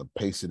 I'm about to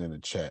paste it in the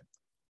chat,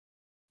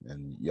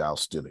 and y'all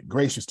steal it.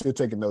 Grace, you're still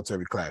taking notes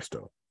every class,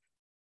 though.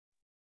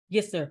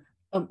 Yes, sir.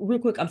 Real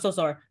quick, I'm so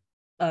sorry.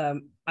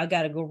 I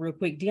gotta go real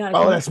quick. Deanna.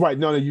 Oh, that's right.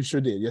 No, you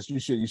sure did. Yes, you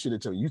should. You should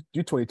have told me.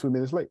 You're 22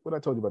 minutes late. What I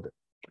told you about that?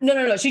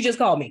 No. She just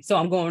called me, so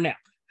I'm going now.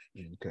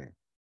 Okay.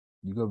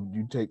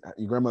 You take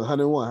your grandmother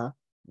 101, huh?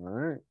 All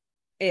right.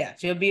 Yeah,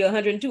 she'll be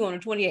 102 on the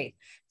 28th.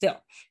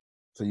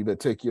 So you better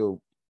take your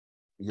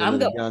I'm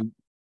little going. young.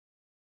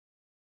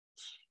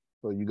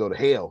 So you go to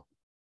hell.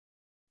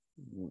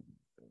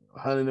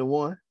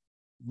 101,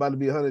 about to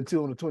be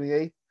 102 on the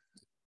 28th.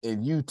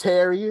 And you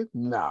tarrying?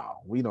 No,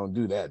 we don't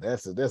do that.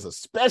 That's a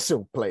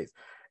special place.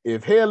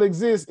 If hell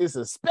exists, it's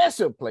a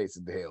special place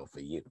in hell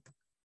for you.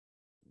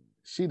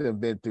 She done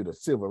been through the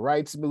civil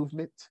rights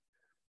movement,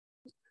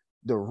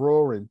 the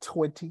roaring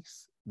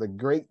 20s, the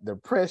Great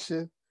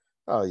Depression.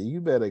 Oh, you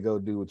better go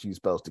do what you're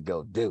supposed to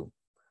go do.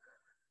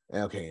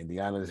 Okay, and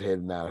Deanna's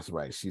heading now. That's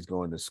right. She's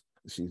got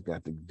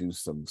to do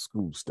some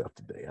school stuff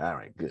today. All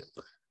right, good.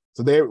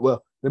 So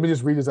let me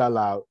just read this out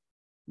loud.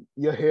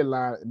 Your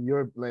headline,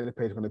 your landing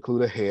page is going to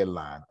include a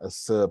headline, a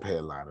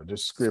sub-headline, a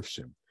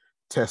description,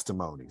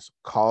 testimonies,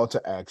 call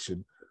to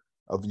action.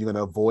 You're going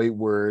to avoid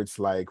words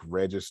like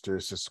register,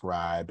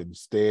 subscribe.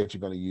 Instead, you're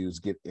going to use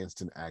get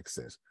instant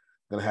access.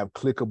 You're going to have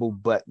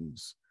clickable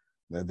buttons.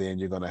 And then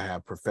you're going to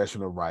have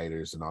professional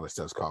writers and all this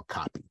stuff's called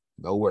copy.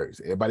 No worries.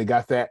 Everybody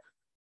got that?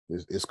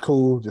 It's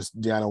cool. Just,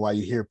 Gianna, while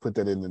you're here, put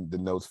that in the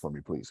notes for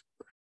me, please.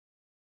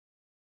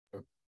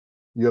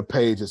 Your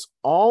page is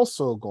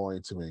also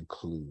going to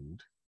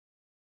include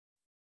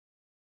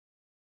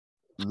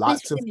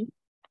lots of.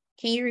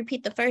 Can you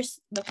repeat the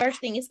first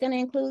thing it's going to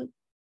include?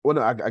 Well,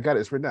 no, I got it.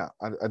 It's written out.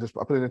 I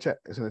put it in the chat.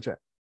 It's in the chat.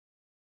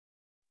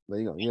 There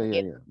you go.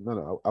 Yeah.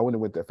 No, I wouldn't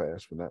have went that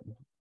fast for that.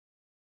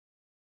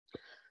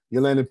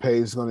 Your landing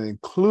page is going to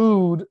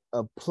include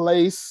a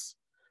place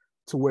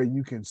to where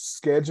you can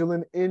schedule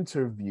an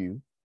interview.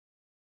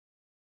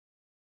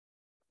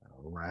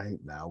 All right,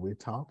 now we're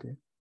talking.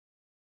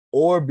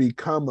 Or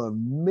become a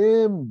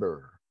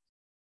member.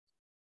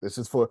 This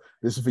is for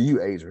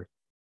you, Adrian.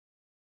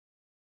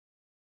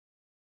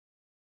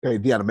 Okay,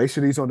 Deanna, make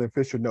sure these are on the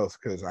official notes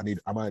because I'm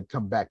gonna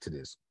come back to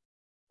this.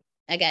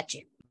 I got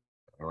you.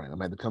 All right, I'm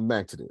going to come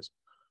back to this.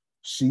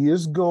 She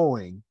is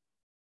going,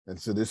 and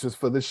so this is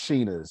for the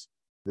Sheenas.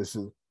 This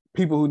is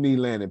people who need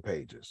landing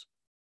pages.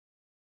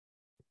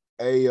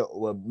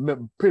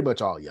 Pretty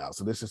much all y'all.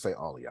 So let's just say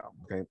all of y'all.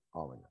 Okay,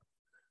 all of y'all.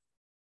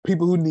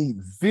 People who need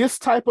this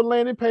type of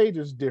landing page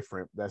is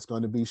different. That's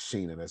going to be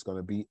Sheena. That's going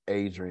to be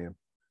Adrian.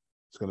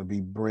 It's going to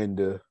be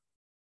Brenda.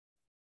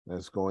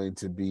 That's going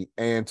to be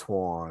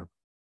Antoine.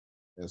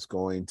 That's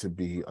going to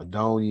be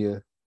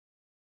Adonia,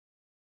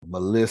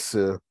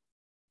 Melissa,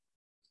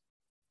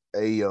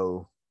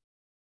 Ayo,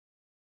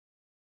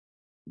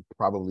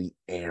 probably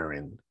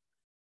Aaron,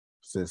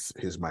 since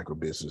his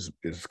microbusiness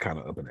is kind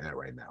of up in the air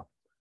right now.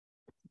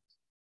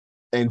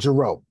 And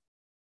Jerome.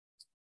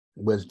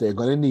 What they're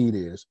going to need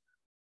is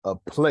a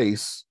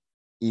place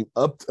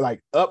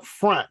up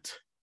front,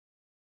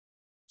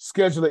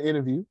 schedule an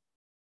interview,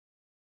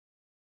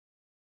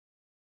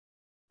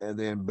 and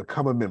then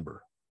become a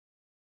member.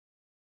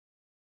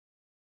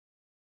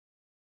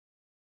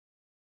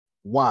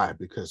 Why?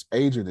 Because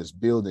Adrian is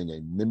building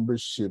a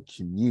membership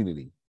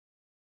community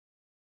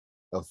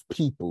of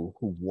people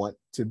who want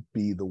to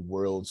be the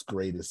world's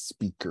greatest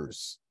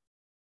speakers.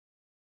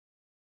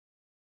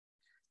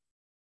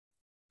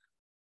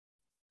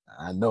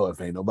 I know if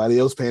ain't nobody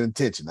else paying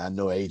attention, I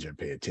know Adrian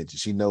paying attention.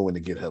 She know when to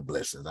get her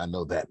blessings. I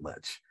know that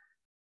much.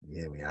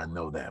 Yeah, I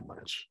know that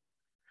much.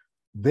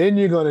 Then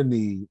you're going to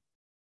need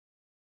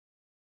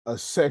a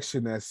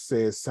section that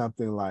says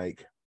something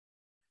like,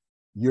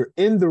 you're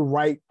in the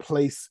right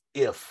place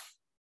if,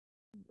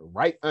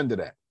 right under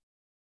that.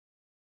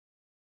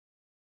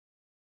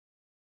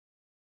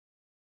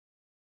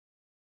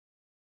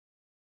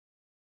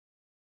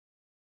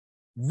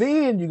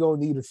 Then you're going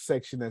to need a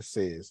section that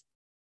says,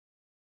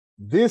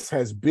 this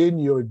has been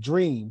your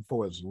dream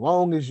for as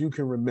long as you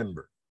can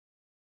remember.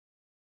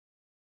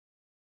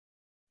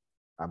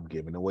 I'm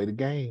giving away the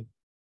game.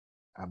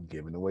 I'm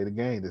giving away the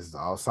game. This is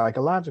all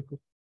psychological.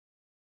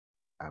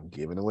 I'm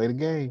giving away the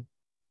game.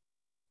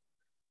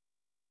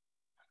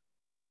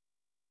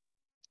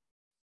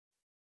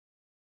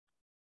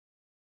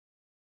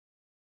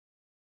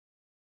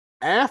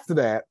 After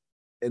that,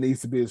 it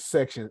needs to be a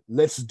section,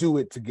 let's do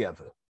it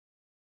together.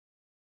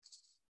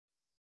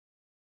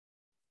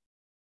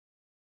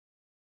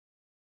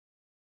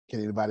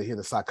 Can anybody hear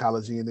the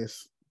psychology in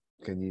this?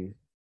 Can you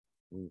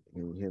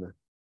hear that?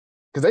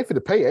 Because they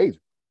finna pay Adrian.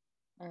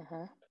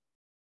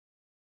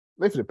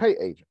 They finna pay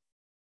Adrian.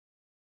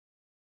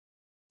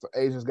 So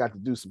Adrian's got to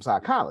do some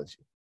psychology.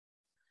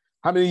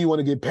 How many of you want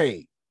to get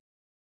paid?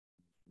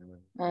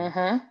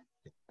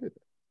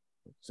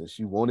 Since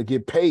you want to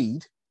get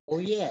paid. Oh,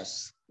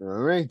 yes. All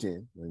right,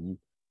 then.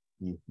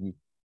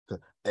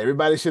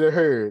 Everybody should have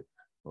heard,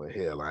 well,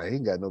 hell, I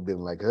ain't got no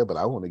business like her, but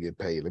I want to get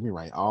paid. Let me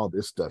write all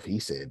this stuff he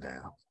said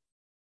down.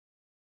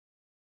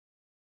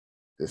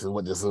 This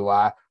is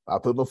why I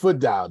put my foot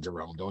down,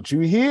 Jerome. Don't you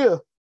hear?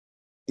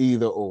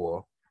 Either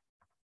or.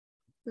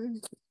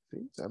 See,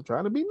 I'm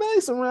trying to be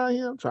nice around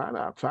here. I'm trying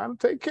to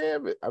take care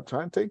of it. I'm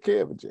trying to take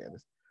care of it,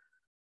 Janice.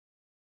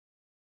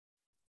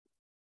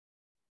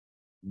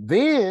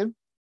 Then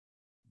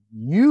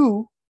no.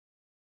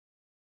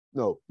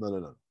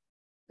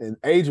 In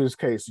Adrian's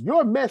case,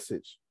 your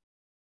message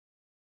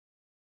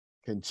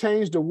can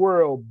change the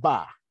world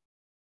by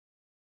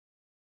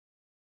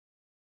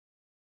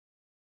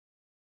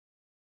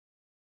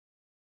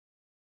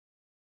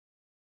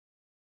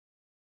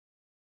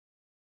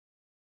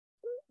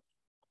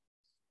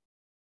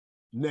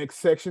next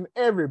section.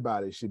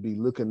 Everybody should be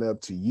looking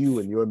up to you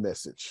and your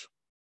message.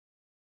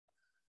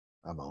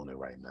 I'm on it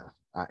right now.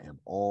 I am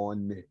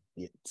on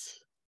it.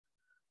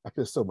 I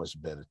feel so much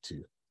better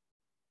too.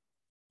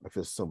 I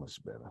feel so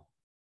much better.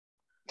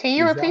 Can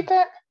you repeat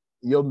that?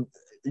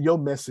 Your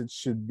message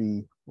should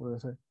be, what did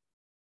I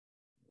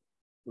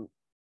say?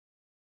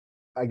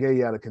 I gave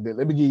you out of condition.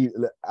 Let me give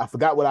you, I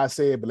forgot what I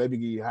said, but let me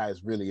give you how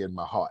it's really in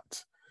my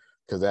heart.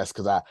 Because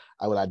I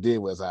what I did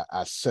was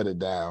I shut it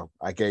down.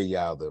 I gave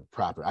y'all the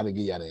proper, I didn't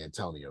give y'all the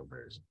Antonio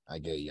version. I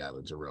gave y'all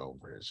the Jerome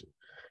version.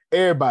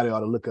 Everybody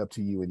ought to look up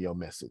to you in your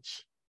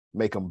message.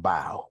 Make them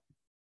bow.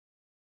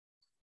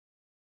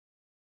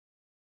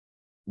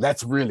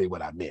 That's really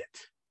what I meant.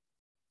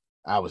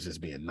 I was just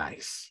being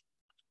nice.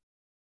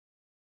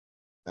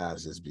 I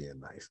was just being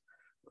nice.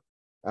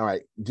 All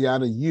right,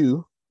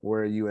 Deanna,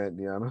 where are you at,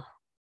 Deanna?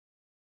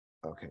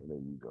 Okay, there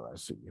you go. I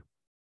see you.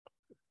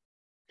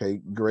 Okay,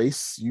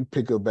 Grace, you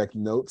pick up back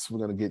notes. We're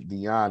going to get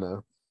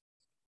Deanna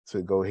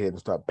to go ahead and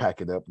start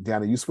packing up.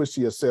 Deanna, you switch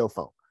to your cell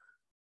phone.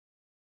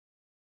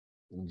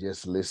 And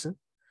just listen.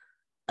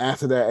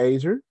 After that,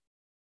 Adrian.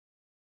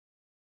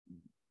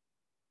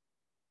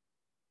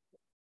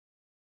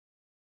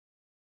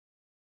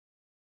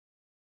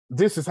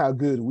 This is how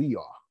good we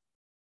are.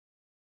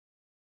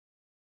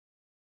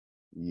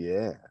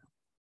 Yeah.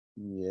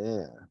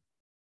 Yeah.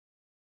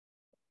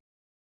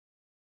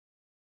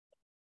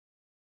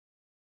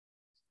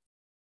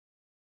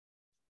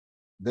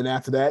 Then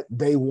after that,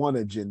 day 1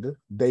 agenda,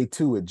 day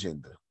 2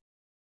 agenda.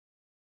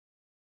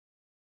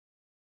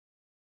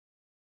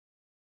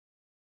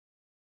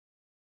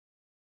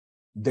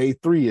 Day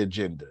 3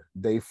 agenda,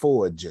 day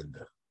 4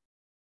 agenda.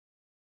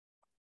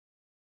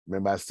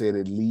 Remember I said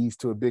it leads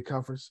to a big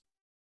conference?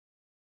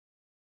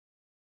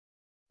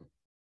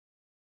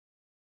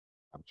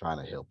 I'm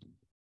trying to help you.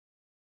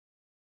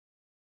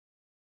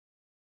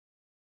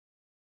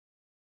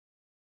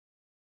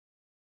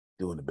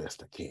 Doing the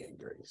best I can,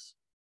 Grace.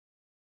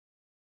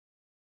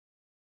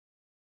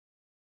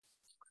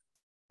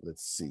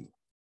 Let's see.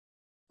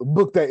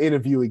 Book that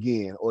interview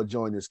again or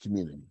join this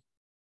community.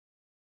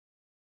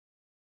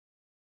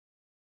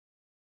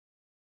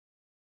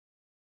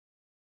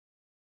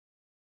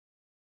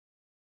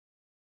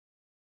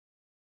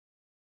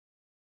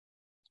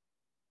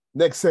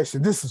 Next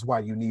session, this is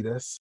why you need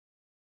us.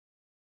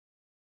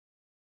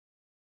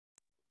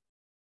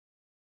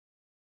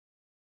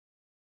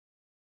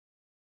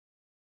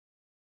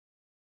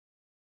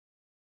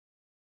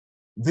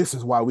 This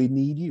is why we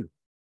need you.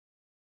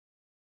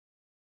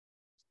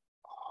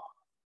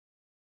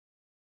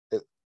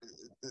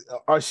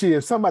 or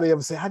if somebody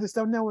ever say, I just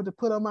don't know what to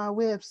put on my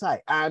website,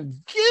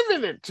 I'm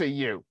giving it to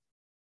you.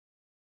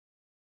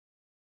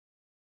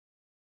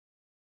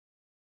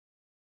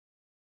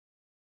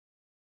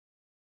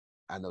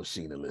 I know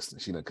Sheena listening.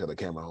 Sheena cut her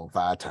camera on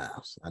 5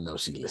 times. I know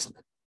she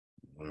listening.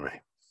 All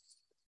right.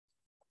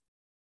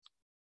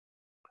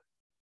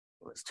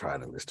 Let's try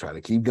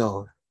to keep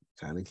going.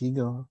 Trying to keep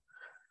going.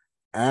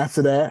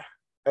 After that,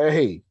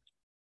 hey,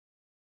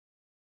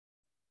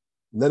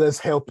 let us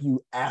help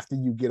you after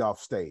you get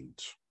off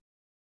stage.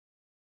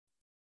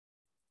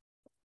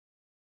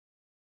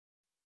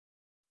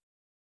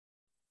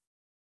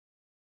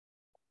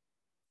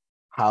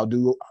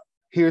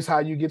 Here's how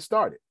you get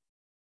started.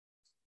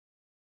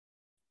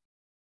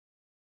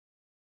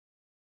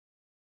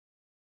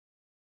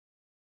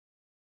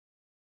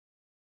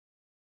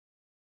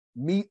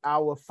 Meet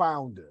our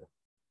founder.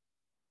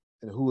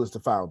 And who is the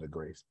founder,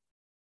 Grace?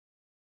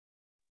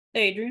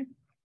 Adrian.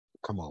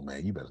 Come on,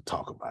 man. You better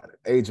talk about it.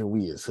 Adrian,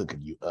 we is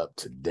hooking you up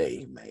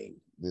today, man.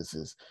 This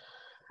is,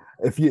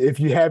 if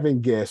you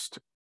haven't guessed,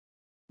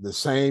 the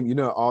same,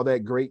 all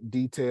that great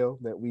detail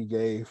that we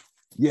gave.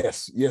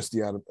 Yes,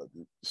 Deanna.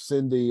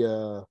 Cindy,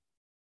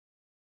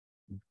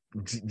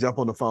 jump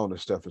on the phone and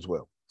stuff as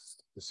well.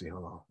 Let's see,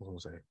 hold on. What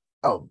was I saying?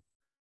 Oh,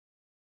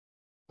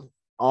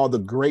 all the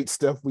great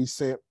stuff we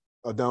sent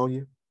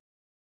Adonia,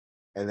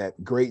 and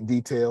that great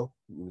detail,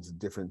 it was a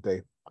different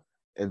day.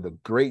 And the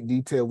great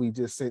detail we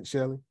just sent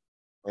Shelly,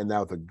 and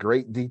now the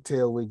great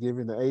detail we're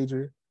giving to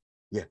Adrian,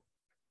 yeah,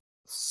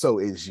 so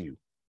is you.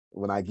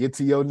 When I get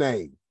to your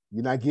name,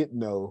 you're not getting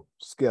no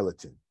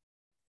skeleton.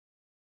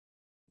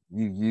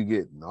 You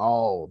getting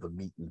all the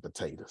meat and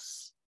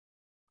potatoes.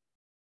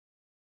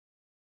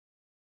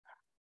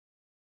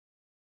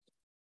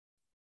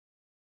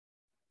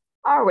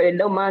 I already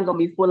know mine gonna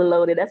be fully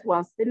loaded. That's why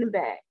I'm sitting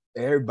back.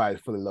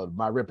 Everybody's fully loaded.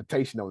 My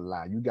reputation on the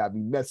line. You got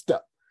me messed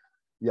up.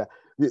 Yeah,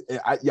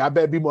 I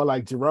better be more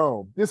like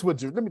Jerome. This is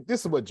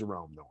what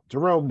Jerome knows.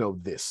 Jerome know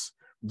this.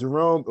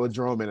 Jerome and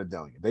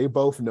Adonia. They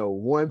both know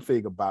one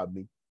thing about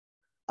me.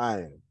 I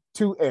am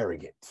too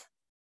arrogant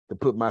to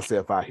put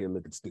myself out here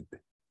looking stupid.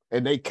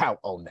 And they count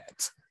on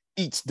that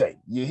each day.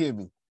 You hear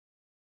me?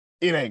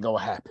 It ain't gonna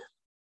happen.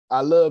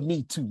 I love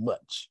me too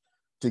much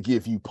to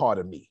give you part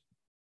of me.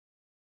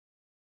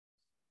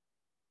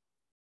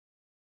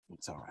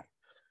 It's all right.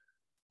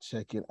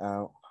 Check it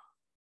out.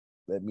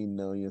 Let me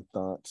know your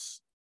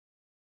thoughts.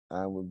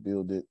 I will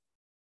build it.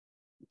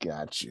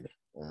 Got you.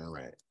 All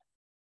right.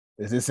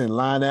 Is this in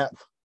line app?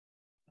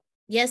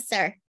 Yes,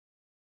 sir.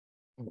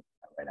 All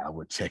right, I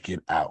will check it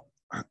out.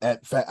 In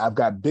fact, I've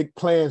got big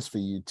plans for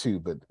you too,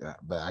 but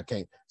I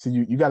can't. So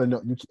you got to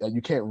know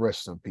you can't rush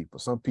some people.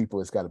 Some people,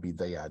 it's got to be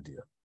their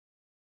idea.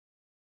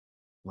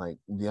 Like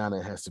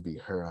Deanna, has to be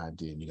her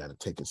idea, and you got to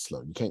take it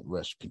slow. You can't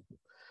rush people.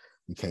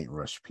 You can't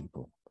rush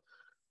people.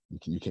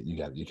 You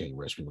can't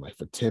rush people. Like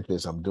for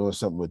Tempest, I'm doing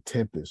something with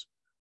Tempest.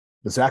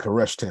 But I can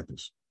rush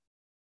Tempest.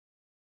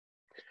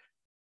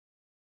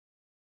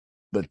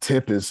 But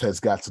Tempest has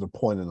got to the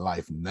point in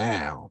life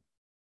now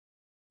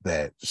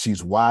that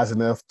she's wise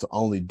enough to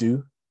only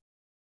do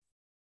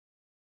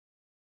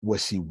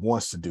what she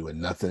wants to do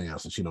and nothing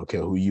else. And she don't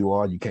care who you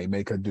are. You can't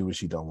make her do what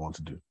she don't want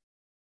to do.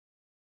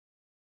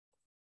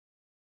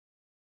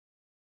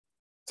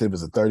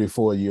 Tempest is a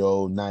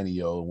 34-year-old,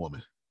 90-year-old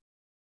woman.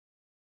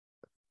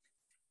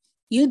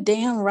 You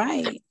damn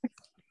right.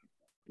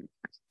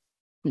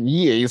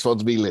 Yeah, you're supposed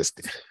to be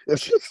listed.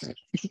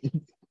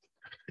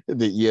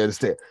 You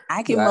understand?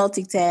 I can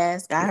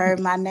multitask. I heard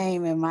my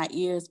name and my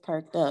ears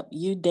perked up.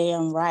 You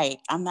damn right.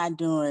 I'm not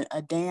doing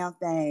a damn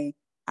thing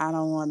I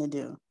don't want to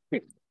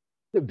do.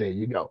 There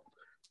you go.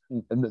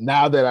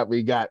 Now that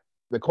we got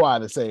the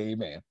choir to say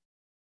amen.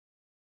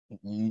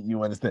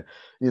 You understand?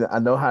 I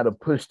know how to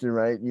push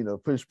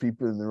push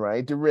people in the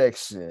right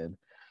direction.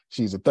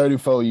 She's a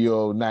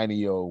 34-year-old,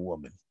 90-year-old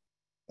woman.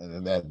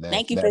 And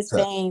Thank you for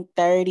saying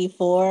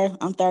 34.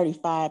 I'm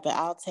 35, but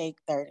I'll take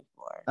 34.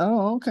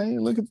 Oh, okay.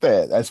 Look at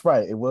that. That's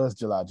right. It was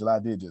July. July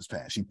did just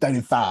pass. She's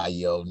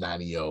 35-year-old,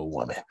 90-year-old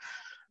woman.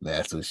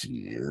 That's what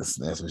she is.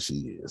 That's what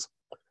she is.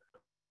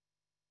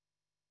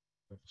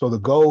 So the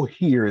goal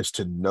here is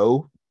to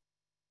know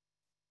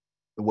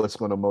what's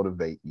going to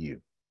motivate you.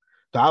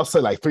 So I'll say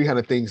like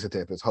 300 things to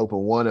Tempest, hoping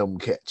one of them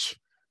catch.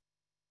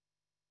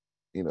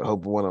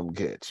 Hoping one of them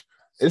catch.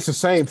 It's the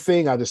same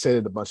thing. I just said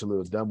it a bunch of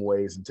little dumb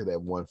ways until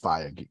that one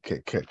fire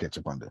catch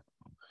up under.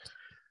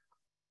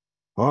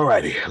 All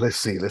righty. Let's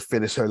see. Let's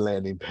finish her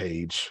landing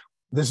page.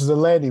 This is a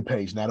landing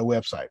page, not a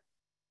website.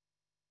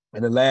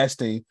 And the last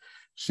thing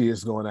she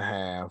is going to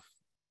have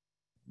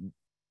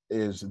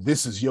is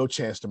this is your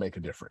chance to make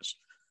a difference.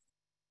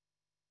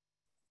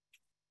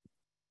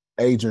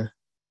 Adrian,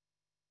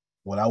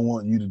 what I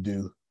want you to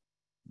do,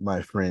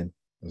 my friend,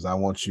 is I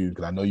want you,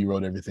 because I know you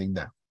wrote everything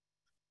down.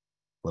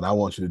 What I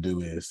want you to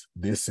do is,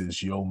 this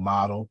is your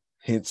model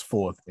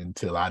henceforth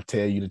until I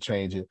tell you to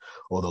change it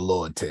or the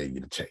Lord tell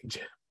you to change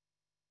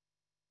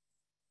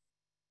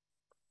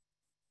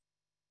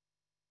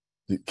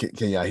it.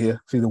 Can y'all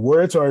hear? See, the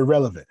words are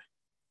irrelevant.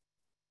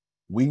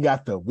 We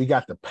got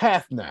the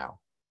path now.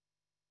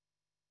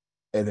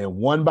 And then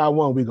one by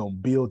one, we're going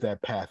to build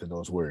that path in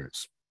those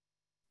words.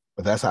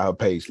 But that's how her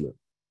page looks.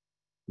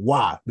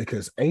 Why?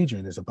 Because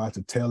Adrian is about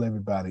to tell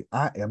everybody,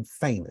 I am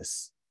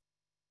famous.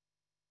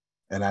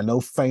 And I know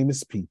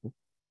famous people.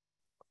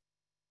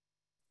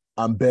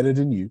 I'm better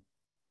than you.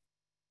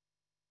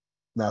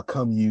 Now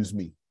come use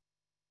me.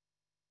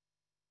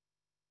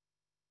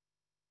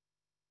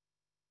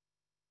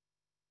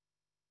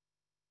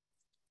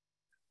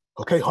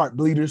 Okay, heart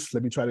bleeders,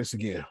 let me try this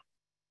again.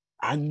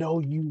 I know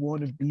you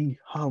want to be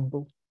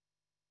humble,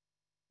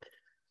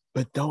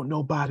 but don't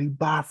nobody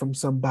buy from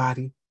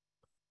somebody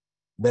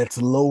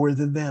that's lower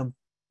than them.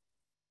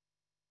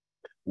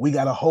 We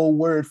got a whole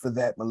word for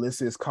that,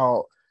 Melissa. It's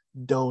called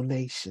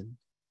donation.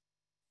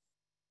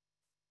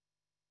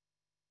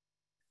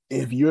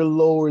 If you're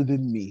lower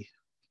than me,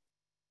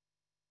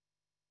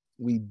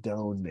 we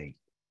donate.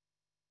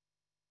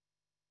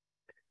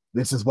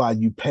 This is why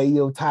you pay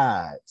your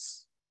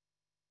tithes,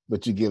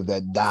 but you give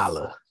that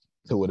dollar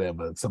to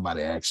whatever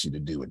somebody asks you to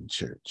do in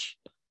church.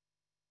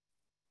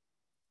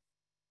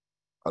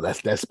 Oh,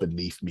 that's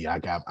beneath me. I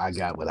got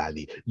what I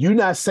need. You're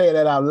not saying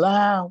that out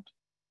loud,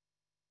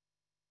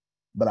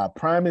 but I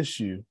promise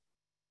you,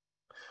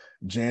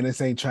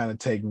 Janice ain't trying to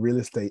take real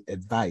estate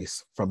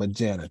advice from a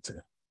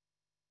janitor.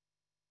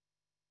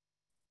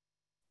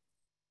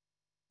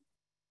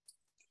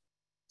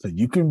 So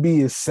you can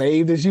be as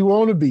saved as you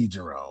want to be,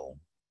 Jerome.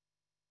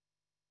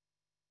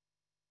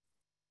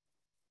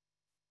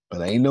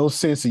 But ain't no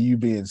sense of you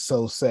being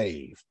so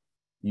saved,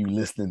 you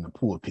listening to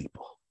poor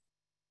people.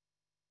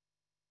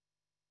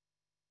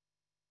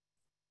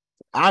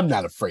 I'm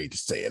not afraid to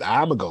say it.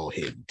 I'm going to go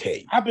ahead and tell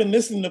you. I've been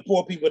listening to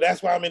poor people.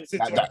 That's why I'm in the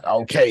situation.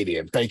 Okay,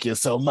 then. Thank you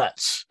so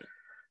much.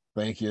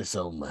 Thank you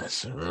so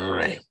much. All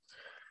right.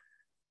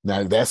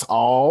 Now, that's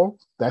all.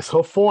 That's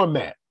her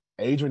format.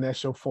 Adrian,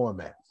 that's your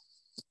format.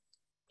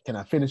 Can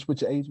I finish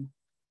with you, Adrian?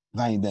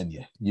 I ain't done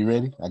yet. You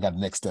ready? I got the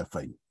next step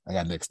for you.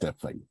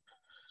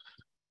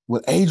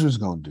 What Adrian's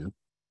going to do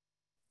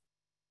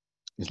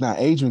is now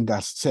Adrian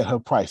got to set her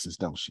prices,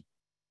 don't she?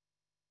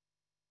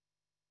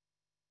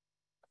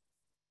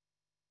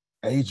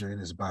 Adrian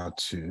is about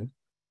to.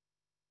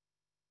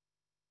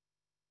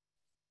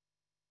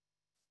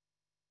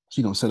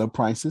 She's going to set up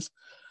prices.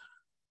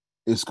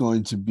 It's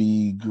going to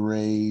be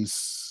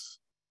Grace.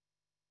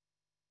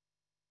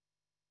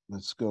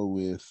 Let's go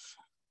with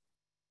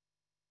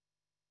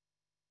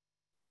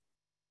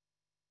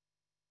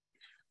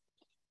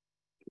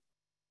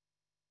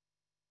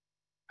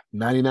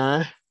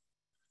 $99,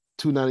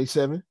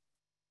 $297,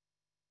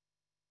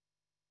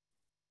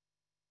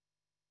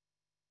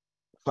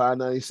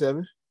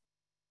 $597.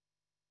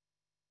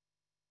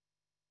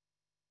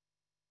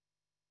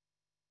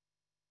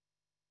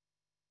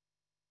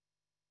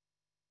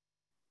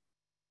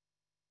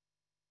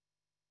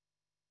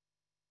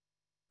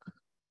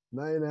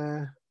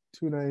 $99,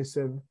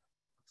 $297,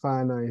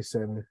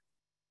 $597,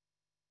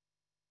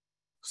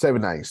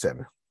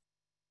 $797.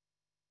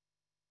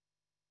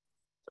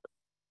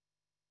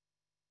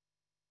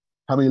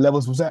 How many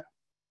levels was that?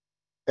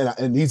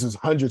 And these was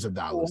hundreds of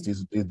dollars.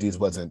 These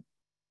wasn't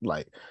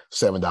like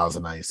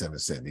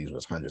 $7.97. These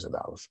was hundreds of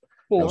dollars.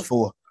 It was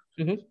four.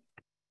 Mm-hmm.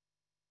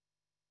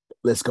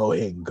 Let's go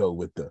ahead and go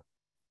with the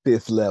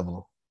fifth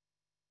level.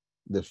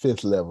 The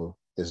fifth level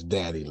is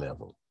daddy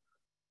level.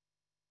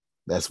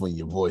 That's when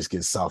your voice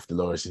gets soft to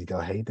lower. So you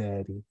go, hey,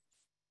 daddy.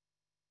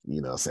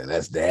 You know what I'm saying?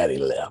 That's daddy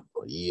level.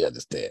 You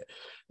understand?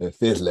 The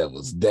fifth level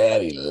is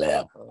daddy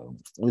level.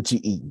 What you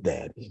eat,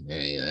 daddy?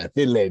 Man,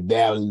 fifth level,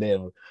 daddy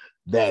level,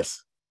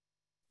 that's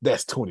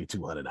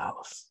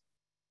 $2,200.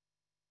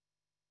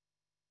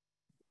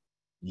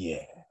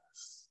 Yes.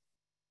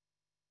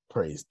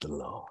 Praise the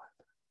Lord.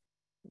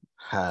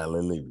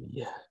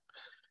 Hallelujah.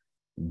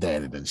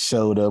 Daddy done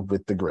showed up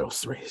with the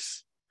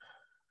groceries.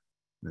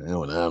 That's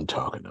what I'm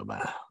talking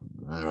about.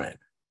 All right.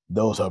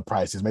 Those are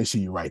prices. Make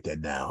sure you write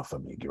that down for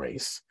me,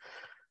 Grace.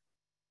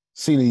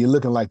 Cena, you're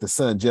looking like the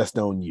sun just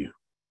on you.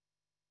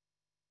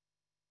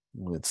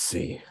 Let's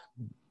see.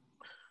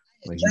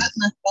 I dropped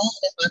my phone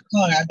in my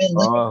car. I've been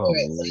looking for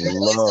it.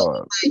 So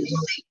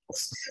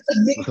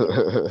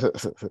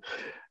Lord.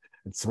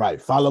 That's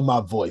right. Follow my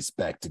voice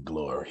back to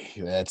glory.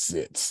 That's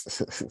it.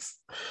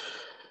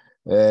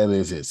 That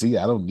is it. See,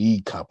 I don't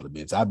need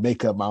compliments. I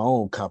make up my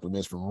own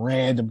compliments from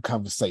random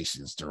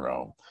conversations,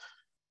 Jerome.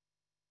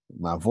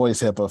 My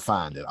voice helped her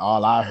find it.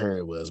 All I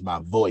heard was my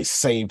voice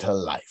saved her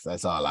life.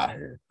 That's all I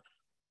heard.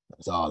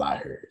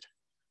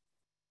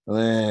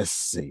 Let's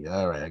see.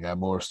 All right, I got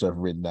more stuff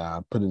written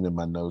down. Put it in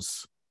my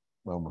notes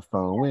on my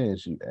phone. Where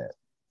is you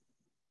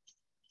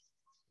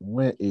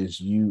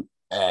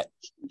at?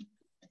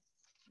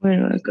 Where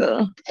do I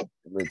go?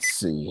 Let's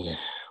see.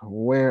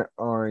 Where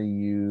are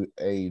you,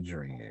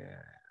 Adrian?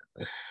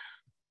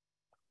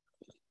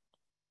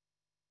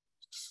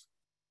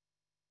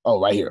 Oh,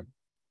 right here.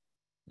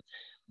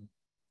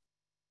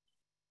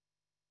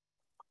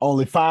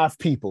 Only 5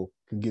 people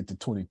can get to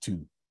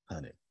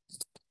 2,200.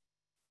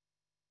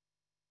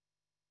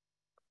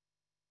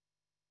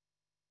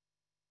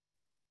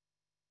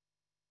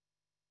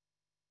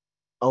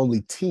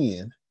 Only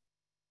 10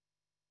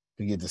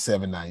 can get to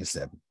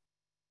 $7.97.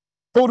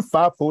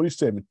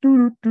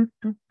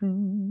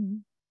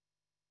 45.47.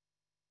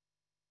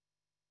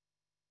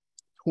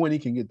 20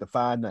 can get to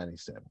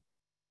 $5.97.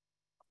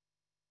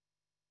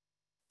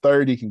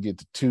 30 can get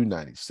to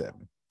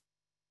 $2.97.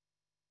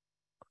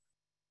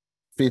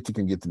 50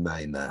 can get to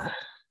 $99.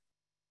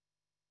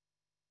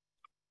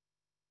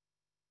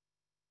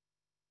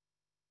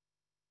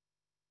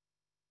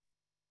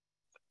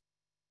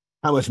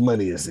 How much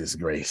money is this,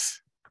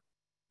 Grace?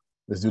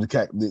 Let's do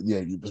the yeah.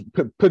 You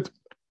put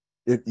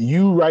if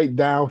you write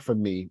down for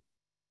me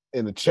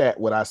in the chat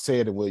what I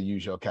said, and we'll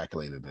use your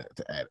calculator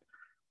to add it.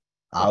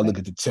 I'll look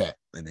at the chat,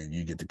 and then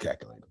you get the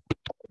calculator.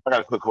 I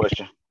got a quick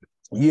question.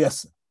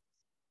 Yes.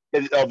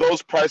 Are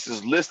those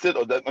prices listed,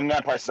 or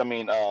not prices? I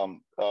mean,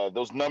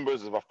 those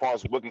numbers as far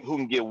as who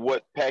can get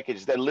what package,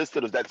 is that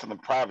listed, or is that something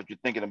private you're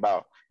thinking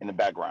about in the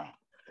background?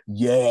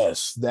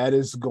 Yes, that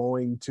is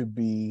going to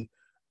be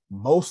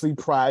mostly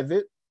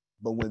private,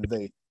 but when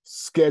they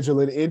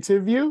schedule an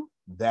interview,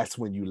 that's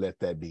when you let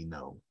that be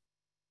known.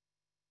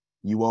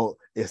 You won't,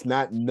 it's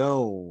not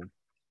known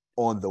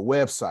on the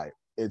website.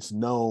 It's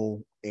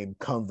known in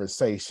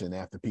conversation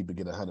after people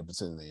get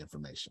 100% of the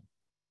information.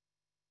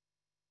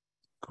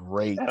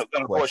 Great. And of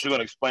course, you're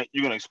gonna explain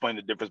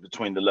the difference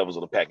between the levels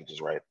of the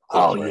packages, right?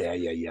 Oh, right?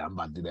 Yeah. I'm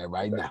about to do that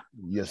right now.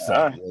 Yes,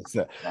 sir. Yes,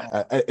 sir.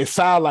 It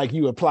sounds like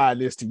you apply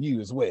this to you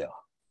as well.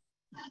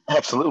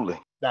 Absolutely.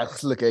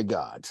 That's look at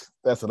God.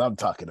 That's what I'm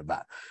talking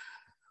about.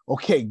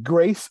 Okay,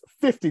 Grace,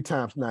 50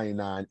 times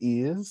 99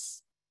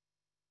 is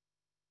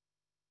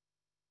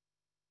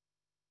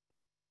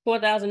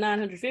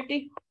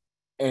 4,950.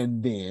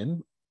 And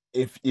then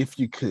if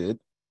you could,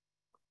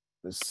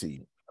 let's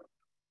see.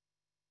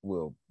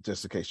 Well,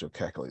 just in case your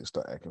calculator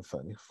start acting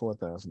funny,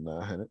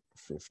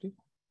 4,950.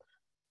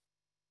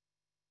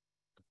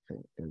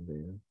 Okay, and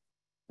then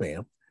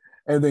bam.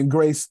 And then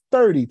Grace,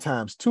 30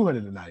 times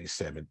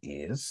 297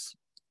 is,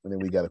 and then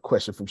we got a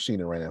question from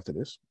Sheena right after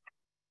this.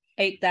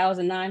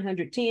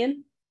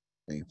 8,910.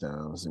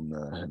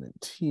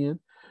 8,910.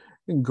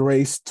 And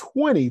Grace,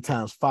 20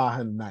 times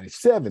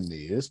 597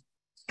 is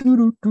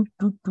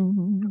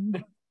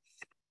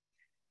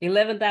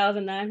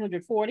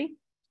 11,940.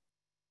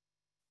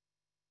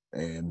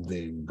 And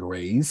then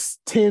Grace,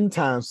 10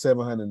 times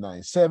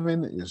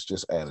 797 is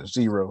just add a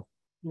zero.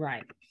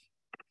 Right.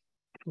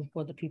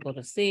 For the people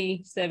to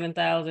see,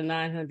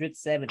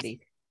 7,970.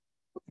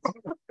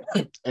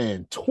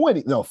 And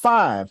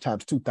 5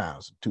 times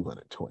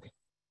 2,220.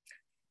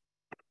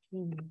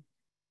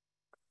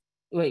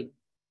 Wait.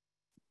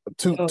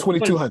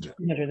 2,200.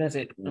 That's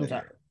it. I'm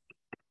sorry.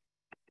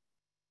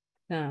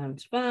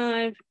 Times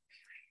 5,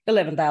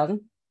 11,000.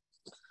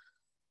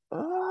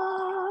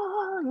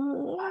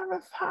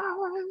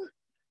 11,000.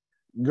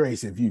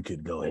 Grace, if you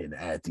could go ahead and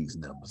add these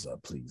numbers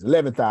up, please.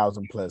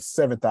 11,000 plus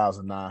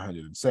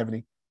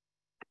 7,970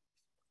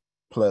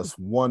 plus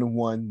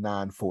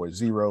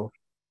 11940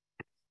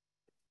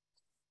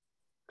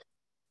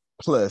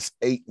 plus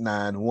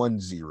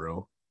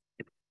 8910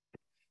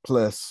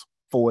 plus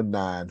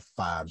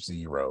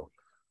 4950.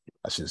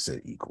 I should have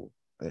said equal.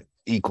 It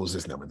equals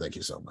this number. Thank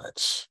you so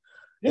much.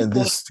 And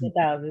this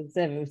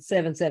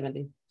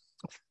 770.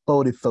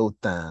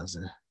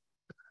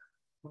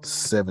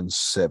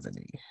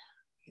 44,770.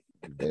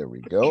 There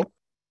we go.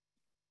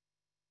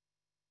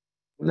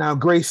 Now,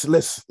 Grace,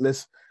 let's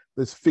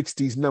fix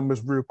these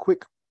numbers real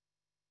quick.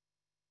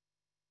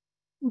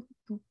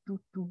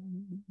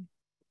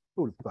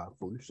 45,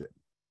 47.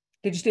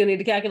 Did you still need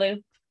the calculator?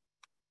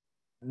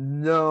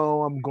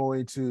 No, I'm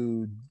going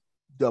to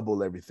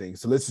double everything.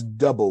 So let's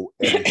double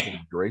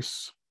everything,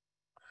 Grace.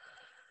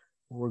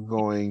 We're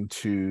going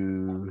to.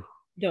 You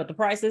know what the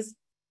prices?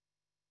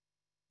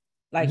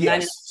 Like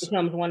yes.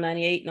 99 becomes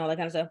 198 and all that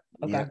kind of stuff.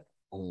 Okay. Yeah.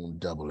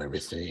 Double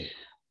everything.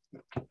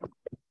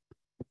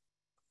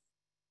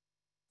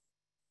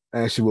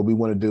 Actually, what we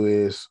want to do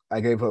is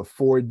I gave her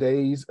 4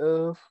 days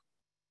of.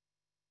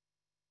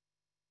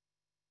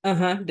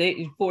 4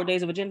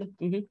 days of agenda.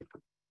 Mm-hmm.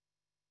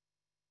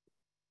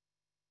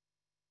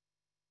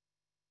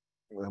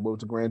 What was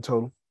the grand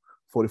total?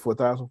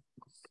 44,000?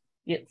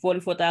 Yeah,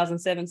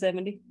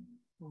 44,770.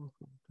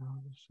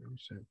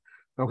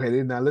 Okay,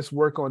 then now let's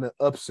work on the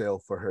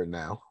upsell for her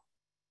now.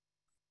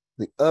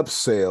 The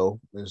upsell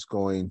is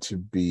going to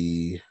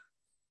be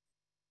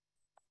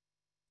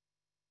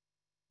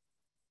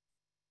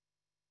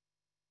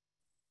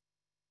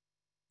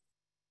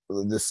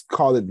let's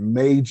call it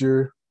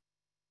major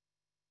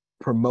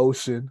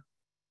promotion,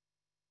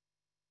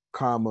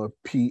 comma,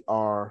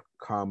 PR,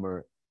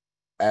 comma,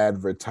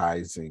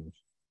 advertising,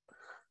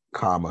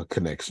 comma,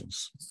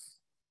 connections.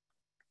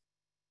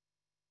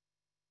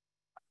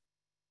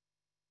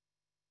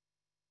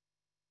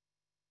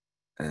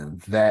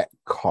 And that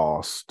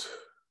cost,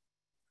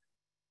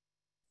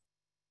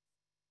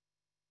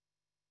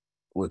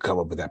 we'll come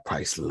up with that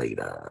price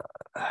later.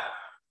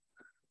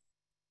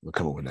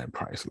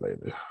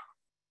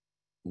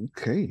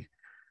 Okay.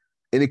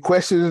 Any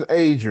questions,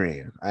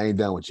 Adrian? I ain't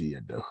done with you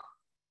yet, though.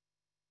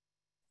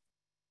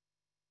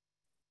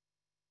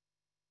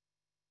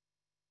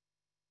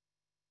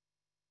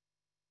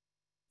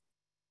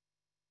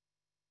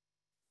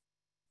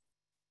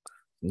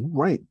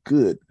 Right,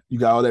 good. You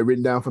got all that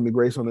written down for me,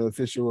 Grace, on the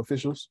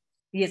officials?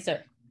 Yes,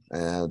 sir.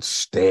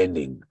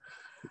 Outstanding.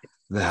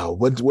 Now,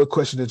 what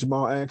question did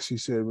Jamal ask? He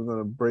said we're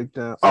gonna break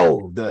down.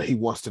 Oh, he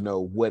wants to know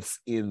what's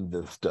in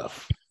the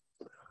stuff.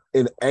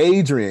 In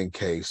Adrian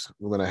case,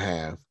 we're gonna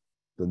have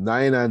the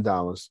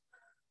 $99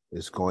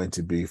 is going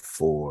to be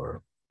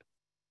for,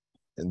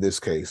 in this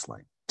case,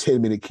 like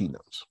 10-minute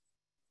keynotes.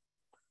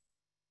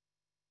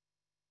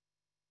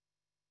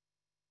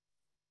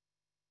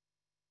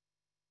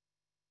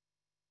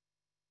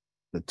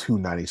 The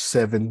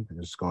 $297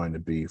 is going to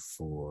be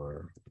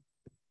for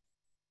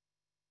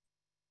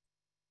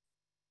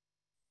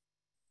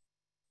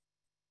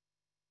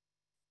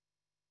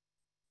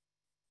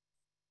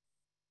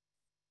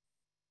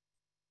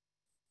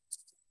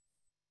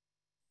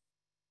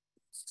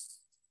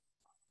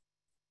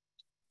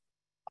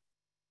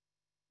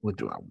what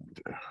do I want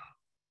to do?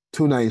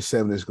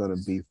 $297 is going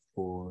to be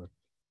for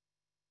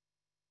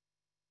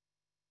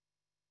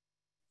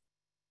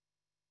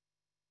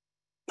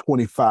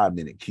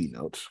 25-minute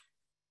keynotes.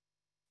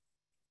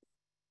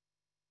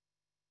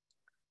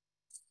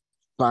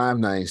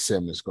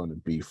 $597 is going to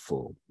be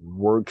for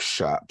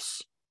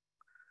workshops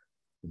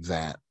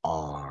that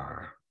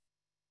are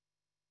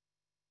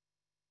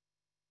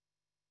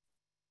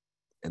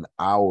an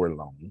hour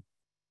long.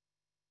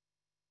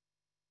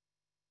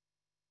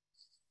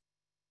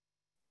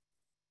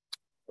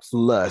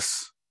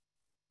 Plus,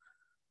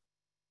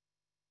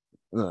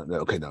 no,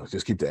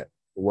 just keep that.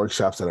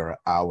 Workshops that are an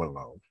hour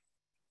long.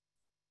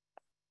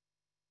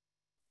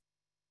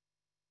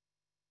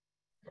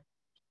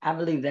 I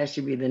believe that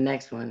should be the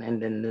next one,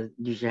 and then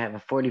you should have a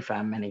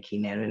 45-minute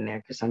keynote in there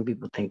because some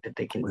people think that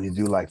they can. Well, you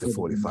do like the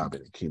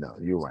 45-minute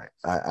keynote. You're right.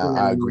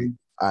 I agree.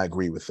 I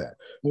agree with that.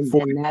 And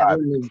then that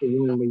one is the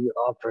one where you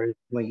offer,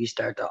 when you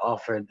start to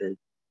offer the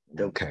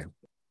okay.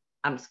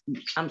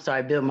 I'm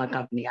sorry, build my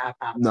company.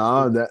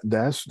 No,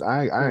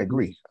 I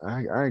agree.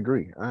 I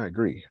agree. I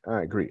agree.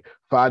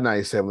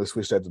 $597. Let's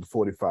switch that to the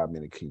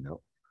 45-minute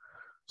keynote.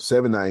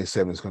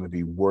 $797 is going to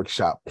be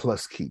workshop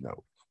plus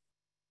keynote.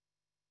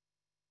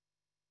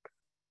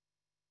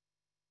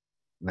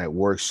 And that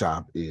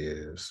workshop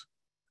is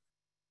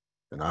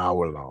an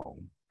hour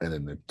long. And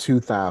then the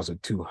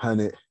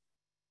 2,200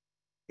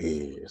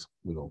 is,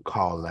 we're going to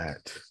call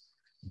that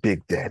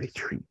Big Daddy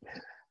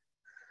treatment.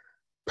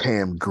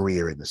 Pam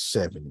Grier in the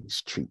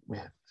 70s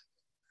treatment.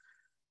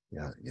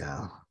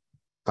 Yeah.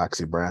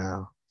 Foxy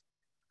Brown.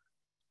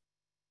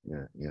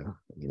 Yeah.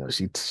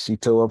 She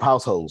tore up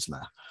households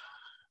now.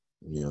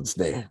 You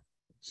understand?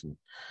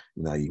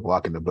 You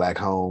walk in the black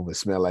home, it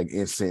smelled like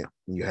incense.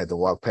 You had to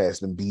walk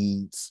past them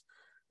beads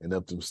and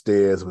up them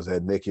stairs was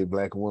that naked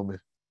black woman.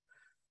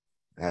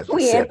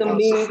 We had them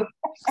beads.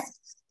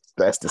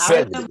 That's the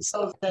 70s.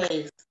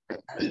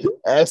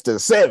 That's the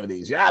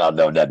 70s. Y'all don't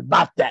know nothing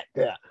about that.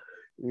 Yeah.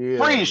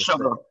 Free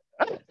sugar.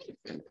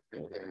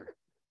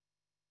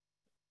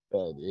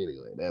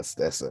 Anyway, that's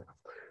a,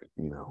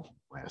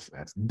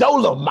 that's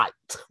Dolomite.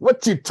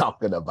 What you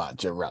talking about,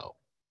 Jerome?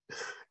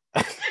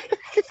 I'm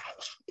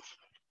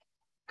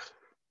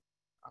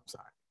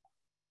sorry.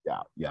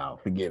 Y'all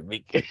forgive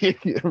me.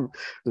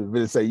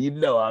 Say,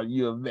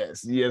 you a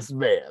mess. Yes,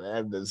 man.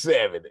 That's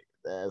the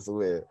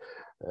 70s.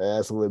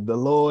 That's when the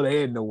Lord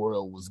and the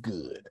world was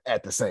good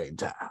at the same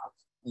time.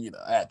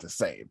 At the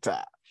same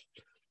time.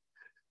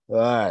 All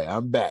right,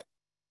 I'm back.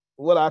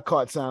 What I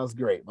caught sounds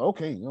great.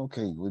 Okay,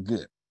 we're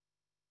good.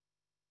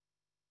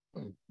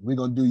 We're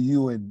gonna do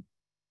you and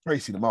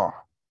Tracy tomorrow.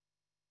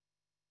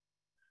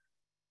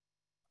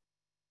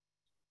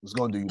 Was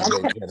gonna do you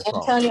today.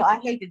 Antonio, I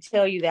hate to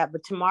tell you that,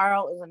 but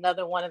tomorrow is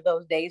another one of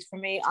those days for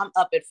me. I'm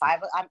up at 5.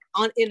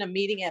 I'm in a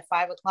meeting at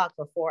 5 o'clock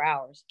for 4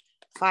 hours.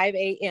 5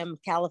 a.m.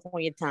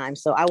 California time.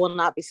 So I will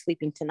not be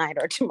sleeping tonight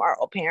or tomorrow,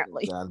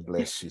 apparently. God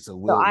bless you.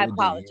 So I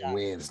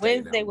apologize.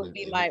 Wednesday would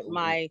be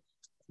my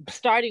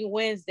starting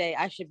Wednesday.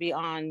 I should be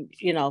on,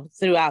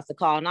 throughout the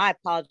call. And I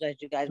apologize,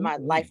 you guys. My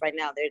life right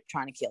now, they're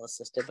trying to kill a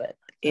sister. But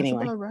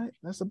anyway.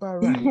 That's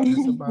about right.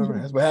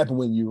 That's what happened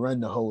when you run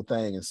the whole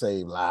thing and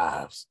save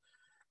lives.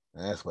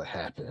 That's what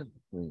happened.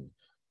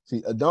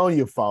 See,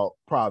 Adonia's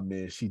problem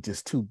is she's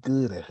just too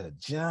good at her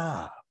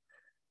job.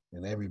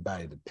 And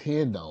everybody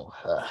depend on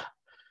her.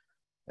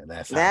 And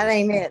that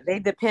ain't it. They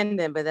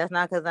dependent, but that's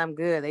not because I'm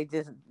good. They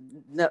just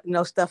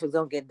no stuff is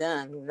gonna get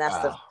done.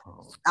 I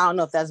don't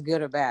know if that's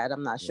good or bad.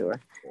 I'm not sure.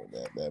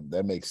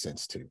 That makes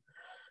sense too.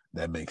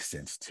 That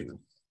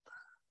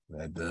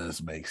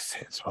does make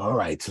sense. All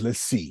right, so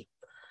let's see.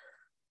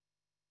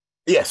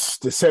 Yes,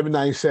 the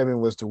 $797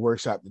 was the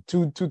workshop. The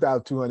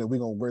 2,200 we're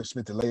gonna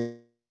wordsmith it later.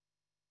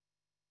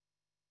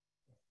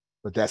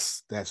 But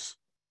that's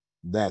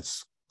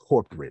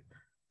corporate.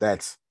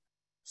 That's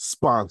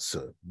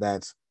sponsor.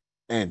 That's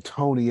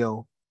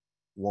Antonio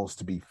wants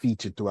to be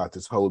featured throughout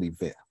this whole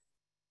event.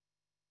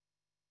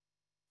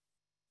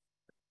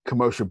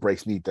 Commercial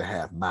breaks need to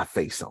have my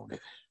face on it.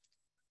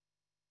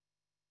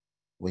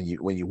 When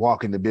you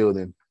walk in the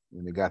building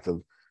and they got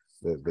the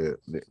in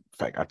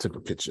fact, I took a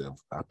picture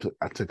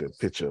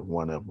of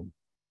one of them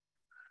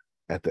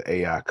at the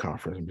AI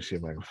conference. Let me see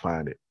if I can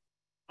find it.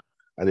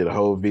 I did a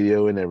whole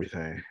video and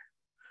everything.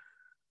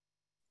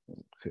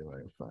 See if I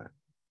can find.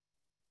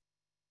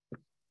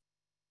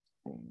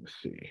 Let's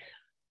see.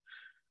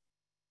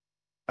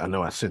 I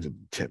know I sent it to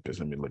Tempest.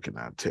 Let me look at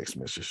our text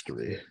message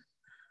thread.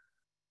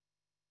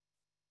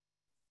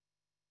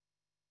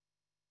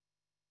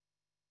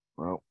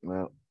 No.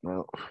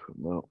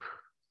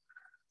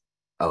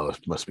 Oh, it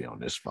must be on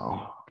this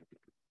phone.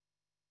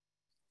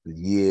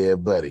 Yeah,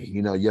 buddy.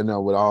 You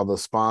know, with all the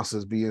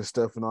sponsors being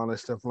stuff and all that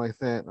stuff like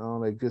that,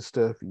 all that good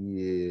stuff.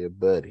 Yeah,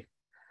 buddy.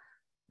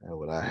 That's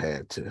what I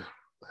had to.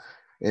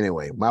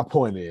 Anyway, my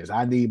point is,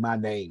 I need my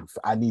name.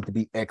 I need to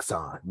be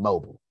Exxon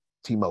Mobil,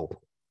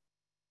 T-Mobile.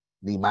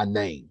 Need my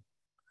name.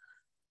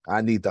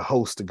 I need the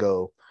host to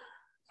go.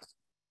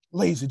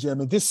 Ladies and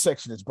gentlemen, this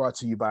section is brought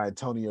to you by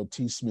Antonio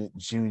T. Smith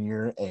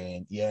Jr.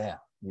 And yes.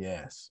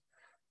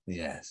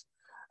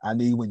 I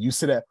need when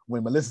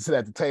Melissa sit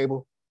at the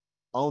table,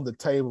 on the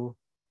table,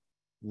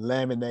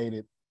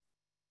 laminated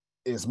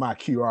is my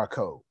QR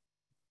code.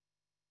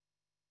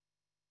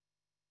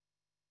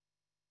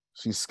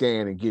 She's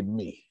scanning and getting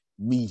me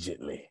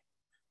immediately.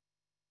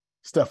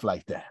 Stuff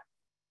like that.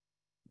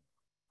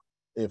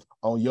 If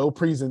on your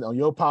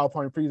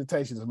PowerPoint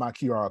presentation is my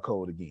QR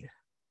code again.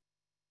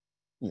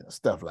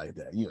 Stuff like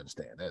that. You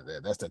understand.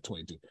 That's that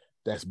 22.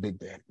 That's Big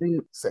Daddy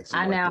section.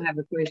 I now have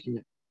a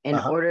question.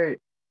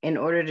 In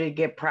order to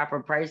get proper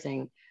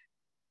pricing,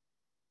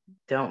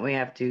 don't we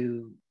have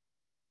to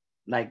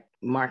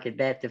market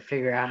that to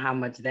figure out how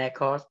much that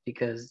costs?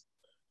 Because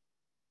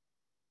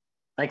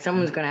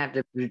someone's gonna have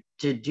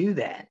to do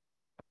that.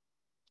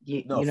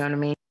 You know what I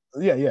mean?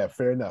 Yeah,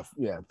 fair enough.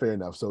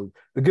 So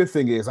the good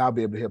thing is I'll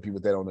be able to help you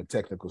with that on the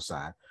technical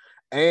side.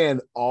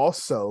 And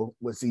also,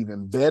 what's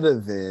even better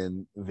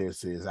than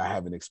this is I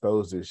haven't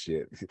exposed this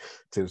shit.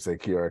 Tim said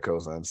QR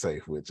codes are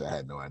unsafe, which I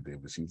had no idea,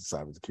 but she's a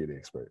cybersecurity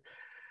expert.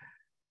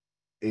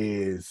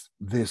 Is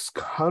this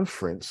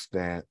conference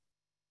that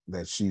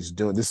she's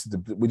doing?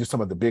 We're just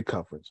talking about the big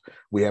conference.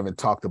 We haven't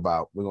talked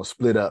about. We're gonna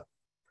split up.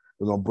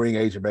 We're gonna bring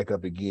Adrian back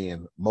up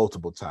again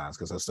multiple times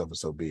because her stuff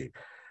is so big.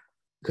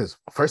 Because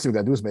first thing we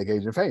gotta do is make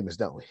Adrian famous,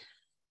 don't we?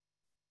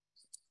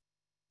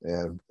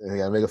 And we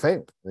gotta make her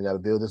famous. We gotta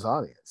build this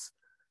audience.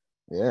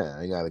 Yeah,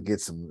 I gotta get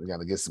some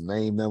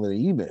name, number,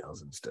 and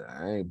emails and stuff.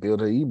 I ain't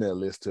build her email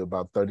list to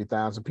about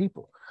 30,000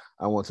 people.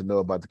 I want to know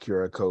about the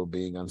QR code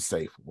being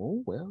unsafe.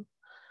 Oh, well,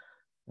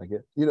 I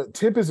get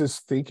Tempest is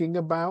thinking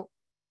about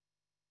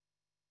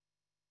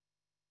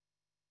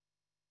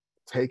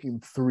taking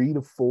 3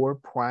 to 4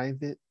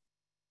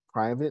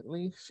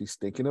 privately. She's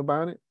thinking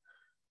about it.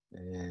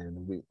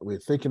 And we're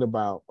thinking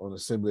about on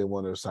Assembly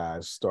one of her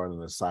sides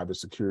starting a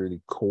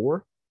cybersecurity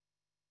core.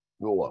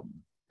 Well,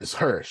 it's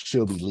her.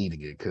 She'll be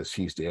leading it because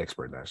she's the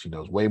expert now. She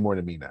knows way more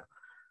than me now.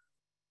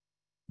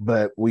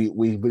 But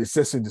it's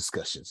just in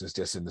discussions. It's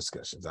just in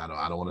discussions. I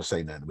don't want to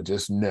say nothing, but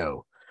just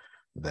know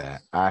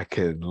that I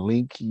can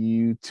link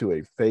you to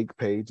a fake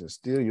page and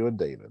steal your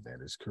data.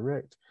 That is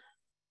correct.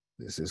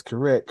 This is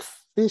correct.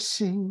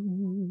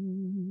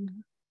 Phishing.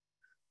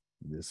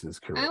 This is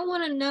correct. I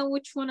want to know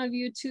which one of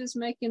you two is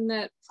making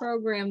that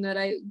program that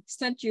I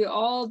sent you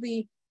all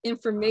the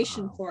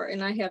information for,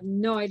 and I have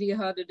no idea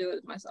how to do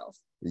it myself.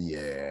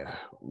 Yeah.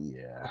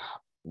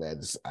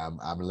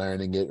 I'm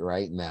learning it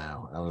right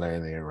now.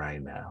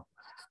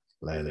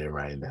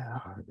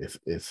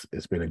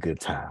 It's been a good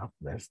time.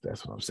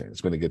 That's what I'm saying.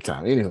 It's been a good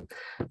time. Anyway,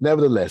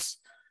 nevertheless,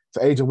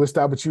 so Agent, we'll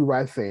stop with you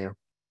right there.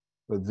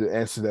 But to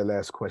answer that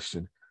last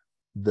question,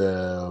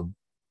 that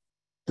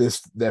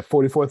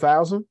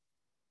 44,000.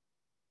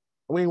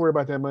 We ain't worried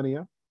about that money,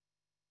 yeah.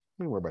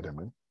 We ain't worried about that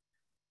money.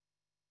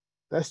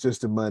 That's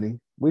just the money.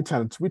 We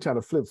trying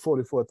to flip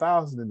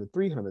 44,000 into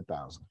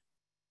 300,000.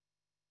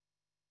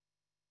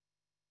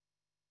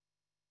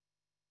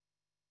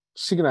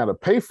 She can either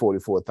pay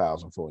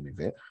 44,000 for an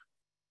event,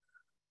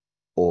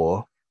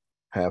 or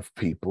have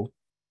people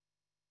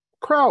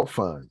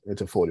crowdfund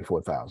into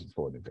 44,000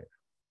 for an event.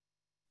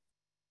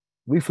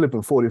 We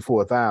flipping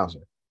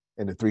 44,000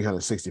 into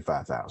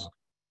 365,000.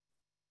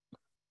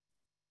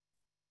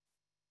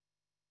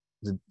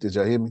 Did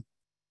y'all hear me?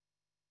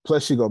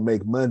 Plus, you're gonna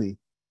make money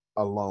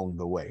along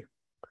the way.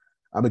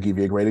 I'm gonna give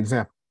you a great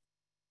example.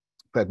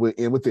 In fact, we're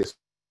in with this.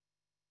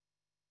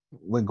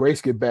 When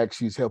Grace get back,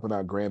 she's helping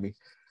out Grammy,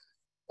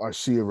 or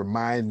she'll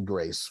remind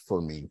Grace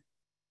for me.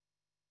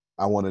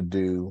 I want to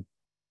do,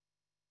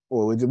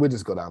 well, we'll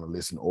just go down the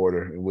list in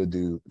order, and we'll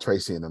do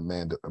Tracy and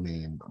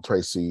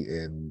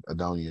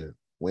Adonia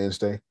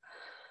Wednesday.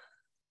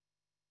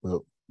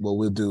 Well, what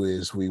we'll do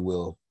is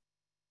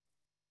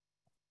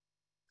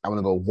I'm going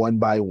to go one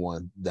by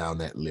one down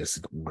that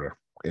list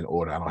in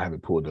order. I don't have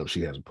it pulled up.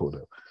 She hasn't pulled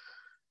up.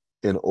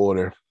 In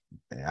order.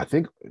 And I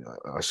think,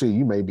 actually,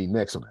 you may be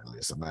next on that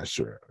list. I'm not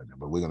sure.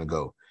 But we're going to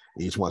go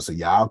each one. So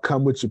y'all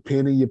come with your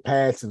pen and your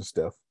pads and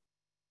stuff.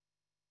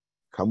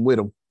 Come with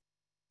them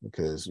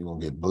because you're going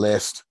to get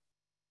blessed.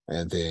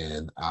 And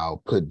then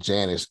I'll put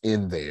Janice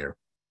in there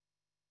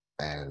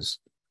as,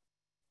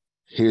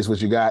 here's what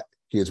you got.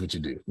 here's what you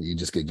do. You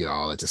just get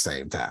all at the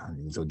same time.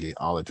 You just get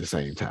all at the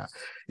same time.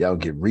 Y'all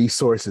get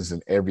resources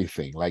and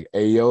everything. Like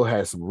AO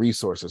has some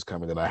resources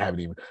coming that I haven't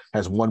even,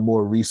 has one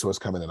more resource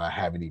coming that I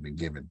haven't even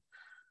given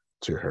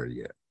to her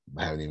yet.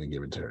 I haven't even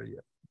given to her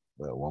yet.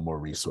 One more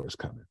resource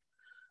coming.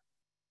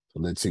 So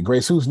let's see.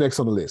 Grace, who's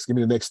next on the list? Give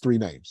me the next 3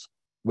 names.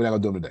 We're not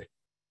going to do them today.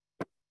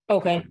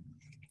 Okay.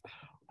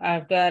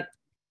 I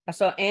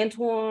saw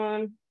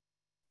Antoine.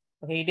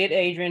 Okay, you did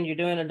Adrian. You're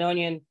doing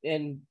Adonia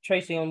and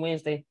Tracy on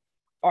Wednesday.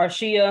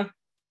 Arshia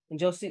and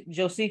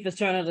Josephus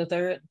Turner the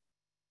third.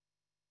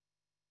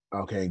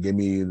 Okay, give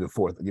me the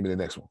 4th. Give me the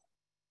next one.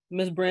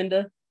 Miss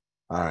Brenda.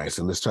 All right,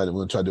 so we're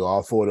gonna try to do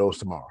all 4 of those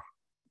tomorrow.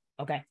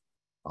 Okay.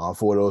 All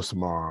 4 of those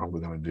tomorrow. We're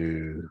gonna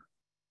do.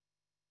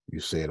 You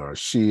said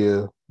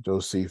Arshia,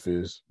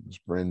 Josephus, Miss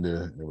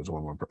Brenda, and there was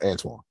one more.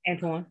 Antoine.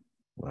 Antoine.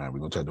 All right, we're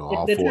gonna try to do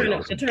all 4 of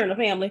those. The Turner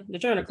family, the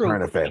Turner crew.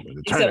 Turner family,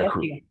 the Turner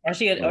crew.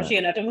 Arshia not she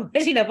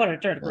not part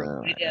of the Turner crew.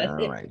 All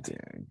right,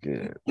 then.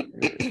 Good.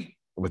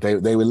 But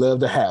they would love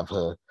to have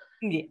her.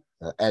 Yeah.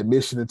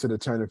 Admission into the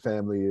Turner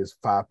family is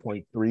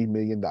 $5.3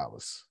 million.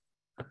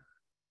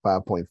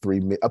 5.3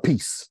 million a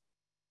piece.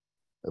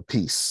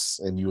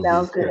 And you will be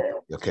accepted.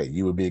 Okay,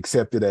 you will be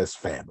accepted as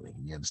family.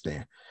 You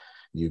understand?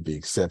 You'll be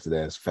accepted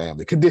as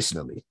family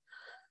conditionally.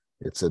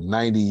 It's a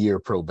 90-year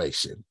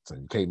probation, so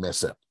you can't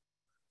mess up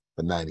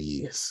for 90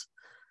 years.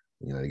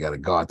 You know, you got to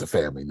guard the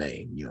family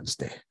name. You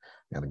understand?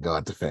 You got to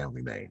guard the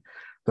family name.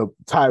 So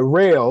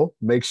Tyrell,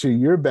 make sure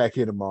you're back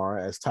here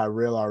tomorrow, as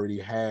Tyrell already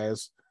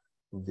has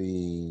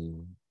the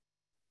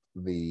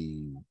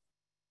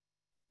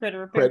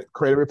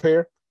credit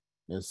repair.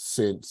 And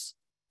since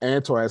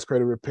Antoine has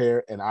credit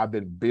repair, and I've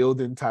been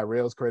building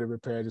Tyrell's credit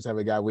repair, just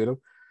haven't got with him,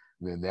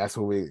 then that's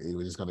when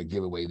we're just going to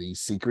give away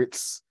these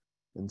secrets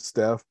and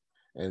stuff.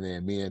 And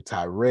then me and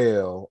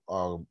Tyrell,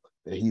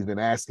 he's been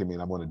asking me,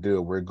 and I'm going to do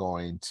it. We're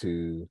going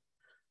to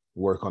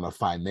work on a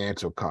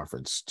financial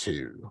conference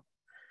too.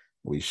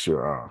 We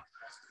sure are.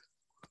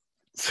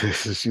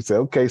 She said,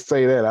 okay,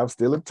 say that. I'm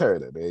still a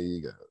Turner. There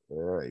you go.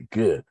 All right,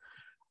 good.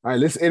 All right,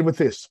 let's end with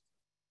this.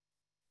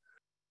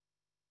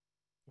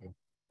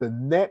 The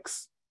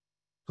next,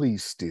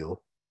 please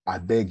still, I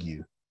beg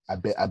you, I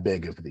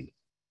beg of thee,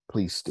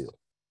 please still.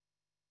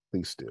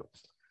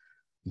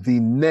 The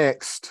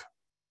next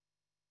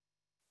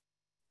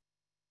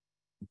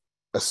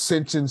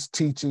Ascensions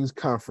Teachings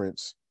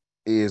Conference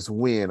is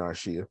when,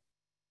 Arshia?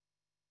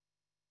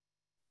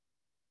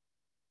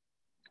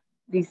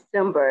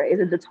 December. Is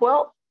it the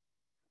 12th?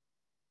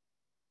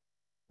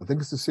 I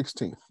think it's the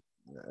 16th.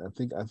 I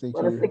think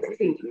Well, the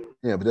 16th.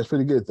 Yeah, but that's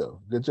pretty good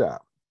though. Good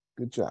job.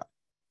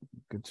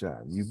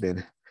 You've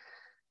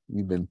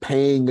been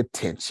paying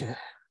attention.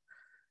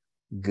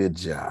 Good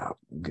job.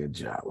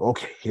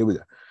 Okay, here we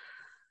go.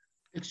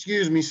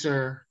 Excuse me,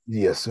 sir.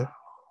 Yes, sir.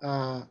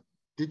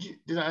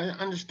 Did I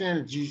understand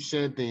that you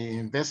said the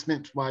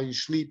investment while you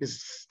sleep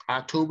is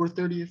October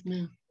 30th,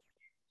 man?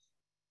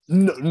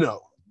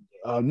 No.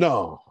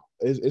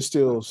 It's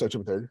still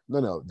September 30th.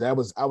 No.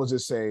 I was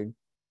just saying,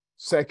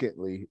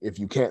 secondly, if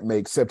you can't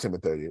make September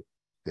 30th,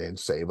 then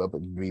save up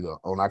and meet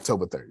on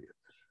October 30th.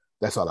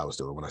 That's all I was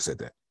doing when I said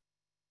that.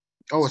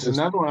 Oh, it's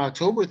another one,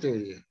 October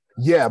 30th.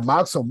 Yeah,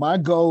 my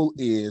goal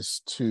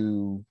is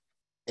to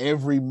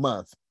every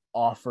month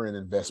offer an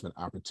investment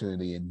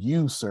opportunity, and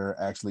you, sir,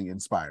 actually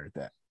inspired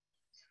that.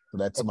 So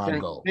that's my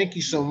goal. Thank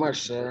you so much,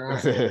 sir.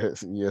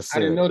 Yes, sir. I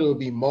didn't know there would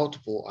be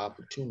multiple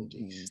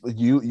opportunities.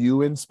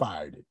 You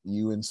inspired it.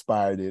 You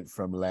inspired it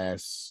from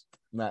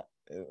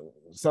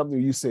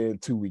something you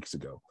said 2 weeks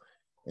ago.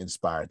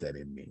 Inspired that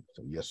in me.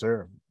 So yes,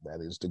 sir.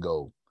 That is the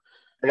goal.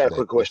 I got a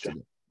quick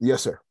question.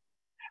 Yes, sir.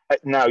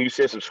 Now you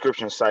said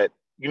subscription site.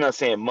 You're not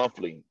saying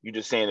monthly. You're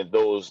just saying that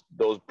those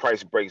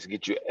price breaks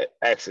get you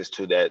access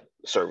to that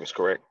service,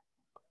 correct?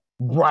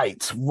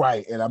 Right.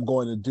 And I'm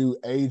going to do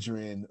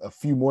Adrian a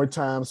few more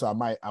times. So I'm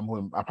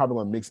probably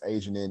going to mix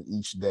Adrian in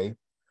each day.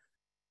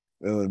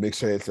 I'm going to make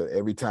sure it's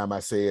every time I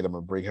say it, I'm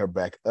going to bring her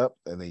back up,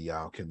 and then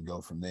y'all can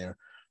go from there.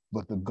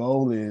 But the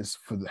goal is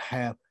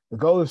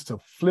to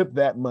flip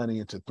that money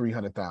into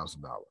 $300,000.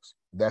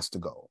 That's the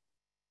goal.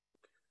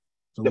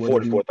 So the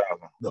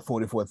 44,000. The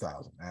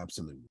 44,000,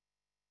 absolutely.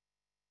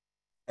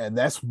 And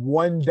that's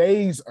one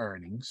day's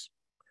earnings.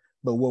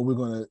 But what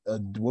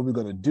we're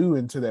gonna do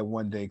until that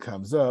one day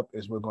comes up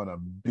is we're gonna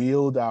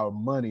build our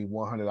money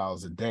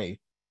 $100 a day,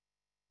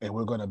 and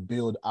we're gonna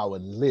build our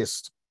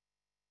list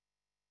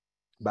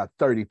by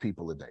 30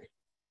 people a day.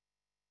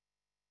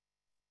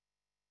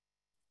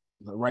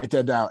 Write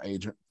that down,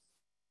 Adrian.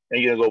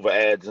 And you're gonna go over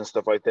ads and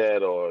stuff like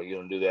that, or you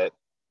don't do that?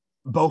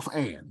 Both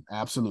and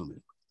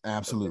absolutely.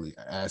 Ads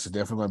are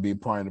definitely going to be a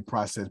part of the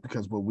process,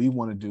 because what we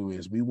want to do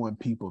is we want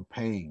people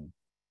paying.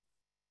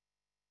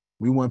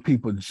 We want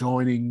people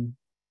joining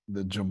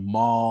the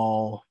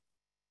Jamal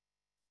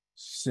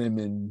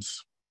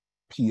Simmons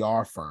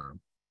PR firm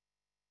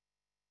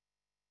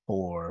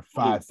for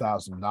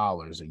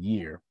 $5,000 a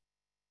year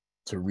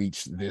to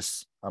reach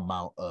this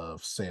amount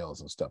of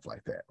sales and stuff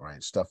like that,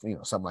 right? Something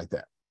like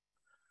that.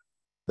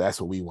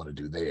 That's what we want to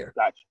do there.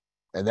 Gotcha.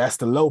 And that's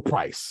the low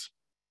price.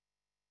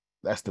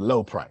 That's the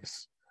low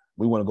price.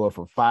 We want to go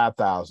from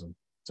 5,000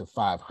 to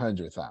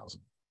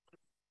 500,000.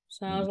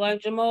 Sounds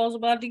like Jamal's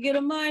about to get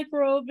a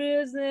micro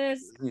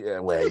business. Yeah,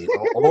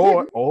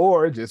 well,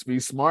 or just be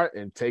smart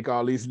and take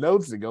all these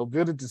notes and go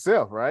build it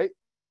yourself, right?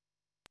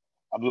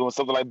 I'm doing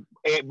something like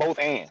both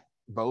and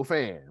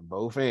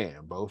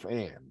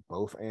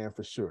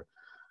for sure.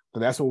 So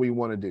that's what we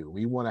want to do.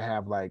 We want to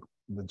have like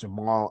the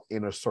Jamal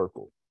inner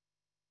circle.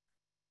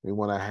 We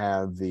want to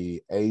have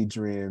the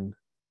Adrian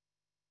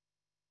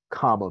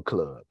Comma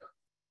Club.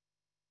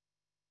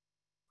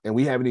 And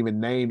we haven't even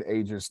named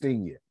Adrian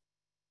Sting yet.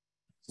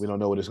 We don't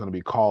know what it's going to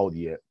be called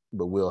yet,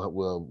 but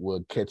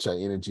we'll catch our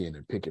energy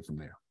and pick it from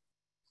there.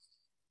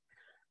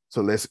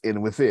 So let's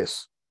end with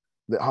this.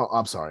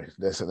 I'm sorry,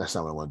 that's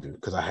not what I want to do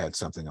because I had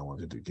something I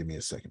wanted to do. Give me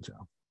a second,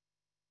 y'all.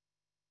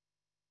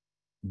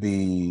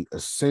 The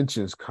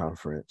Ascensions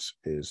Conference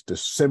is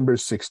December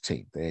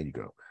 16th. There you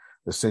go.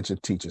 The Ascension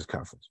Teachers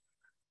Conference.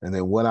 And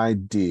then what I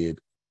did,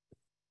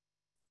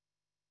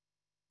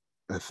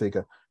 I think,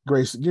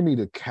 Grace, give me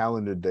the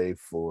calendar day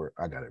for,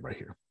 I got it right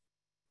here.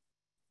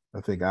 I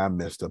think I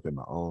messed up in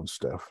my own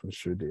stuff. I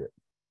sure did.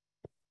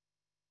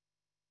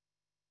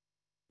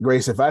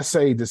 Grace, if I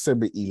say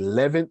December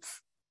 11th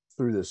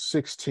through the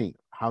 16th,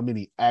 how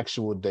many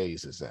actual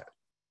days is that?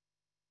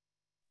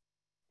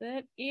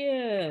 That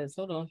is,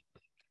 hold on.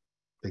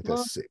 I think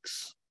that's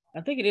 6.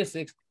 I think it is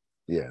 6.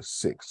 Yeah,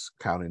 6.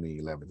 Counting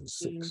the 11th is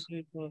 6. 2,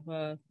 3, 4,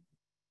 5.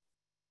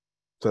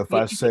 So if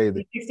I say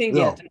that, 16, no,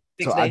 yeah, 6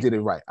 so days. I did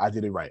it right.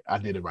 I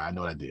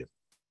know what I did.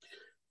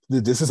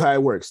 This is how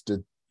it works.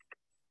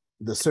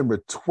 December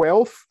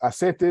 12th, I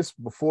said this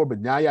before, but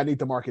now y'all need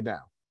to mark it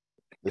down.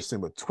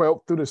 December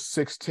 12th through the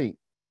 16th,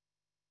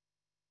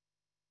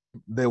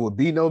 there will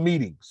be no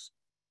meetings.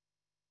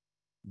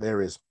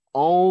 There is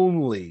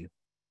only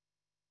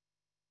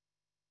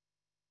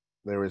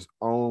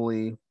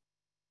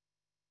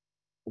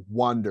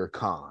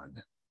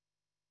WonderCon.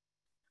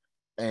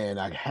 And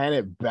I had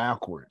it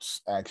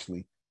backwards,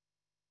 actually.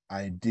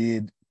 I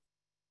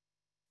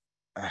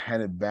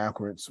had it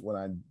backwards when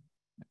I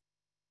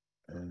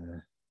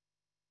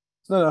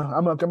no,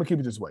 I'm gonna keep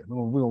it this way.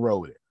 We're gonna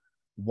roll with it.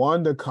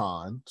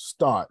 WonderCon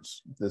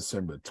starts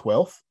December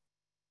 12th,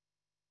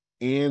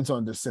 ends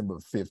on December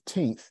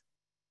 15th,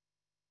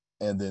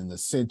 and then the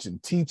Ascension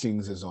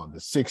Teachings is on the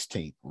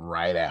 16th,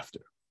 right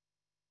after.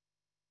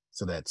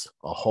 So that's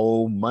a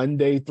whole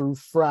Monday through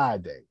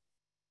Friday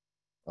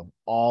of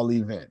all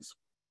events.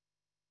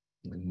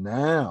 And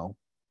now,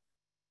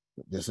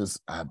 this is,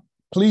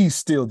 please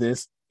steal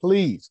this,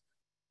 please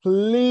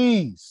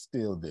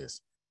steal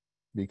this.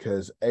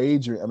 Because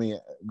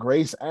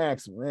Grace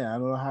asks, man, I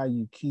don't know how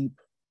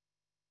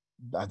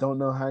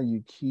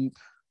you keep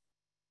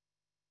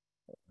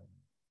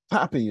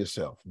topping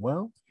yourself.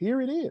 Well,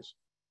 here it is.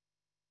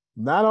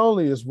 Not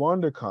only is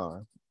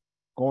WonderCon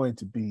going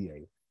to be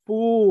a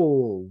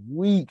full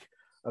week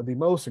of the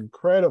most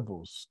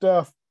incredible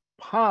stuff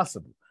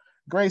possible.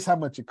 Grace, how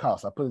much it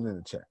costs? I put it in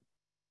the chat.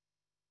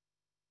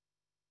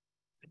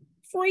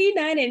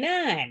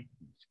 $3.99.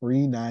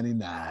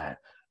 $3.99.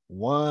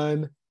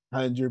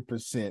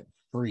 100%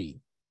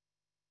 free.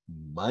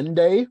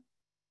 Monday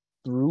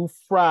through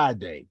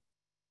Friday.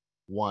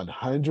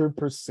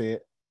 100%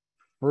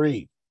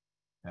 free.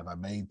 Have I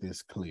made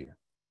this clear?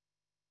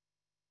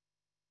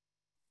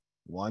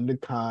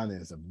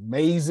 WonderCon is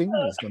amazing.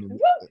 It's going to be,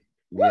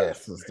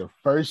 yes, it's the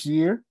first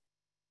year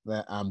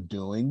that I'm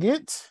doing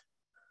it.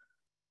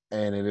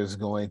 And it is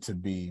going to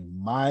be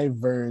my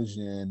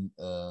version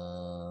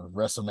of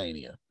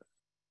WrestleMania.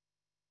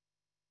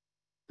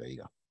 There you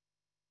go.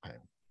 Okay.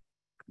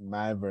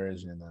 My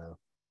version of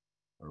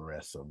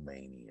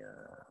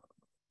WrestleMania.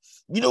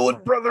 You know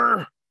what,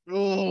 brother?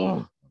 Oh,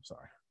 I'm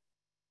sorry.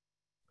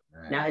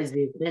 Right. Now is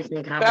the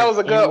Ascension Conference? That was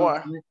a good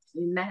one.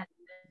 In that,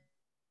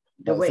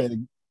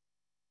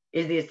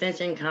 is the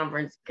Ascension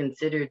Conference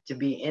considered to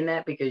be in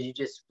that because you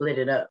just split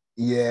it up?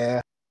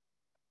 Yeah.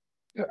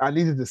 I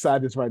need to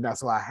decide this right now.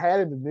 So I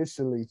had it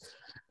initially.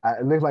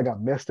 It looked like I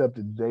messed up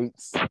the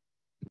dates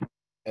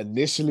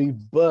initially,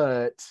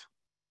 but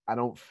I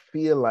don't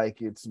feel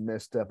like it's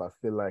messed up. I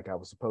feel like I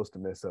was supposed to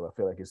mess up. I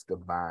feel like it's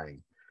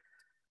divine.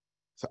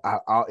 So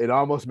it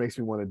almost makes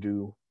me want to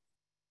do,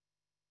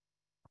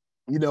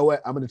 you know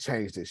what? I'm going to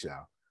change this,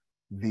 y'all.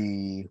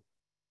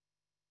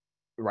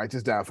 Write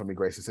this down for me,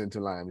 Grace. It's into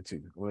line with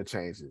you. I'm going to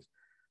change this.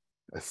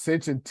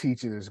 Ascension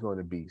Teaching is going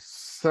to be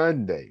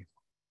Sunday,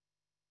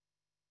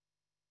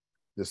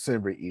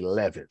 December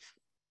 11th.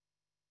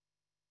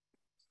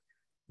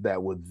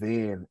 That would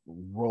then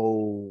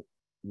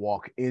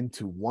walk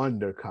into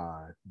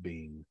WonderCon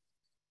being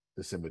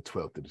December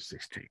 12th to the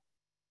 16th.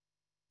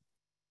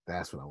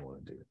 That's what I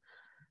want to do.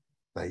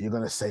 Like, you're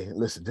going to say,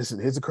 listen,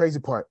 here's the crazy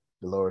part,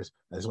 Dolores.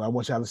 That's what I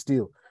want y'all to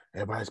steal.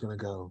 Everybody's going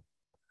to go,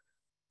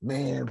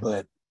 man,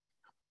 but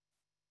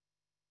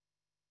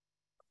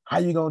how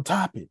you going to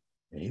top it?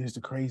 And here's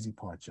the crazy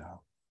part,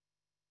 y'all.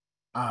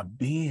 I've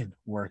been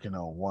working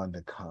on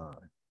WonderCon.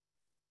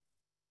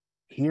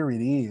 Here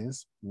it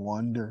is,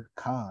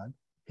 WonderCon.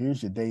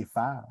 Here's your day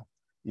 5.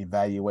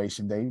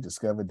 Evaluation Day,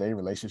 Discover Day,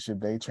 Relationship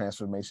Day,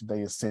 Transformation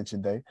Day,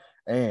 Ascension Day,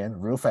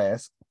 and real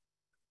fast,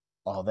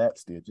 all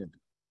that's the agenda.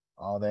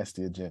 All that's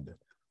the agenda.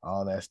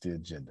 All that's the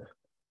agenda.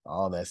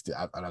 All that's the.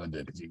 I'm not gonna do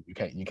it because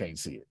you can't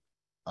see it.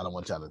 I don't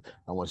want y'all to.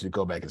 I want you to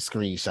go back and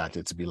screenshot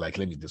it to be like,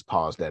 let me just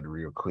pause that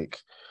real quick.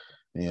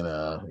 And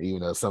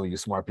even though some of you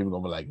smart people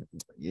gonna be like,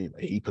 yeah,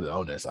 he put it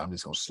on there, so I'm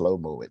just gonna slow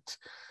mo it,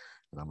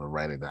 and I'm gonna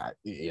write it out.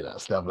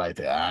 Stuff like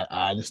that.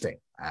 I understand.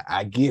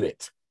 I get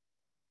it.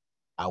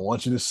 I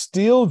want you to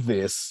steal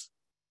this.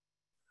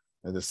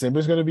 And December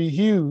is gonna be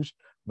huge,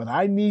 but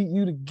I need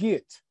you to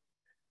get.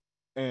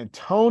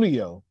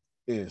 Antonio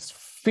is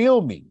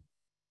filming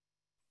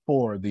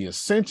for the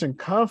Ascension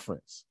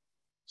Conference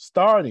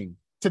starting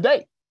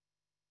today.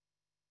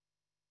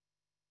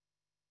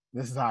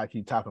 This is how I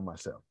keep talking to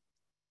myself.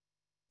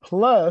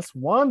 Plus,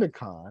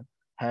 WonderCon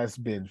has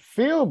been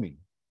filming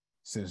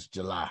since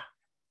July.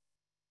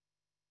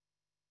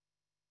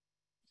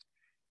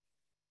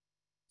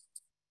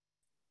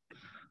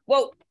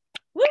 Whoa.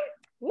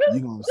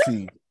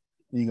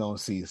 You're gonna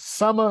see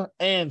summer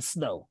and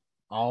snow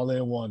all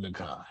in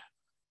WonderCon.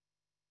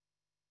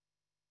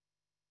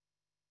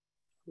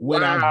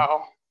 When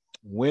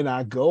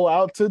I go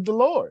out to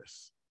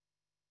Dolores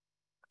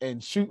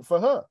and shoot for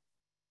her,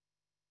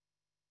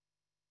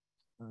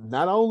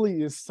 not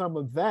only is some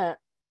of that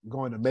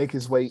going to make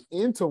its way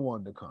into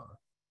WonderCon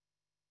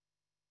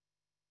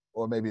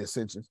or maybe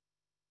Ascension,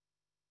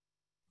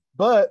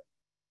 but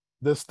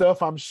the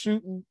stuff I'm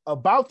shooting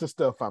about the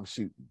stuff I'm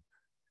shooting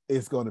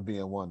is going to be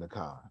in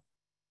WonderCon.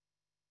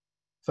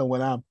 So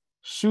when I'm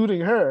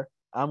shooting her,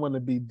 I'm going to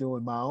be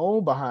doing my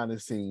own behind the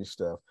scenes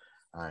stuff.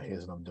 All right,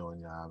 here's what I'm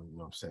doing, y'all. You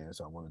know what I'm saying?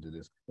 So I want to do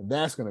this. And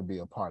that's going to be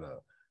a part of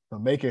it. So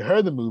making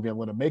her the movie, I'm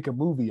going to make a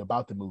movie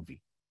about the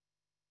movie.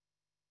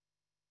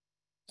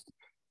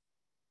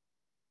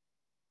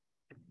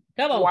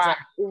 Come on. Wow.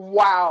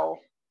 Wow.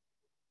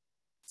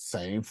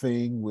 Same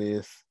thing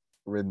with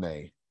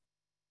Renee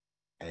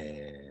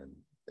and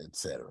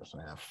etc. So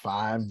I have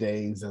 5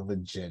 days of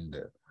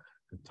agenda.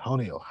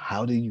 Antonio,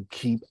 how do you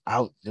keep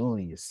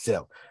outdoing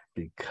yourself?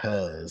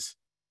 Because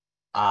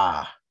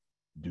I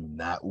do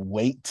not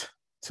wait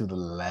to the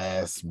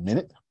last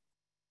minute.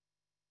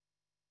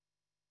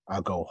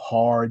 I go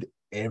hard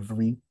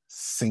every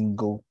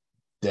single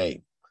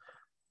day.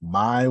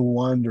 My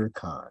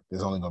WonderCon,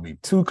 there's only going to be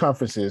 2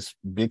 conferences,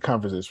 big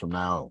conferences from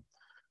now on.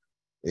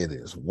 It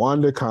is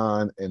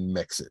WonderCon and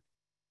Mexit.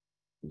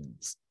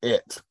 It's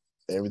it.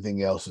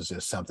 Everything else is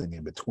just something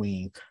in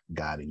between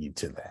guiding you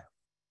to that.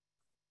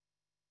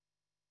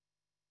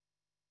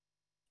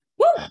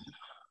 Woo!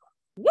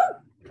 Woo!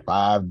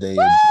 5 day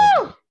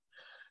agenda.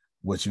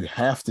 What you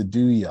have to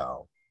do,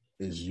 y'all,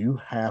 is you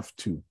have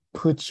to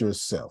put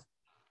yourself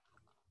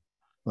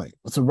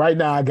so right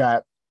now I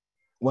got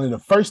one of the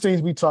first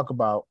things we talk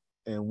about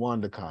in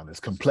WonderCon is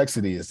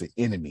complexity is the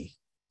enemy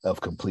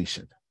of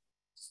completion.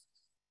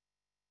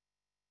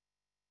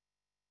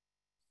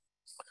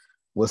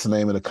 What's the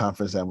name of the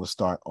conference that will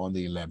start on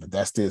the 11th?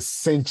 That's the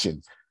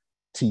Ascension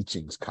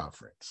Teachings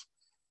Conference.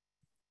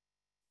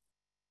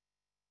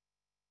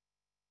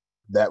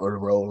 That would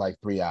roll like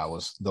 3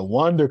 hours. The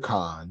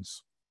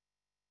WonderCons,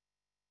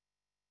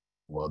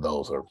 well,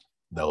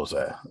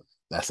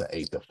 that's an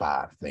 8 to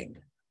 5 thing.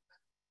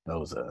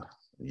 Those are,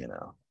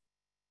 yeah.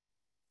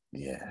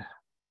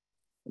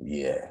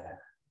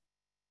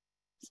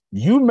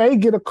 You may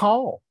get a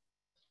call.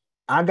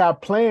 I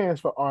got plans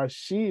for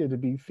Arshia to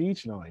be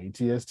featured on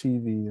ATS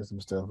TV and some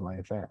stuff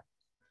like that.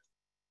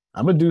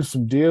 I'm going to do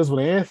some deals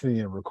with Anthony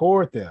and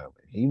record them.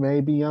 He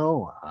may be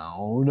on. I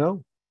don't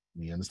know.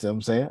 You understand what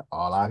I'm saying?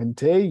 All I can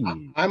tell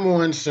you. I'm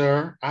on,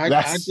 sir. I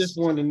just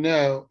want to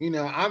know,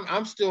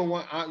 I'm still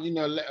one,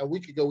 a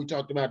week ago we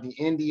talked about the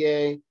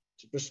NDA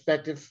to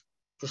perspective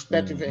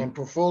and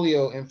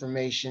portfolio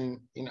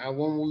information. When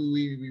will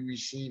we be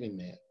receiving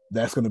that?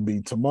 That's going to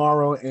be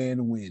tomorrow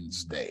and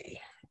Wednesday.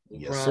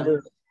 Yes,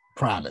 sir.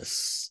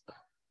 Promise.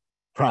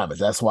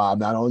 That's why I'm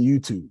not on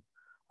YouTube.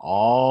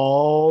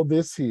 All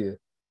this here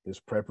is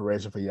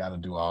preparation for y'all to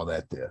do all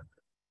that there.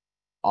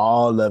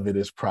 All of it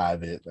is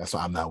private. That's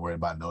why I'm not worried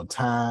about no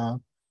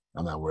time.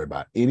 I'm not worried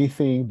about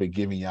anything but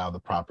giving y'all the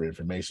proper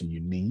information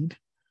you need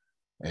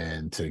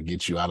and to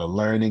get you out of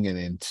learning and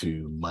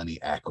into money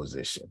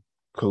acquisition.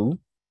 Cool?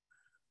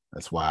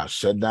 That's why I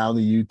shut down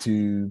the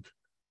YouTube.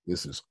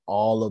 This is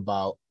all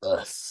about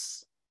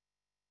us.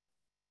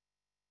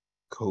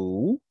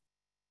 Cool?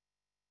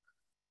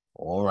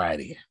 All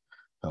righty.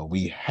 So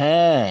we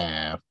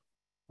have,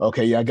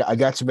 okay, I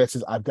got your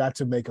message. I've got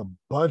to make a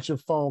bunch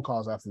of phone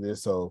calls after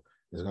this, so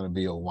it's going to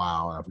be a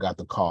while. I've got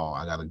the call.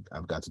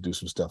 I've got to do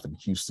some stuff in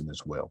Houston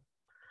as well.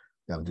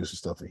 But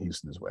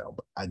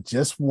I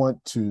just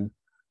want to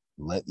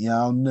let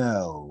y'all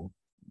know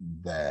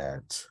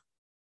that,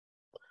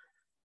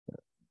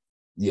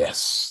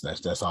 yes,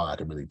 that's all I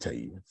can really tell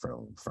you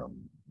from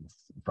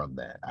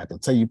that. I can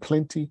tell you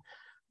plenty,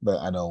 but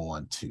I don't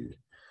want to.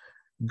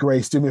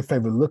 Grace, do me a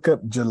favor. Look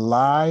up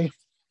July.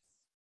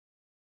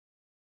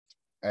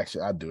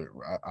 Actually, I'll do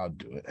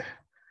it.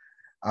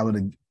 I'm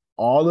going to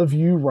all of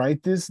you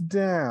write this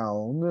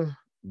down.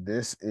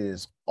 This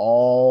is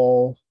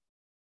all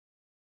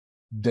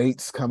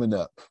dates coming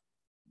up.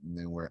 And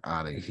then we're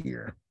out of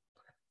here.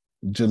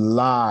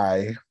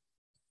 July.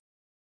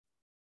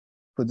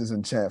 Put this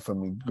in chat for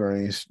me,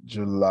 Grace.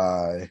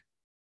 July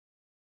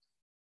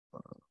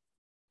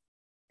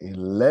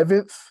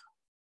 11th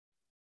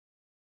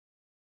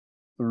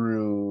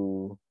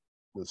through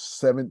the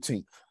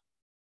 17th.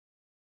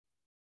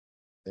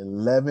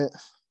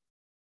 11th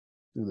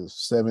through the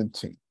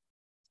 17th.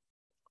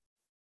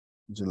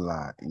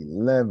 July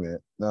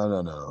 11th.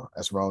 No.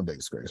 That's wrong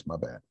dates, Grace. My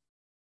bad.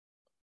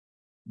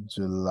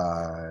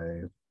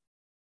 July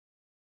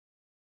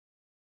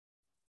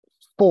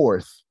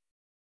 4th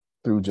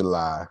through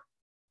July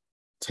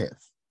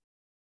 10th.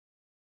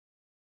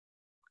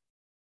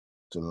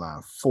 July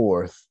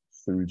 4th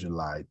through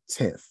July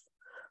 10th.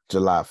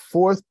 July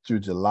 4th through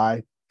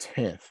July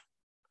 10th.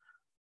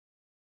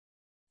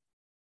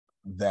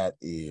 That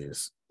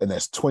is, and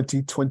that's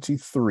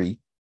 2023.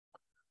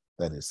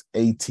 That is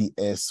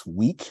ATS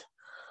week,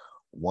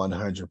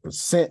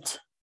 100%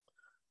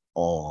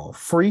 on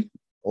free.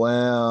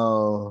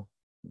 Well,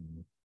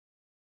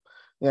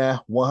 yeah,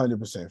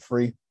 100%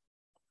 free,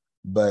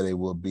 but it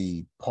will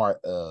be part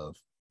of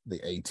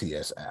the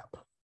ATS app,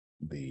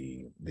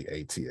 the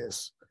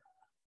ATS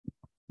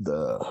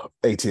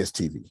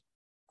TV.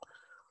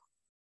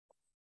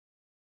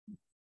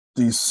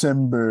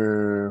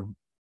 December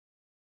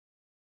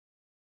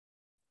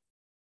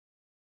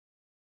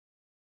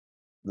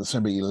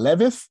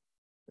 11th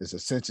is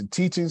Ascension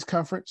Teachings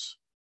Conference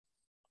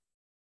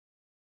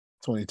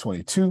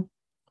 2022.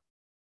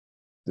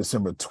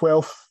 December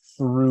 12th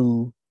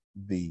through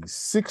the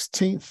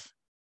 16th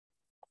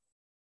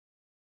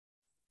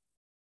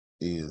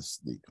is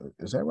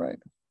that right?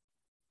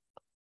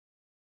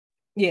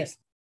 Yes.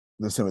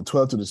 December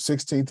 12th to the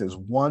 16th is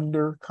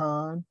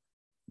WonderCon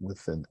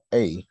with an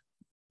A.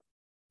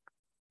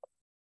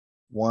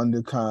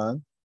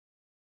 WonderCon.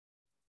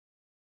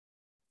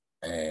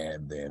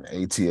 And then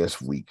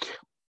ATS week.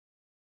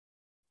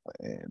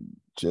 And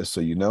just so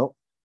you know,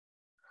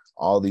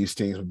 all these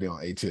things will be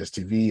on ATS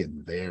TV,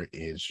 and there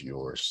is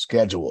your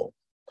schedule.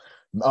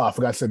 Oh, I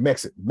forgot to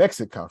say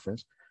Mexic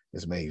Conference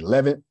is May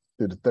 11th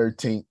through the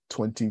 13th,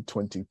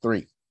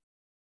 2023.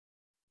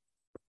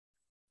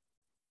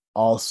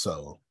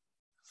 Also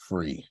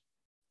free.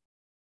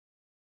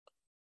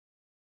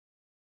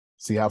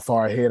 See how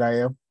far ahead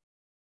I am?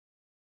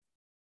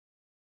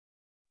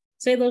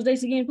 Say those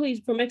dates again,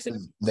 please, for Mexico.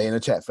 They in the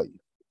chat for you.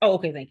 Oh,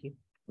 okay, thank you.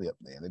 Yep,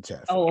 they in the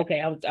chat. Oh, okay.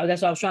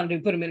 That's what I was trying to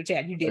do. Put them in the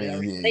chat. You did it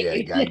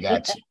already. Yeah, I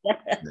got you.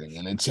 They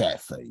in the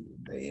chat for you.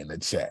 They in the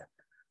chat.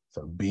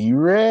 So be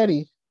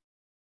ready.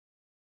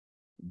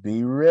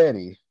 Be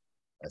ready.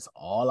 That's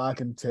all I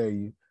can tell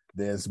you.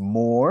 There's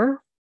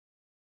more,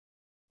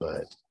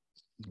 but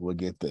we'll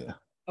get there.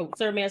 Oh,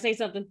 sir, may I say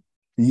something?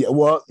 Yeah,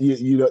 well,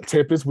 you know,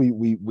 Tempest,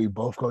 we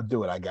both gonna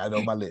do it. I got it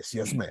on my list.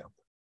 Yes, ma'am.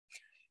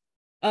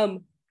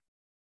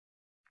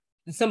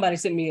 Somebody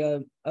sent me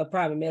a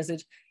private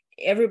message.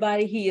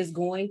 Everybody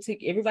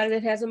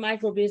that has a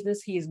micro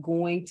business, he is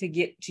going to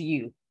get to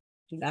you.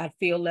 Do not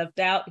feel left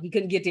out. He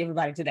couldn't get to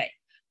everybody today,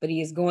 but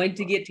he is going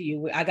to get to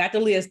you. I got the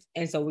list,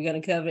 and so we're going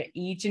to cover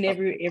each and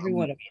every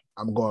one of you.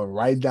 I'm going to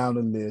write down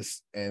the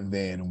list, and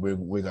then we're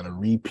going to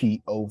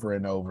repeat over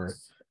and over,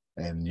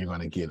 and you're going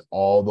to get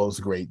all those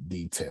great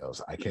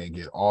details. I can't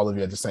get all of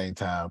you at the same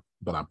time,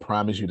 but I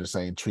promise you the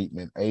same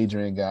treatment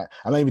Adrian got.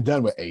 I'm not even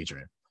done with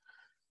Adrian.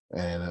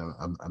 And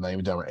I'm not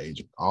even done with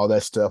Adrian. All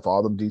that stuff,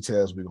 all them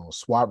details, we're going to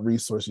swap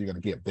resources you're going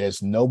to get.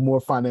 There's no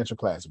more financial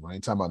classes. We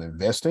ain't talking about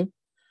investing.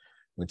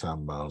 We're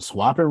talking about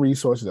swapping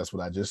resources. That's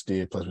what I just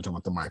did. Plus, we're talking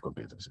about the micro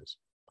businesses.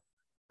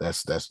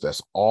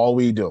 That's all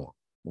we do.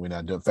 We're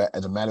not doing.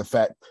 As a matter of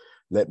fact,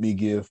 let me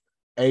give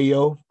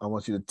Ayo. I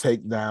want you to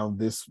take down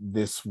this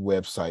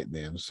website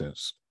then,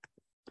 since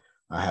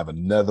I have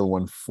another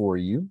one for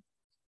you.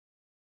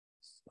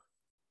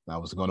 I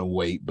was going to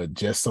wait, but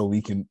just so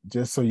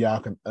y'all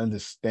can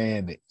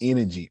understand the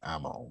energy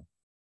I'm on.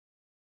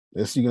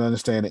 Just so you can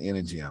understand the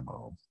energy I'm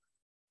on.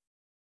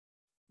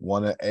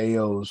 One of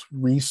Ayo's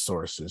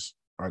resources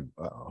are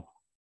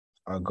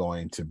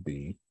going to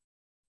be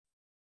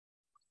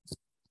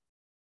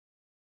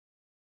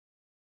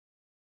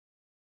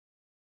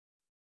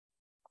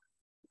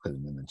put it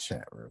in the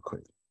chat real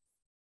quick.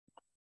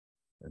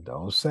 And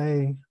don't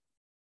say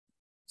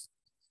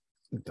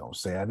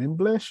I didn't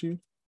bless you.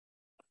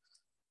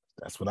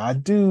 That's what I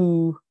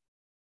do.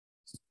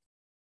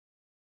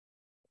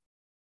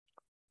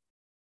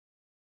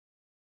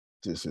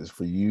 This is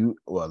for you.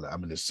 Well,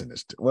 I'm gonna send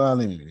this. Let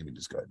me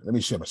just go ahead. Let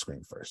me share my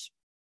screen first.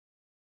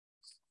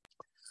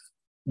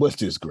 What's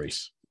this,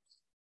 Grace?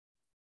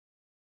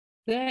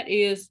 That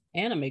is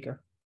Animaker.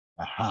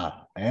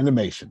 Aha,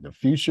 animation. The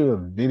future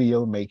of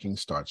video making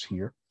starts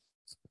here.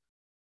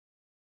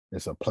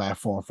 It's a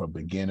platform for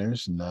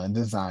beginners,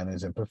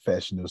 non-designers, and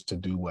professionals to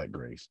do what,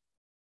 Grace?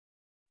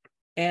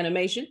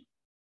 Animation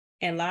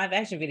and live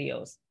action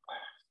videos.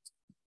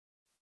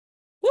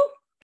 Woo!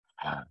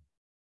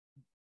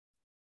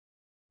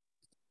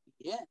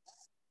 Yes.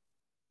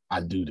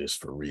 I do this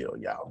for real,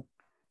 y'all.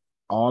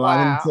 All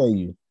I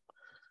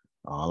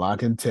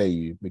can tell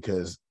you,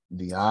 because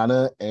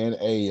Deanna and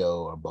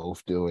Ayo are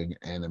both doing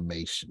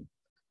animation.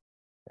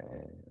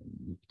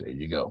 And there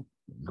you go.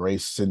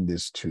 Grace, send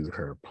this to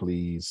her,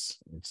 please.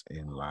 It's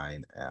in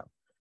Line app.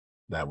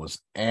 That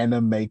was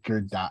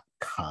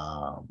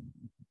animaker.com.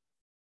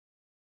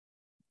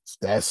 It's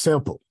that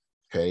simple.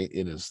 Okay.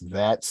 It is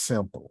that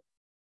simple.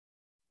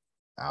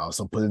 I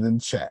also put it in the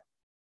chat.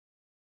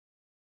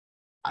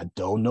 I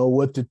don't know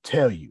what to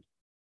tell you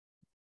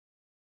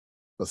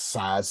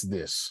besides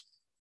this.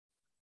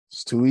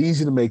 It's too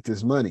easy to make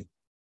this money.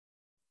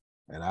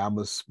 And I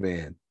must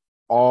spend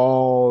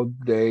all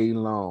day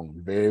long,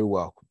 very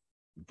welcome,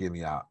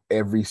 giving out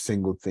every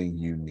single thing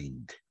you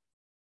need.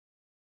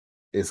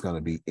 It's going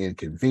to be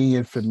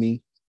inconvenient for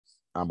me.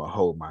 I'm going to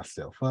hold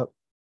myself up,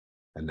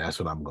 and that's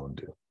what I'm going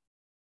to do.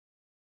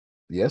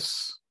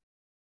 Yes,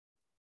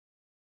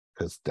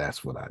 because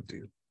that's what I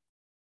do.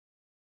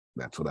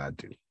 That's what I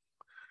do.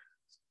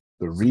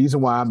 The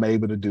reason why I'm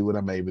able to do what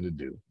I'm able to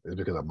do is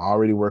because I'm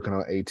already working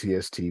on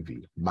ATS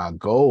TV. My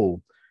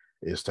goal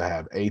is to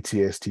have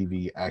ATS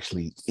TV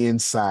actually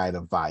inside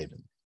of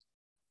Vibin.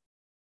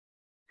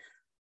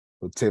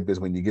 The tip is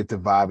when you get to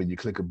Vibin, you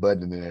click a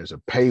button and then there's a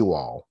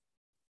paywall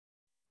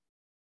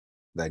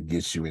that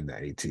gets you into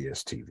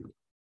ATS TV.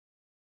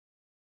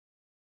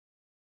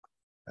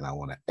 And I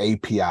want an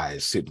API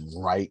is sitting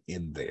right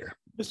in there.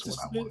 That's what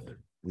I want to do.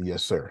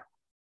 Yes, sir.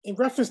 In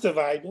reference to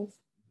Vibin,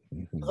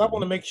 I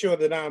want to make sure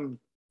that I'm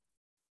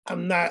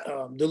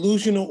not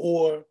delusional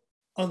or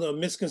under a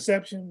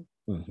misconception.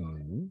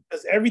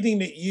 Because everything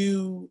that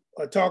you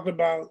are talking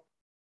about,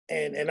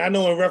 and I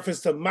know in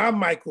reference to my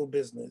micro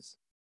business,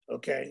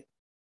 okay,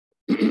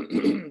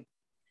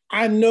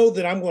 I know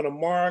that I'm going to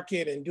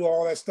market and do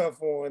all that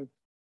stuff on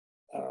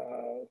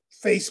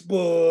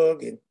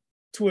Facebook and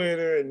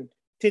Twitter and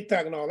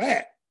TikTok and all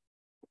that.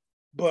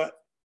 But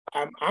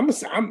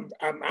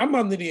I'm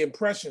under the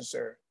impression,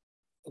 sir,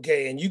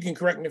 okay, and you can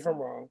correct me if I'm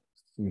wrong,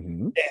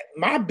 that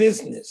my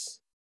business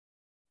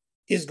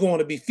is going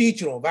to be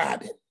featured on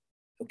Vibin,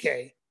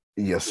 okay?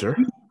 Yes, sir.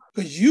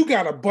 Because you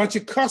got a bunch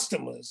of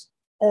customers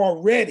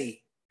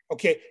already,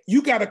 okay?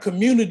 You got a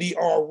community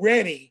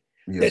already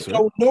that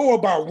don't know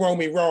about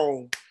Romy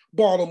Rome,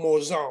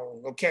 Baltimore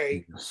Zone,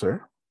 okay? Yes,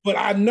 sir. But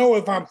I know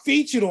if I'm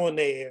featured on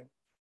there,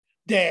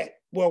 that,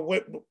 well,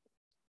 what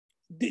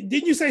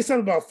didn't you say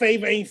something about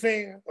favor ain't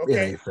fair? Okay.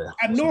 It ain't fair.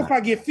 I know if I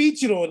get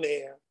featured on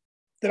there,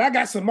 that I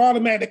got some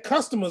automatic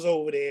customers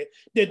over there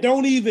that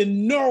don't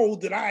even know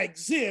that I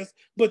exist,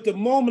 but the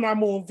moment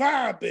I'm on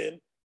Vibin,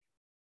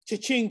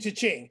 cha-ching,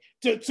 cha-ching.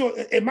 So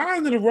am I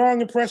under the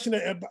wrong impression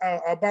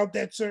about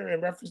that, sir,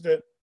 in reference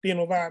to being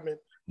on Vibin?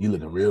 You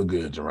looking real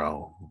good,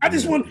 Jerome. I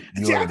just want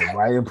you under the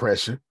right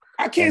impression.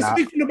 I can't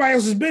speak for nobody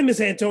else's business,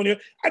 Antonio.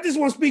 I just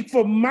want to speak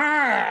for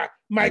my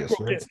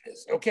micro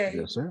business, okay?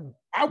 Yes, sir.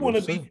 I want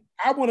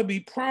to be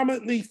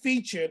prominently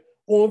featured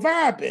on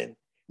Vibin.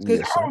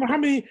 Because I don't know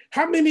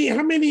how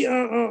many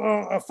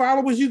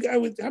followers you got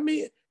with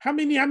how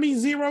many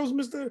zeros,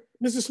 Mr.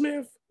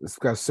 Smith? It's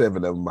got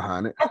 7 of them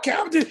behind it. Okay,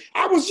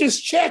 I was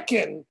just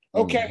checking.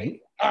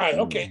 Okay. All right,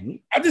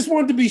 okay. I just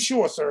wanted to be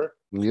sure, sir.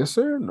 Yes,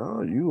 sir.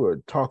 No, you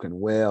are talking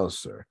well,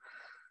 sir.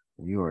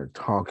 You are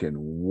talking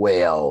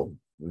well,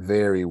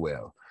 very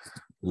well.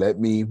 Let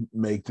me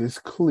make this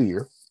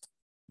clear.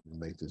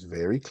 Make this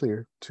very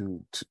clear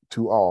to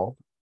all.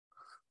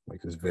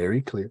 Make this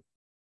very clear.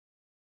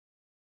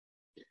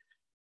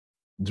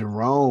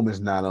 Jerome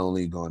is not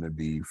only going to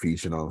be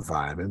featured on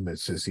Vibin, but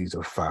since he's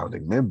a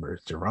founding member,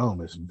 Jerome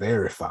is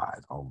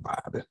verified on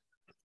Vibin.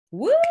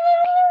 Woo!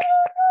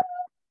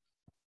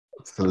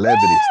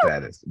 Celebrity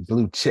status,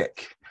 blue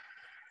check.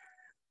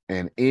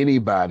 And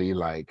anybody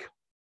like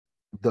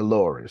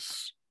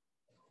Dolores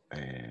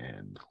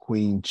and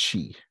Queen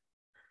Chi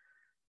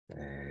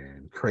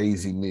and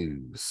Crazy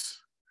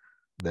News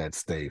that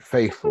stay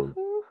faithful,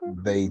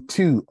 they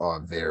too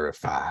are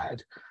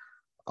verified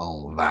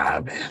on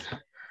Vibin.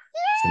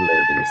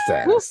 Celebrity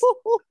status.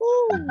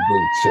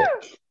 Blue check.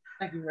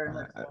 Thank you very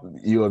much.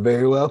 You are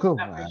very welcome.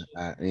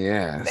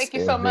 Yes. Thank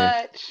you so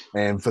much.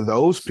 And for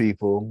those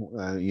people,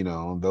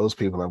 those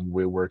people,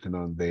 we're working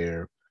on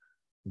their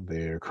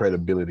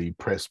credibility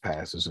press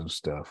passes and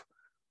stuff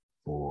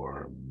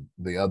for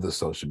the other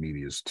social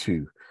medias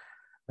too.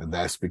 And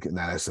that's because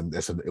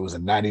it was a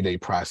 90-day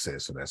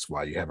process, so that's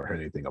why you haven't heard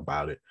anything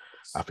about it.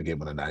 I forget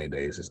when the 90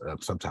 days is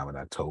up, sometime in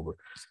October.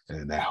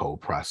 And that whole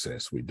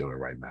process we're doing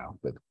right now.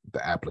 But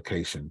the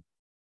application,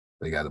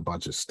 they got a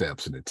bunch of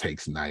steps, and it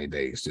takes 90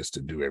 days just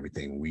to do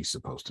everything we're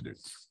supposed to do.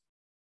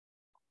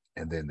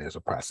 And then there's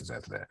a process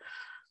after that.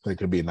 So it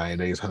could be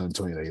 90 days,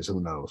 120 days,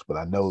 who knows? But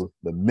I know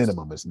the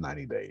minimum is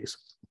 90 days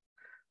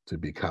to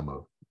become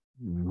a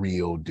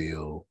real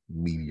deal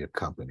media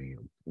company,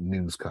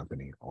 news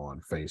company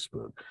on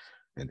Facebook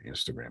and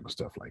Instagram and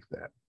stuff like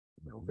that,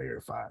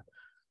 verified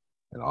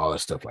and all that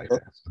stuff like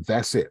that.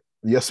 That's it.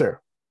 Yes, sir.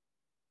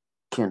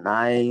 Can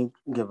I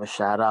give a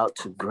shout out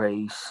to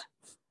Grace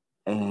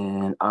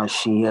and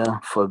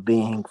Ashia for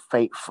being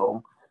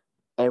faithful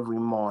every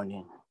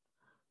morning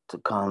to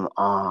come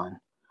on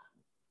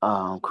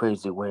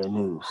Crazy Weird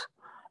News.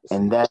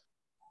 And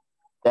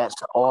that's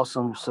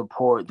awesome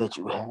support that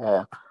you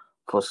have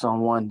for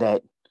someone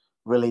that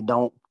really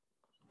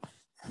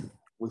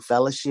we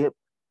fellowship,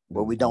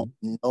 but we don't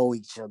know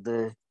each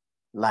other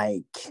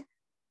like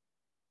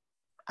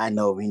I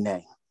know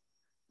Renee.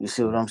 You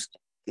see what I'm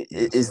saying?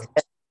 Is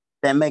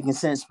that making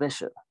sense,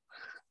 Bishop?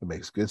 It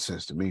makes good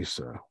sense to me,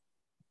 sir.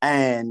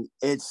 And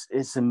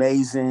it's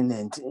amazing,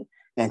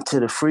 and to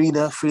the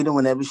Frida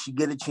whenever she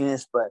get a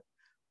chance, but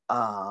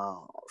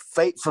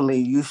faithfully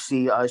you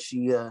see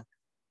Arshia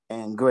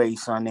and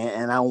Grace on there,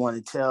 and I want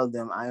to tell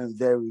them I am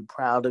very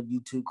proud of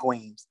you two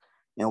queens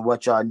and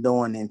what y'all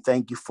doing, and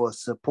thank you for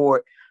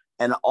support.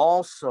 And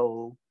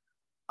also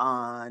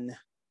on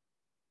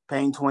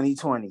Pain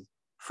 2020,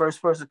 first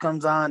person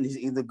comes on is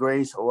either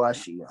Grace or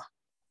Arshia.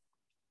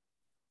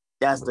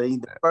 That's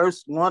the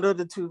first one of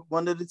the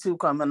two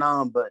coming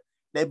on, but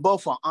they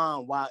both are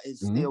on while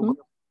it's still going.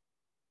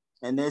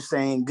 And they're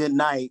saying good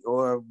night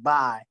or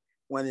bye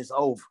when it's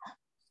over.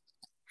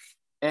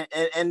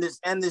 And this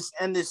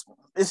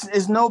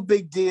is no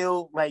big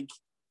deal. Like,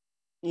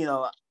 you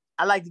know,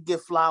 I like to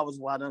give flowers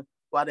while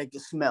they can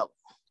smell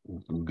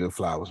it. Good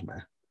flowers,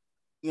 man.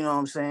 You know what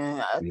I'm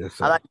saying? Yes,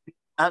 sir.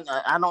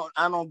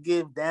 I don't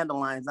give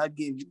dandelions. I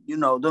give,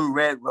 them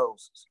red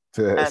roses.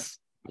 Yes.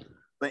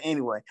 But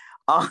anyway,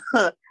 I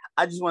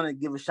just want to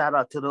give a shout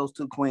out to those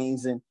two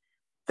queens and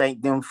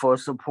thank them for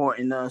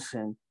supporting us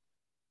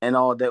and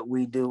all that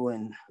we do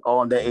and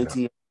all the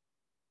ATL.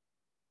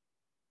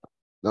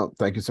 No,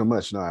 thank you so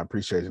much. No, I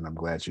appreciate it. I'm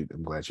glad you're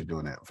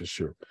doing that for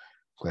sure.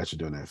 Glad you're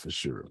doing that for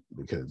sure,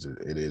 because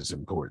it is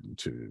important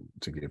to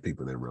give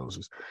people their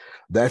roses.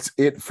 That's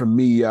it for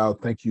me, y'all.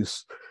 Thank you.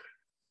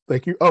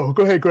 Thank you. Oh,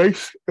 go ahead,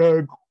 Grace.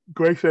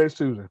 Grace and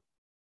Susan.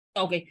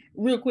 Okay,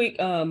 real quick.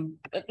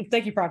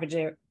 Thank you, Prophet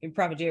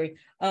Jerry.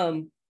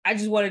 I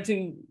just wanted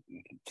to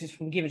just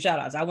give a shout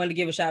out. I wanted to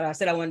give a shout out. I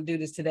said I wanted to do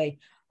this today.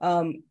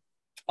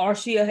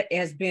 Arshia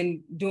has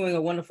been doing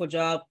a wonderful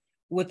job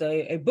with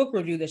a book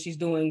review that she's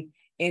doing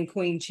in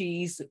Queen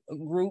Cheese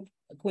group,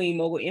 Queen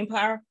Mogul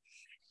Empire.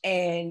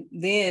 And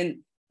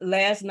then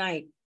last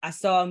night I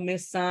saw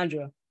Miss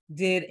Sandra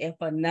did a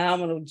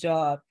phenomenal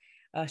job.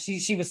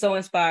 She was so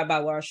inspired by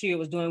what Arshia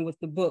was doing with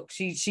the book.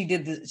 She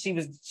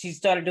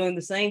started doing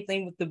the same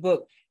thing with the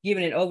book,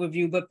 giving an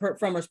overview, but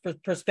from a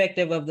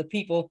perspective of the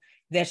people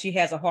that she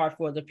has a heart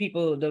for, the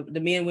people, the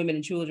men, women,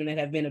 and children that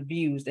have been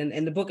abused.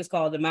 And the book is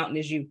called The Mountain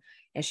Is You.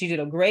 And she did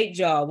a great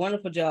job,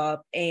 wonderful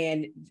job.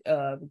 And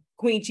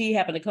Queen Chi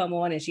happened to come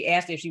on, and she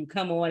asked if she would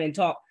come on and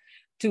talk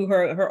to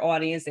her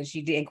audience, and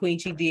she did, and Queen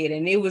Chi did.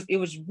 And it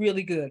was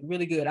really good,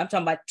 really good. I'm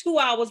talking about 2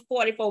 hours,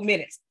 44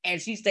 minutes,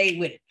 and she stayed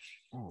with it.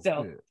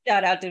 So good.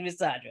 Shout out to Miss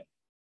Sandra.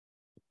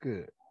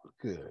 Good.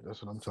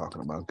 That's what I'm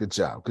talking about. Good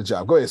job.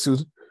 Go ahead,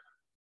 Susan.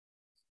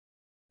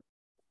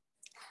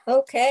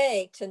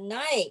 Okay,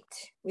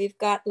 tonight we've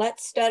got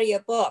Let's Study a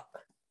Book.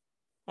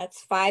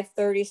 That's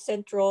 5:30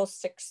 Central,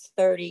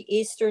 6:30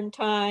 Eastern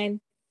Time.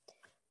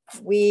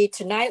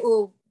 Tonight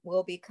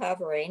we'll be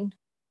covering,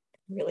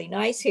 really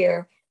nice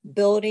here,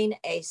 building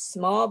a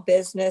small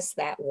business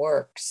that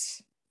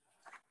works.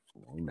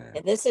 Amen.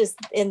 And this is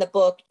in the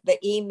book, The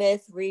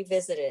E-Myth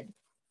Revisited.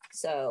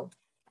 So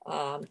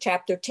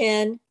chapter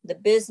 10, the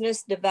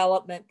business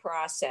development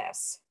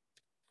process.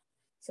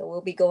 So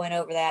we'll be going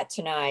over that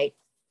tonight.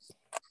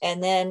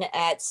 And then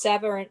at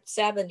 7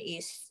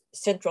 East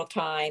Central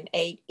Time,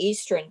 8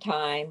 Eastern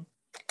Time,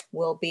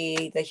 will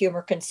be the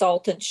Humor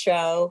Consultant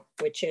Show,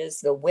 which is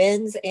the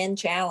wins and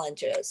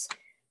challenges.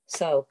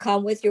 So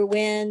come with your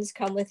wins,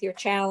 come with your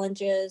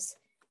challenges.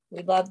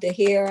 We love to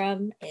hear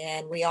them,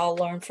 and we all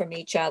learn from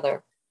each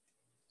other.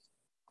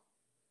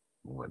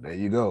 Well, there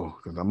you go.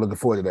 Because I'm looking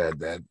forward to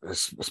that,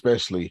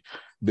 especially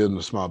building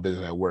a small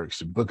business that works.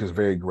 The book is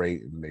very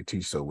great, and they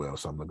teach so well.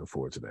 So I'm looking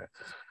forward to that.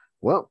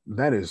 Well,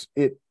 that is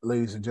it,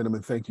 ladies and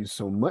gentlemen. Thank you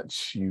so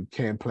much. You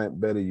can plant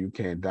better. You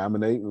can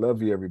dominate.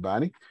 Love you,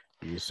 everybody.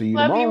 We'll see you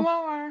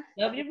tomorrow.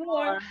 Love you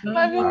more.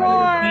 Love you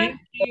more. Thank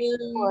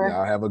you.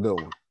 Y'all have a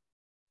good one.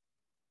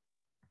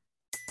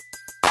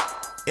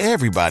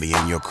 Everybody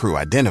in your crew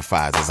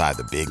identifies as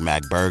either Big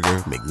Mac Burger,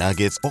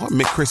 McNuggets, or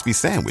McCrispy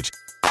Sandwich.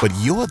 But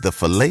you're the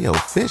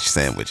Filet-O-Fish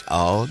Sandwich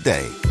all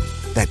day.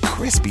 That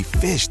crispy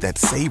fish, that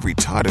savory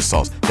tartar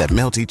sauce, that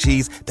melty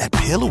cheese, that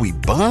pillowy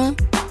bun.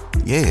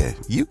 Yeah,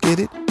 you get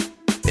it.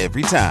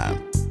 Every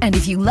time. And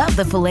if you love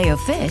the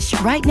Filet-O-Fish,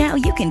 right now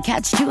you can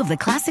catch 2 of the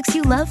classics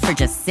you love for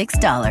just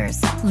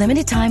 $6.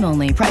 Limited time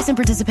only. Price and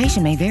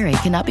participation may vary.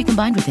 Cannot be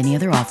combined with any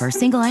other offer.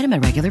 Single item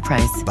at regular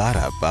price.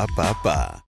 Ba-da-ba-ba-ba.